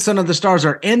 the moon, sun, and the stars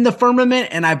are in the firmament.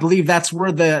 And I believe that's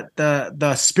where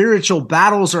the spiritual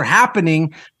battles are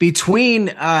happening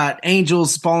between,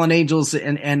 angels, fallen angels.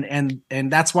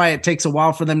 And that's why it takes a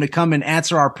while for them to come and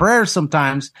answer our prayers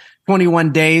sometimes,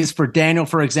 21 days for Daniel,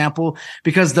 for example,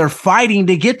 because they're fighting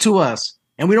to get to us.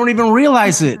 And we don't even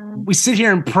realize it. We sit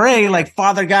here and pray like,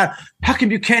 Father God, how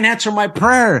come you can't answer my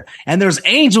prayer? And there's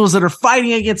angels that are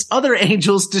fighting against other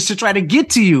angels just to try to get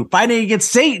to you, fighting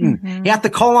against Satan. You have to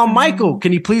call on Michael.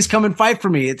 Can you please come and fight for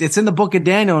me? It's in the book of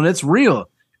Daniel, and it's real.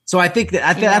 So I think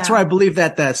that's where I believe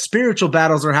that the spiritual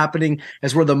battles are happening,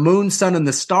 is where the moon, sun, and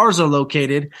the stars are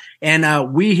located.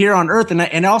 And we here on earth, and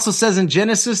it also says in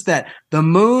Genesis that the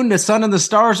moon, the sun, and the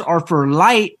stars are for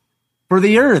light for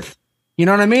the earth. You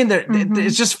know what I mean?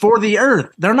 It's just for the earth.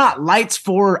 They're not lights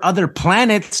for other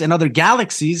planets and other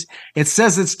galaxies. It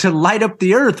says it's to light up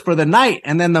the earth for the night.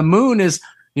 And then the moon is,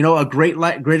 a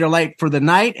greater light for the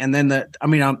night. And then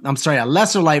a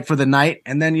lesser light for the night.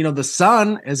 And then, the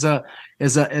sun is a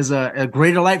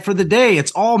greater light for the day.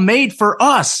 It's all made for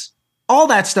us. All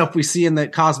that stuff we see in the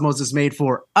cosmos is made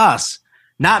for us.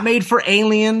 Not made for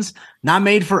aliens, not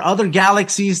made for other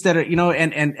galaxies that are,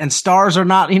 and stars are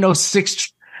not,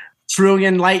 6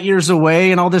 trillion light years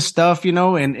away and all this stuff,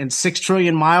 and 6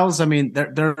 trillion miles. I mean,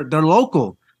 they're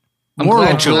local. I'm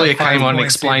glad Julia came on and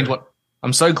explained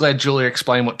I'm so glad Julia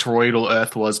explained what toroidal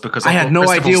Earth was, because I had no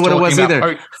idea what it was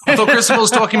either. I thought Christopher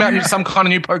was talking about some kind of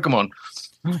new Pokemon.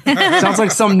 Sounds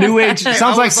like some new age.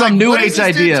 Sounds like some new age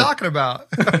idea. Talking about.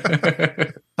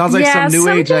 Sounds like some new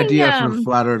age idea for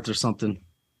flat Earth or something.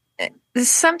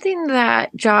 Something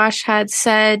that Josh had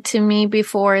said to me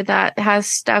before that has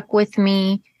stuck with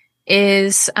me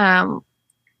is in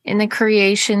the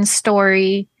creation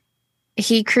story,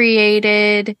 he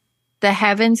created the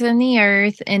heavens and the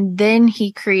earth, and then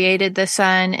he created the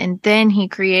sun, and then he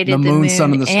created the moon,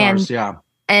 sun, and the stars,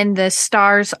 and the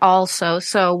stars also.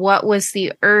 So what was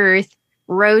the earth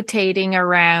rotating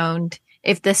around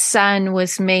if the sun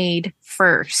was made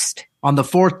first? On the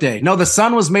 4th day. No, the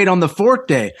sun was made on the 4th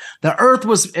day. The earth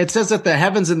it says that the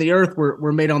heavens and the earth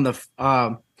were made on the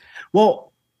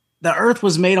earth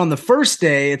was made on the 1st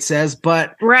day, it says,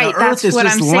 but right, the earth that's what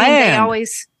I'm land. saying.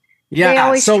 They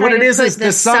always so try what it to is put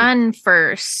the sun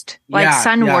first, like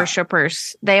sun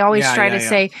worshippers. They always try to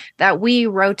say that we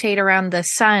rotate around the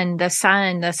sun, the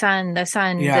Saturn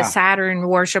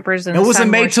worshippers. And it wasn't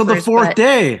made till the 4th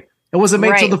day. It wasn't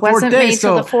made till the 4th day.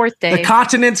 So the 4th day. The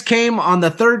continents came on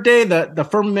the 3rd day. The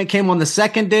firmament came on the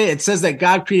 2nd day. It says that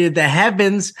God created the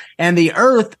heavens and the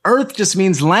earth. Earth just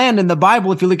means land in the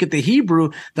Bible. If you look at the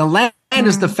Hebrew, the land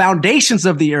is the foundations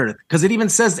of the earth, because it even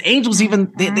says angels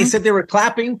they said they were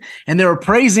clapping and they were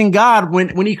praising God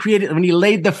when he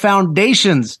laid the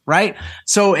foundations, right?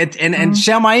 So and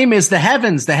Shemaim is the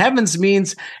heavens. The heavens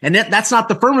means, and that's not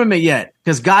the firmament yet,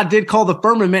 because God did call the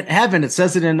firmament heaven. It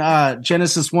says it in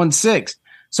Genesis 1:6.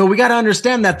 So we got to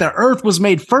understand that the earth was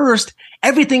made first.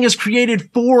 Everything is created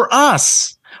for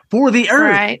us. for the earth.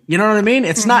 Right. You know what I mean?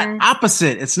 It's not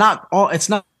opposite. It's not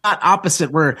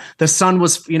opposite where the sun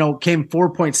was, came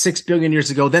 4.6 billion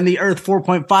years ago. Then the earth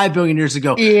 4.5 billion years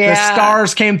ago. Yeah. The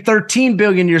stars came 13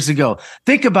 billion years ago.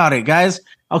 Think about it, guys.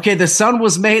 Okay. The sun,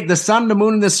 the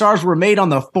moon, and the stars were made on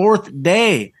the fourth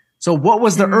day. So what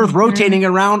was the earth rotating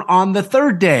around on the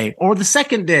third day or the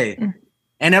second day?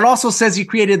 And it also says he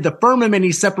created the firmament.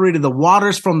 He separated the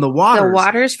waters from the waters. The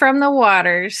waters from the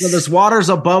waters. So there's waters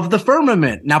above the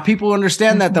firmament. Now people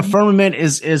understand that the firmament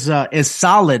is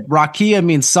solid. Rakia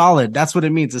means solid. That's what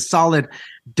it means. A solid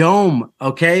dome.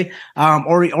 Okay.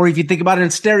 Or if you think about it in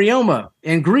stereoma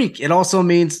in Greek, it also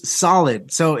means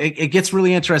solid. So it gets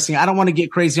really interesting. I don't want to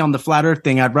get crazy on the flat earth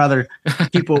thing. I'd rather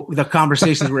keep the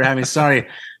conversations we're having. Sorry.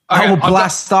 I will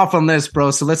blast off on this,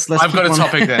 bro. So let's. I've got a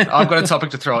topic then. I've got a topic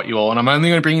to throw at you all, and I'm only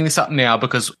going to bring this up now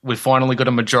because we've finally got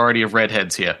a majority of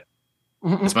redheads here.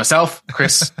 It's myself,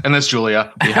 Chris, and there's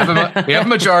Julia. We have a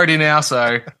majority now.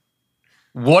 So,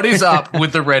 what is up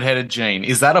with the redheaded gene?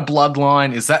 Is that a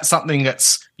bloodline? Is that something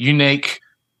that's unique?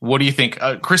 What do you think?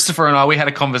 Christopher and I, we had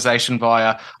a conversation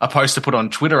via a post to put on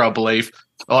Twitter, I believe,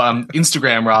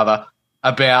 Instagram rather,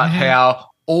 about how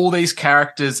all these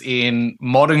characters in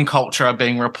modern culture are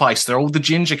being replaced. All the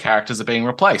ginger characters are being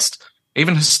replaced.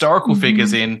 Even historical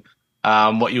figures in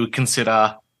what you would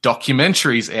consider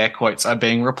documentaries, air quotes, are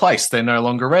being replaced. They're no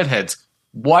longer redheads.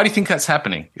 Why do you think that's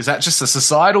happening? Is that just a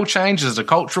societal change? Is it a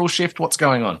cultural shift? What's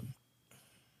going on?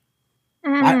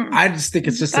 I just think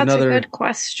it's just That's another a good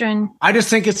question. I just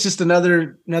think it's just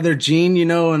another gene,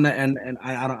 and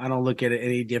I don't look at it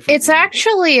any different. It's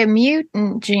actually a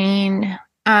mutant gene.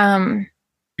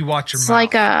 You watch your It's mouth.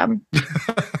 like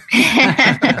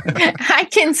I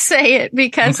can say it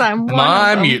because I'm one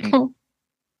of them.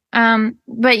 Mutant.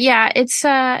 But yeah, it's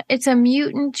a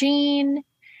mutant gene,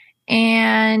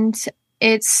 and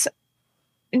it's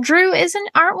Drew.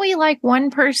 Aren't we like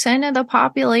 1% of the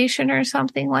population or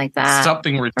something like that?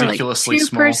 Something ridiculously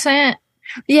small. 2%.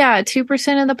 Yeah,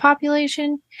 2% of the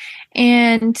population.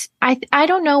 And I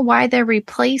don't know why they're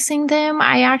replacing them.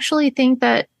 I actually think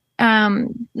that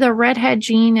the redhead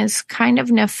gene is kind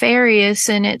of nefarious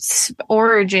in its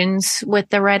origins with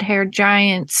the red-haired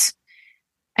giants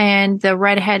and the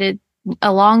red-headed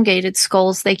elongated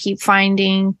skulls they keep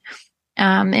finding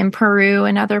in Peru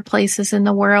and other places in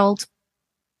the world.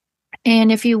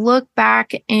 And if you look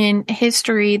back in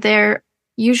history, they're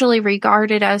usually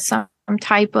regarded as some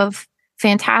type of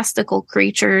fantastical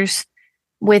creatures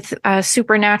with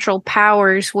supernatural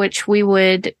powers, which we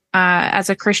would,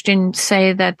 as a Christian,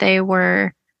 say that they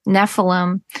were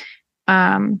Nephilim.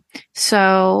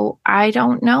 So I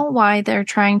don't know why they're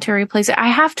trying to replace it. I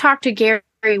have talked to Gary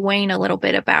Wayne a little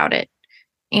bit about it,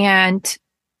 and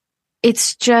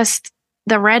it's just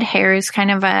the red hair is kind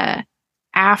of a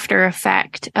after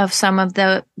effect of some of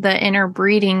the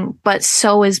interbreeding, but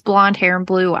so is blonde hair and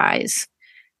blue eyes.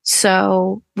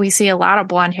 So we see a lot of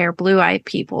blonde hair, blue eyed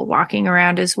people walking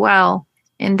around as well.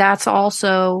 And that's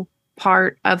also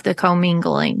part of the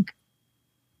commingling.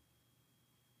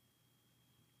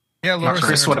 Yeah, Laura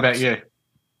Chris, Singer what about you?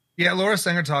 Yeah, Laura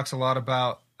Singer talks a lot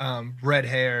about red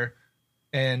hair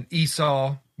and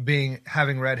Esau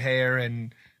having red hair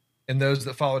and those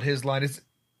that followed his line.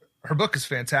 Her book is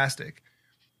fantastic.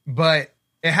 But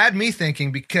it had me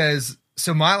thinking because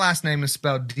my last name is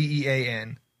spelled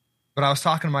D-E-A-N. But I was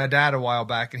talking to my dad a while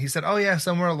back, and he said, oh, yeah,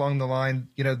 somewhere along the line,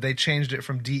 they changed it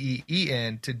from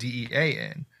D-E-E-N to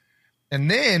D-E-A-N.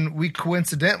 And then we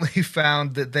coincidentally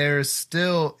found that there's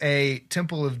still a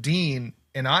Temple of Dean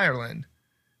in Ireland,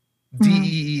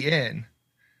 D-E-E-N.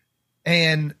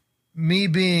 And me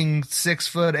being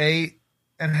 6'8"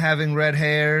 and having red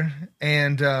hair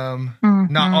and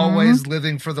not always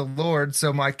living for the Lord,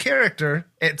 so my character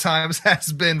at times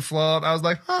has been flawed. I was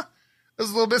like, this is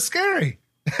a little bit scary.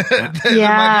 There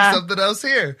might be something else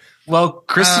here. Well,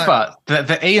 Christopher,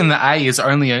 the E and the A is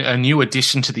only a new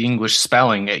addition to the English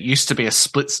spelling. It used to be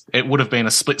it would have been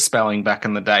a split spelling back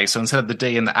in the day. So instead of the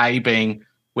D and the A being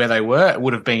where they were, it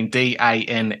would have been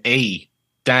D-A-N-E,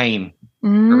 Dane,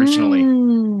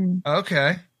 originally.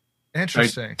 Okay.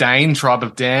 Interesting. So Dane, tribe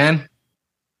of Dan.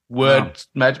 A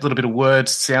little bit of word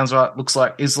sounds right, looks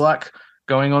like, is like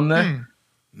going on there.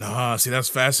 No, see, that's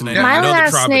fascinating. My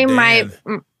last the tribe name of might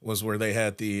was where they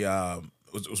had the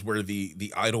was where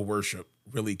the idol worship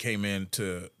really came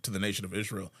into the nation of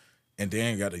Israel, and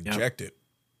Dan got ejected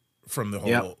from the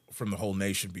whole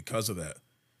nation because of that.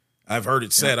 I've heard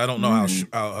it said, I don't know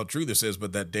how true this is,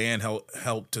 but that Dan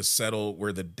helped to settle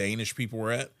where the Danish people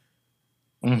were at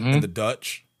and the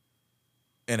Dutch.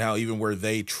 and how even where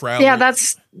they travel. Yeah,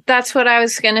 that's what I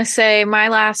was gonna say. My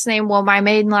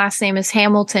maiden last name is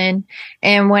Hamilton,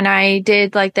 and when I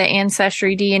did like the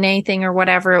ancestry DNA thing or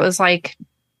whatever, it was like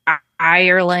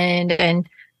Ireland and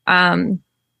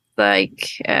I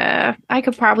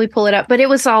could probably pull it up, but it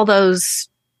was all those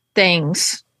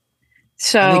things.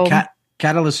 So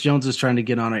Catalyst Jones is trying to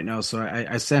get on right now, so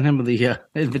I sent him the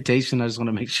invitation. I just want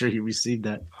to make sure he received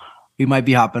that. He might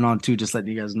be hopping on too, just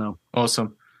letting you guys know.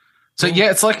 Awesome. So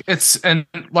yeah, and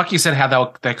like you said,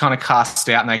 how they kind of cast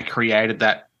out and they created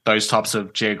those types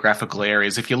of geographical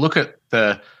areas. If you look at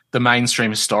the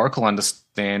mainstream historical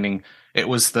understanding, it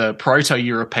was the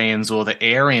Proto-Europeans or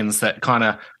the Aryans that kind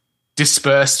of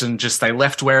dispersed and just they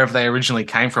left wherever they originally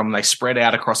came from. And they spread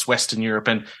out across Western Europe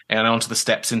and onto the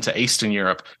steppes into Eastern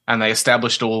Europe, and they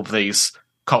established all of these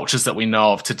cultures that we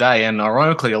know of today. And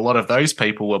ironically, a lot of those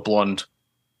people were blonde,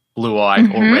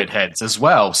 blue-eyed, or redheads as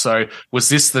well. So was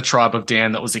this the tribe of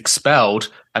Dan that was expelled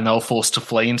and they were forced to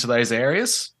flee into those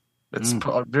areas? It's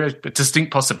a very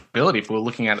distinct possibility if we were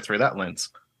looking at it through that lens.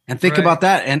 And think about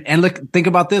that. And look, think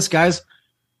about this, guys.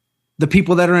 The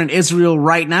people that are in Israel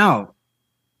right now,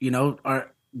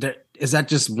 is that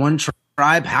just one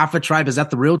tribe, half a tribe? Is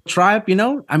that the real tribe?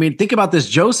 I mean, think about this.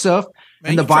 Joseph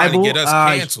in the Bible. Get us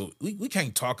canceled. We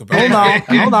can't talk about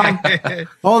it.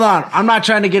 Hold on. I'm not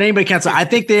trying to get anybody canceled. I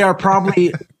think they are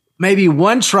probably maybe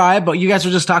one tribe, but you guys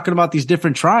are just talking about these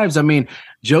different tribes. I mean,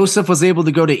 Joseph was able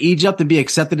to go to Egypt and be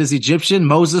accepted as Egyptian.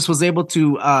 Moses was able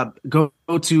to go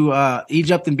to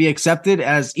Egypt and be accepted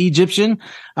as Egyptian.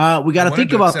 We got to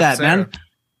think about that, man.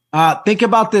 Think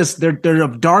about this. They're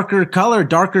of darker color,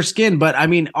 darker skin, but I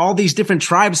mean, all these different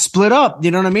tribes split up.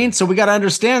 You know what I mean? So we got to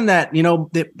understand that,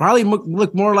 they probably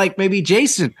look more like maybe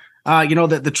Jason,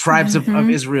 the tribes of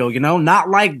Israel, not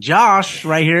like Josh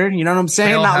right here. You know what I'm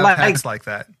saying? Not like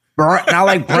that. Not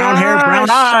like brown hair, brown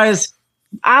eyes.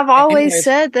 I've always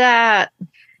said that.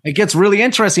 It gets really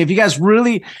interesting. If you guys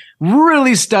really,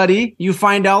 really study, you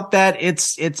find out that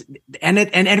it's if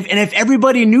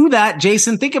everybody knew that,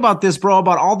 Jason, think about this, bro,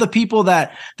 about all the people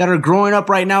that are growing up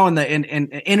right now in the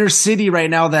inner city right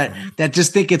now that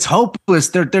just think it's hopeless.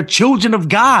 They're children of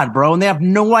God, bro, and they have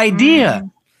no idea.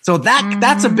 So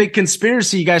that's a big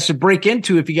conspiracy you guys should break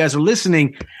into if you guys are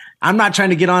listening. I'm not trying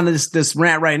to get on this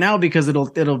rant right now because it'll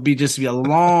be a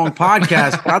long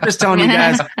podcast. But I'm just telling you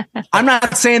guys, I'm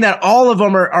not saying that all of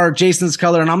them are Jason's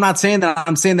color, and I'm not saying that.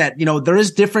 I'm saying that there is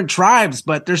different tribes,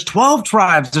 but there's 12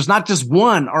 tribes. There's not just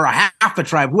one or a half a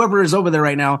tribe. Whoever is over there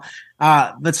right now,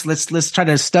 let's try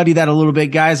to study that a little bit,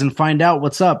 guys, and find out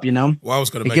what's up. Well, I was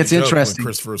going to make a joke when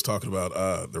Christopher was talking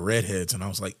about the redheads, and I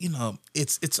was like,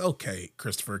 it's okay,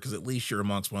 Christopher, because at least you're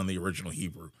amongst one of the original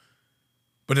Hebrew.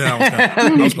 But then I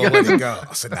was going to let it go.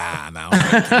 I said, nah, I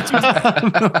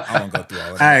won't go through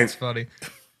all of that. That's funny.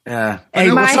 Yeah. Hey,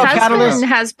 my what's up, husband Catalyst?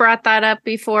 has brought that up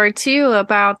before too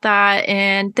about that,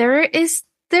 and there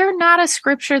not a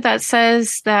scripture that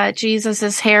says that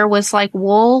Jesus's hair was like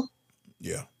wool?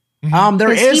 Yeah.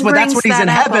 There is, but that's when he's in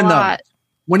heaven, though.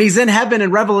 When he's in heaven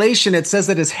in Revelation, it says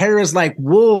that his hair is like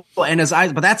wool and his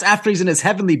eyes, but that's after he's in his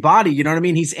heavenly body. You know what I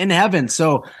mean? He's in heaven.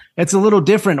 So it's a little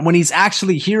different. When he's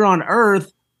actually here on earth,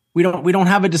 we don't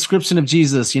have a description of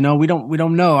Jesus. We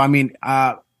don't know. I mean,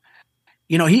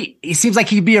 he seems like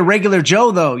he'd be a regular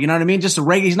Joe, though. You know what I mean? Just a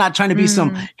regular. He's not trying to be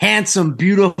some handsome,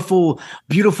 beautiful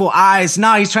eyes.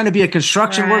 No, he's trying to be a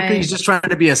construction worker. He's just trying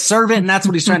to be a servant, and that's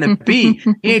what he's trying to be.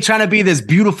 He ain't trying to be this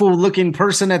beautiful looking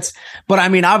person. But I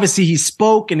mean, obviously he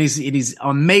spoke and he's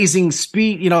amazing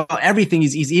speech. Everything.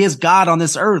 He is God on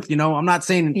this earth. I'm not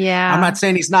saying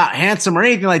he's not handsome or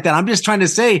anything like that. I'm just trying to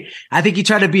say, I think he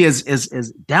tried to be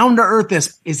as down to earth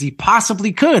as he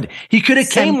possibly could. He could have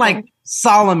came like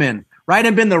Solomon. Right,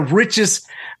 and been the richest,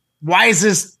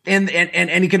 wisest, and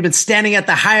he could have been standing at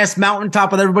the highest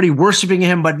mountaintop with everybody worshiping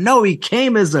him. But no, he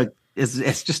came as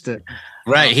just a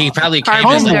right. He probably came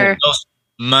as the most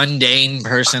mundane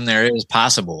person there is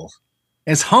possible,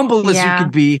 as humble as you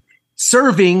could be,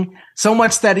 serving so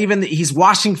much that even he's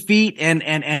washing feet and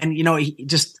he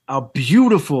just a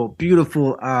beautiful.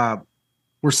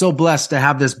 We're so blessed to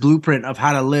have this blueprint of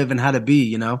how to live and how to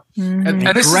be. And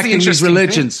this is the interesting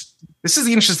religions. This is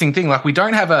the interesting thing. Like, we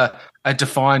don't have a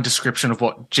defined description of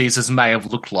what Jesus may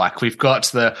have looked like. We've got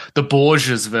the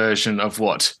Borgia's version of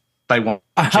what they want.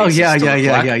 Jesus to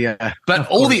look like. But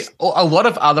a lot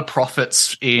of other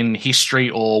prophets in history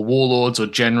or warlords or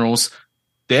generals,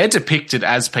 they're depicted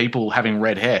as people having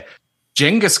red hair.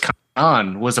 Genghis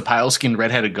Khan was a pale-skinned,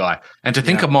 red-headed guy, and to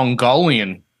think a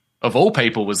Mongolian of all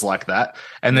people was like that.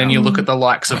 And then you look at the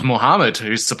likes of Muhammad,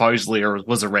 who supposedly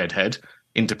was a redhead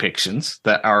in depictions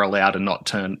that are allowed and not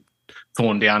torn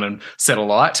down and set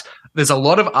alight. there's a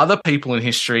lot of other people in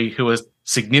history who are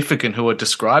significant who are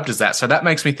described as that. So that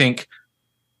makes me think,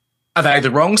 are they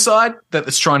the wrong side that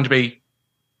it's trying to be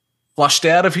flushed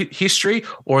out of history,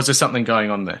 or is there something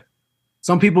going on there?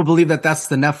 Some people believe that that's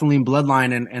the Nephilim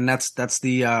bloodline, and that's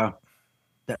the.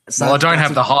 Well, I don't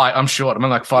have the height. I'm short. I'm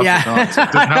like 5'9". So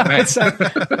it doesn't help me.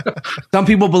 Some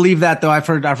people believe that, though. I've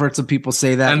heard some people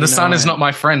say that. And the sun is not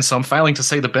my friend, so I'm failing to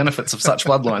see the benefits of such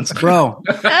bloodlines. Bro,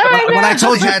 what I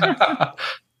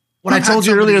told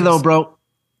you earlier, though, bro.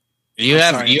 You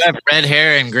have red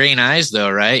hair and green eyes, though,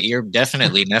 right? You're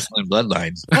definitely Nephilim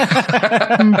bloodline.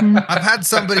 I've had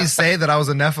somebody say that I was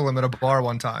a Nephilim at a bar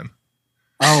one time.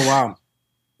 Oh, wow.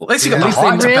 Well, at least you got the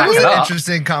height to back it up.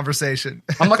 Interesting conversation.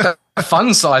 I'm like the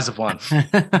fun size of one.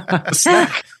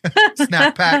 Snack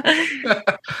pack.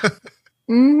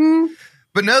 Mm-hmm.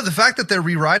 But no, the fact that they're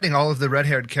rewriting all of the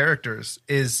red-haired characters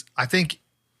is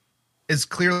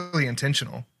clearly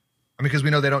intentional. I mean, because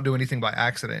we know they don't do anything by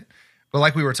accident. But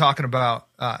like we were talking about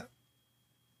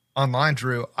online,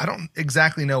 Drew, I don't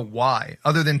exactly know why,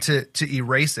 other than to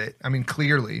erase it. I mean,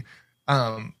 clearly.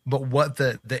 But what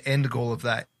the end goal of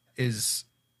that is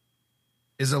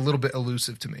a little bit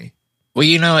elusive to me. Well,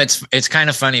 it's kind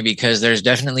of funny because there's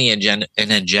definitely an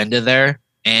agenda there,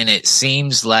 and it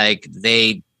seems like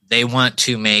they want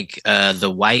to make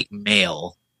the white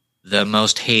male the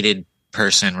most hated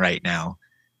person right now,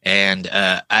 and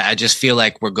I just feel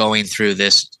like we're going through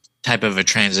this type of a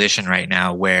transition right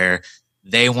now where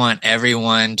they want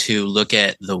everyone to look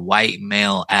at the white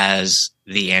male as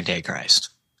the Antichrist.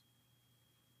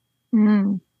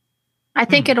 I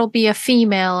think it'll be a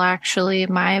female, actually,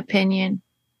 in my opinion.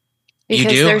 Because you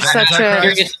do? There's such I'm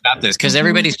curious about this because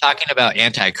everybody's talking about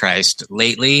Antichrist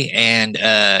lately, and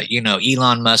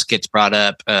Elon Musk gets brought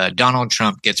up, Donald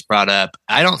Trump gets brought up.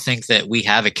 I don't think that we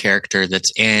have a character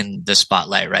that's in the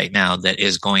spotlight right now that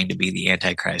is going to be the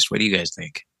Antichrist. What do you guys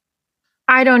think?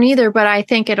 I don't either, but I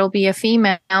think it'll be a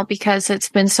female because it's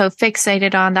been so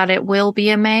fixated on that it will be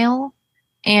a male.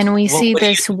 And we see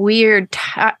this weird,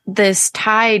 this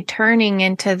tide turning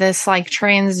into this like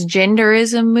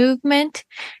transgenderism movement.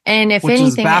 And if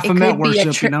anything, it could be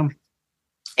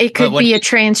it could be a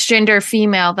transgender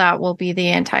female that will be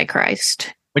the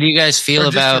Antichrist. What do you guys feel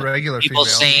about people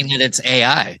saying that it's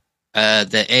AI?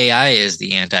 The AI is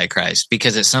the Antichrist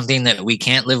because it's something that we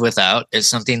can't live without. It's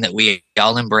something that we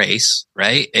all embrace,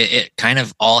 right? It kind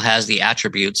of all has the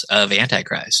attributes of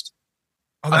Antichrist.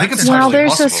 I think it's totally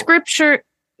there's possible. a scripture.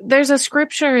 There's a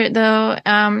scripture, though,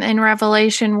 in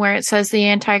Revelation where it says the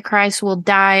Antichrist will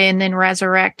die and then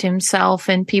resurrect himself,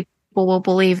 and people will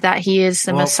believe that he is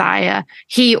the Messiah.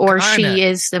 He or she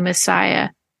is the Messiah.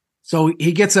 So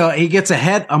he gets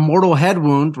a mortal head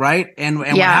wound, right? And what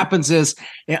happens is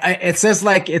it says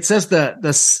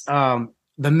the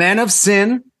man of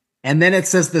sin, and then it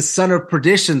says the son of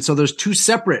perdition. So there's two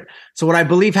separate. So what I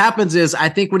believe happens is I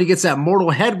think when he gets that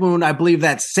mortal head wound, I believe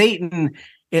that Satan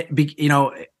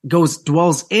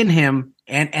dwells in him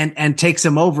and takes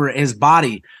him over his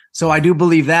body. So I do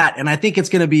believe that. And I think it's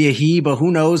going to be a he, but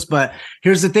who knows? But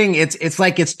here's the thing. It's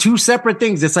like, it's two separate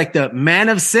things. It's like the man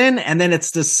of sin, and then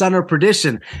it's the son of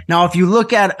perdition. Now, if you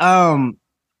look at,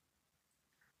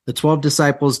 the 12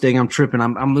 disciples, dang, I'm tripping.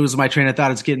 I'm losing my train of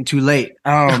thought. It's getting too late.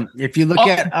 If you look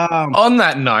at, on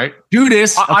that note,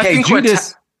 Judas,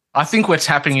 I think we're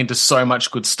tapping into so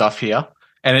much good stuff here.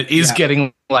 And it is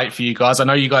getting late for you guys. I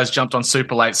know you guys jumped on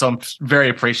super late, so I'm very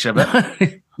appreciative of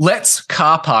it. Let's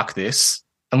car park this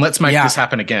and let's make this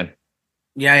happen again.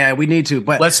 Yeah, we need to.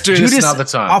 But let's do this another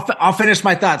time. I'll finish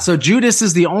my thought. So Judas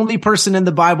is the only person in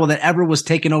the Bible that ever was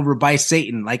taken over by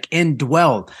Satan, like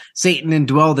indwelled. Satan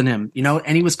indwelled in him,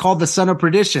 and he was called the son of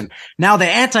perdition. Now the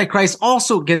Antichrist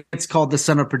also gets called the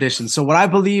son of perdition. So what I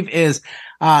believe is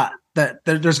that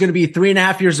there's going to be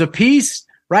 3.5 years of peace.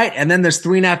 Right. And then there's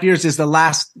 3.5 years is the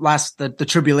last the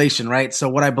tribulation. Right. So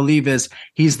what I believe is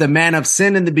he's the man of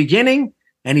sin in the beginning,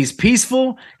 and he's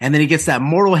peaceful. And then he gets that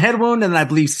mortal head wound. And I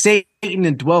believe Satan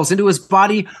indwells into his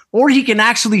body, or he can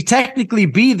actually technically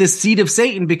be the seed of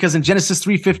Satan, because in Genesis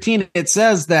 3:15, it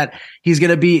says that he's going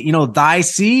to be, thy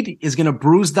seed is going to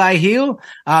bruise thy heel.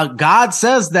 God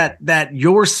says that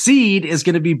your seed is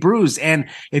going to be bruised. And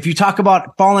if you talk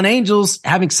about fallen angels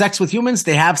having sex with humans,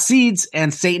 they have seeds,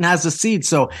 and Satan has a seed.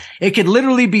 So it could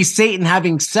literally be Satan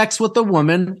having sex with a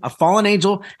woman, a fallen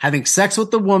angel having sex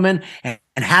with a woman,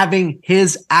 and having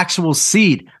his actual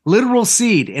seed, literal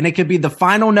seed. And it could be the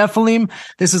final Nephilim.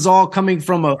 This is all coming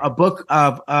from a book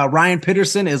of Ryan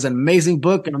Peterson. Is an amazing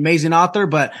book, an amazing author.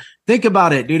 But think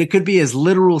about it, dude. It could be his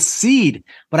literal seed.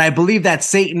 But I believe that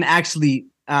Satan actually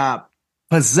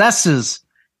possesses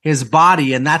his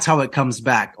body, and that's how it comes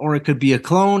back. Or it could be a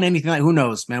clone, anything like, who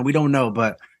knows, man? We don't know,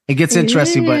 but it gets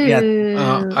interesting. But yeah.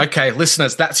 Okay,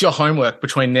 listeners, that's your homework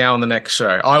between now and the next show.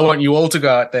 I want you all to go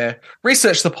out there,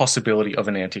 research the possibility of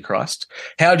an Antichrist.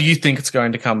 How do you think it's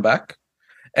going to come back?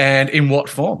 And in what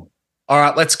form? All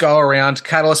right, let's go around.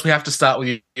 Catalyst, we have to start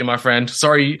with you, my friend.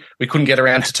 Sorry we couldn't get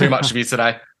around to too much of you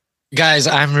today. Guys,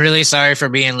 I'm really sorry for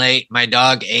being late. My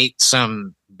dog ate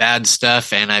some bad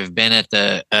stuff, and I've been at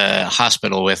the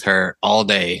hospital with her all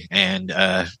day, and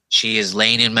she is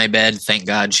laying in my bed. Thank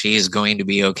God she is going to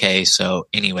be okay. So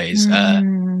anyways,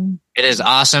 it is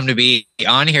awesome to be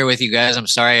on here with you guys. I'm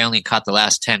sorry I only caught the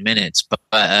last 10 minutes,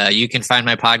 but you can find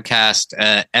my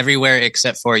podcast everywhere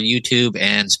except for YouTube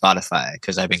and Spotify,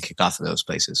 because I've been kicked off of those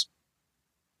places.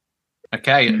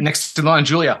 Okay, next in line,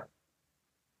 Julia.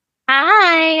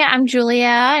 Hi, I'm Julia,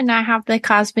 and I have the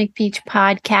Cosmic Peach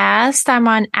podcast. I'm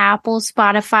on Apple,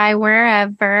 Spotify,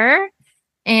 wherever.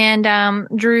 And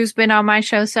Drew's been on my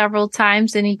show several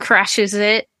times, and he crushes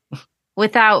it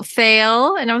without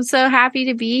fail. And I'm so happy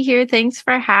to be here. Thanks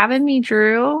for having me,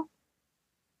 Drew.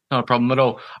 No problem at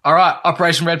all. All right,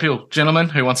 Operation Red Pill. Gentlemen,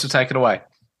 who wants to take it away?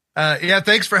 Yeah,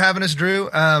 thanks for having us, Drew.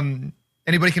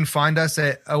 Anybody can find us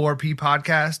at ORP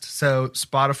Podcast. So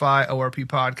Spotify, ORP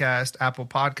Podcast, Apple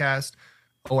Podcast,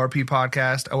 ORP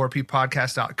Podcast,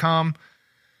 ORPpodcast.com.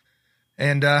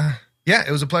 And yeah,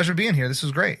 it was a pleasure being here. This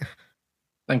was great.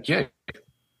 Thank you.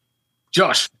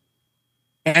 Josh.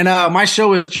 And my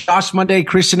show is Josh Monday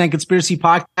Christian and Conspiracy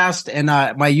Podcast. And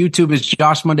my YouTube is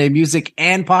Josh Monday Music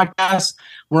and Podcast.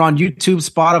 We're on YouTube,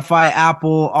 Spotify,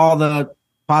 Apple, all the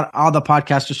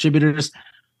podcast distributors.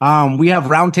 We have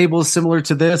roundtables similar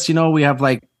to this. We have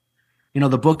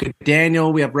the book of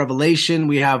Daniel. We have Revelation.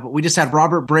 We just had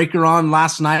Robert Breaker on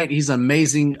last night. He's an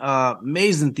amazing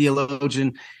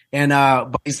theologian. And, I'll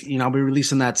be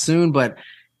releasing that soon, but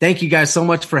thank you guys so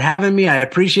much for having me. I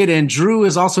appreciate it. And Drew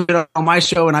has also been on my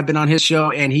show, and I've been on his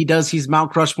show, and he's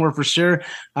Mount Crushmore for sure.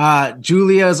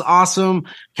 Julia is awesome.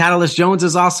 Catalyst Jones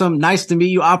is awesome. Nice to meet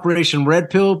you, Operation Red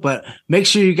Pill. But make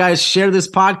sure you guys share this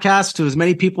podcast to as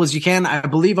many people as you can. I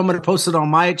believe I'm going to post it on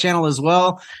my channel as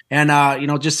well. And,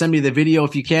 just send me the video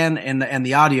if you can and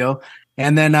the audio.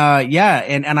 And then,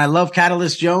 and I love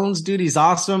Catalyst Jones, dude. He's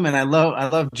awesome. And I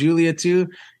love Julia too.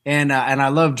 And I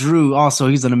love Drew also.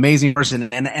 He's an amazing person.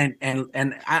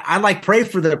 And I pray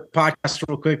for the podcast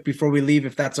real quick before we leave,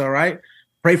 if that's all right.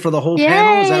 Pray for the whole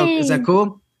panel. Is that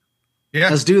cool? Yeah.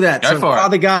 Let's do that. So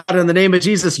Father God, in the name of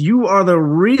Jesus, you are the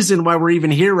reason why we're even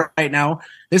here right now.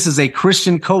 This is a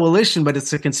Christian coalition, but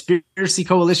it's a conspiracy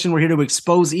coalition. We're here to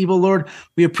expose evil, Lord.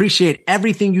 We appreciate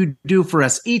everything you do for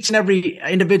us, each and every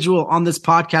individual on this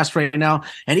podcast right now,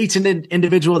 and each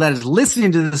individual that is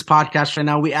listening to this podcast right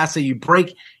now. We ask that you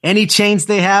break any chains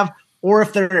they have, or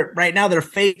if they're right now, their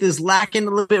faith is lacking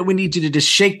a little bit, we need you to just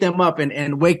shake them up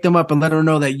and wake them up and let them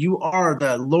know that you are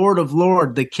the Lord of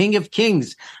Lords, the King of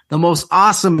Kings, the most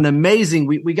awesome and amazing.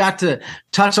 We got to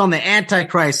touch on the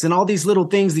Antichrist and all these little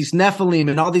things, these Nephilim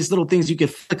and all these little things you could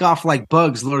flick off like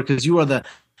bugs, Lord, because you are the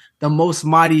most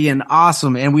mighty and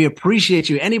awesome. And we appreciate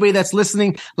you. Anybody that's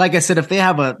listening, like I said, if they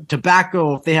have a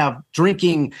tobacco, if they have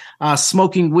drinking,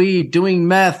 smoking weed, doing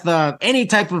meth, any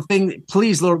type of thing,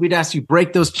 please, Lord, we'd ask you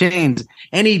break those chains.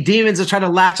 Any demons that try to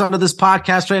latch onto this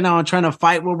podcast right now and trying to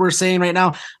fight what we're saying right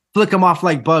now, flick them off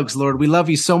like bugs, Lord. We love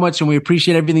you so much and we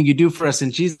appreciate everything you do for us. In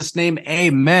Jesus' name,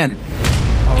 amen.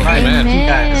 All right, amen. Man.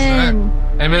 Guys.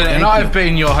 Amen. And I've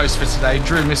been your host for today,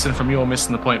 Drew Missen from your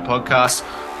Missing the Point podcast.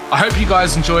 I hope you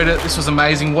guys enjoyed it. This was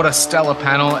amazing. What a stellar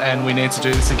panel, and we need to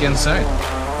do this again soon.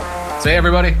 See you,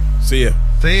 everybody. See ya.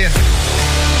 See ya.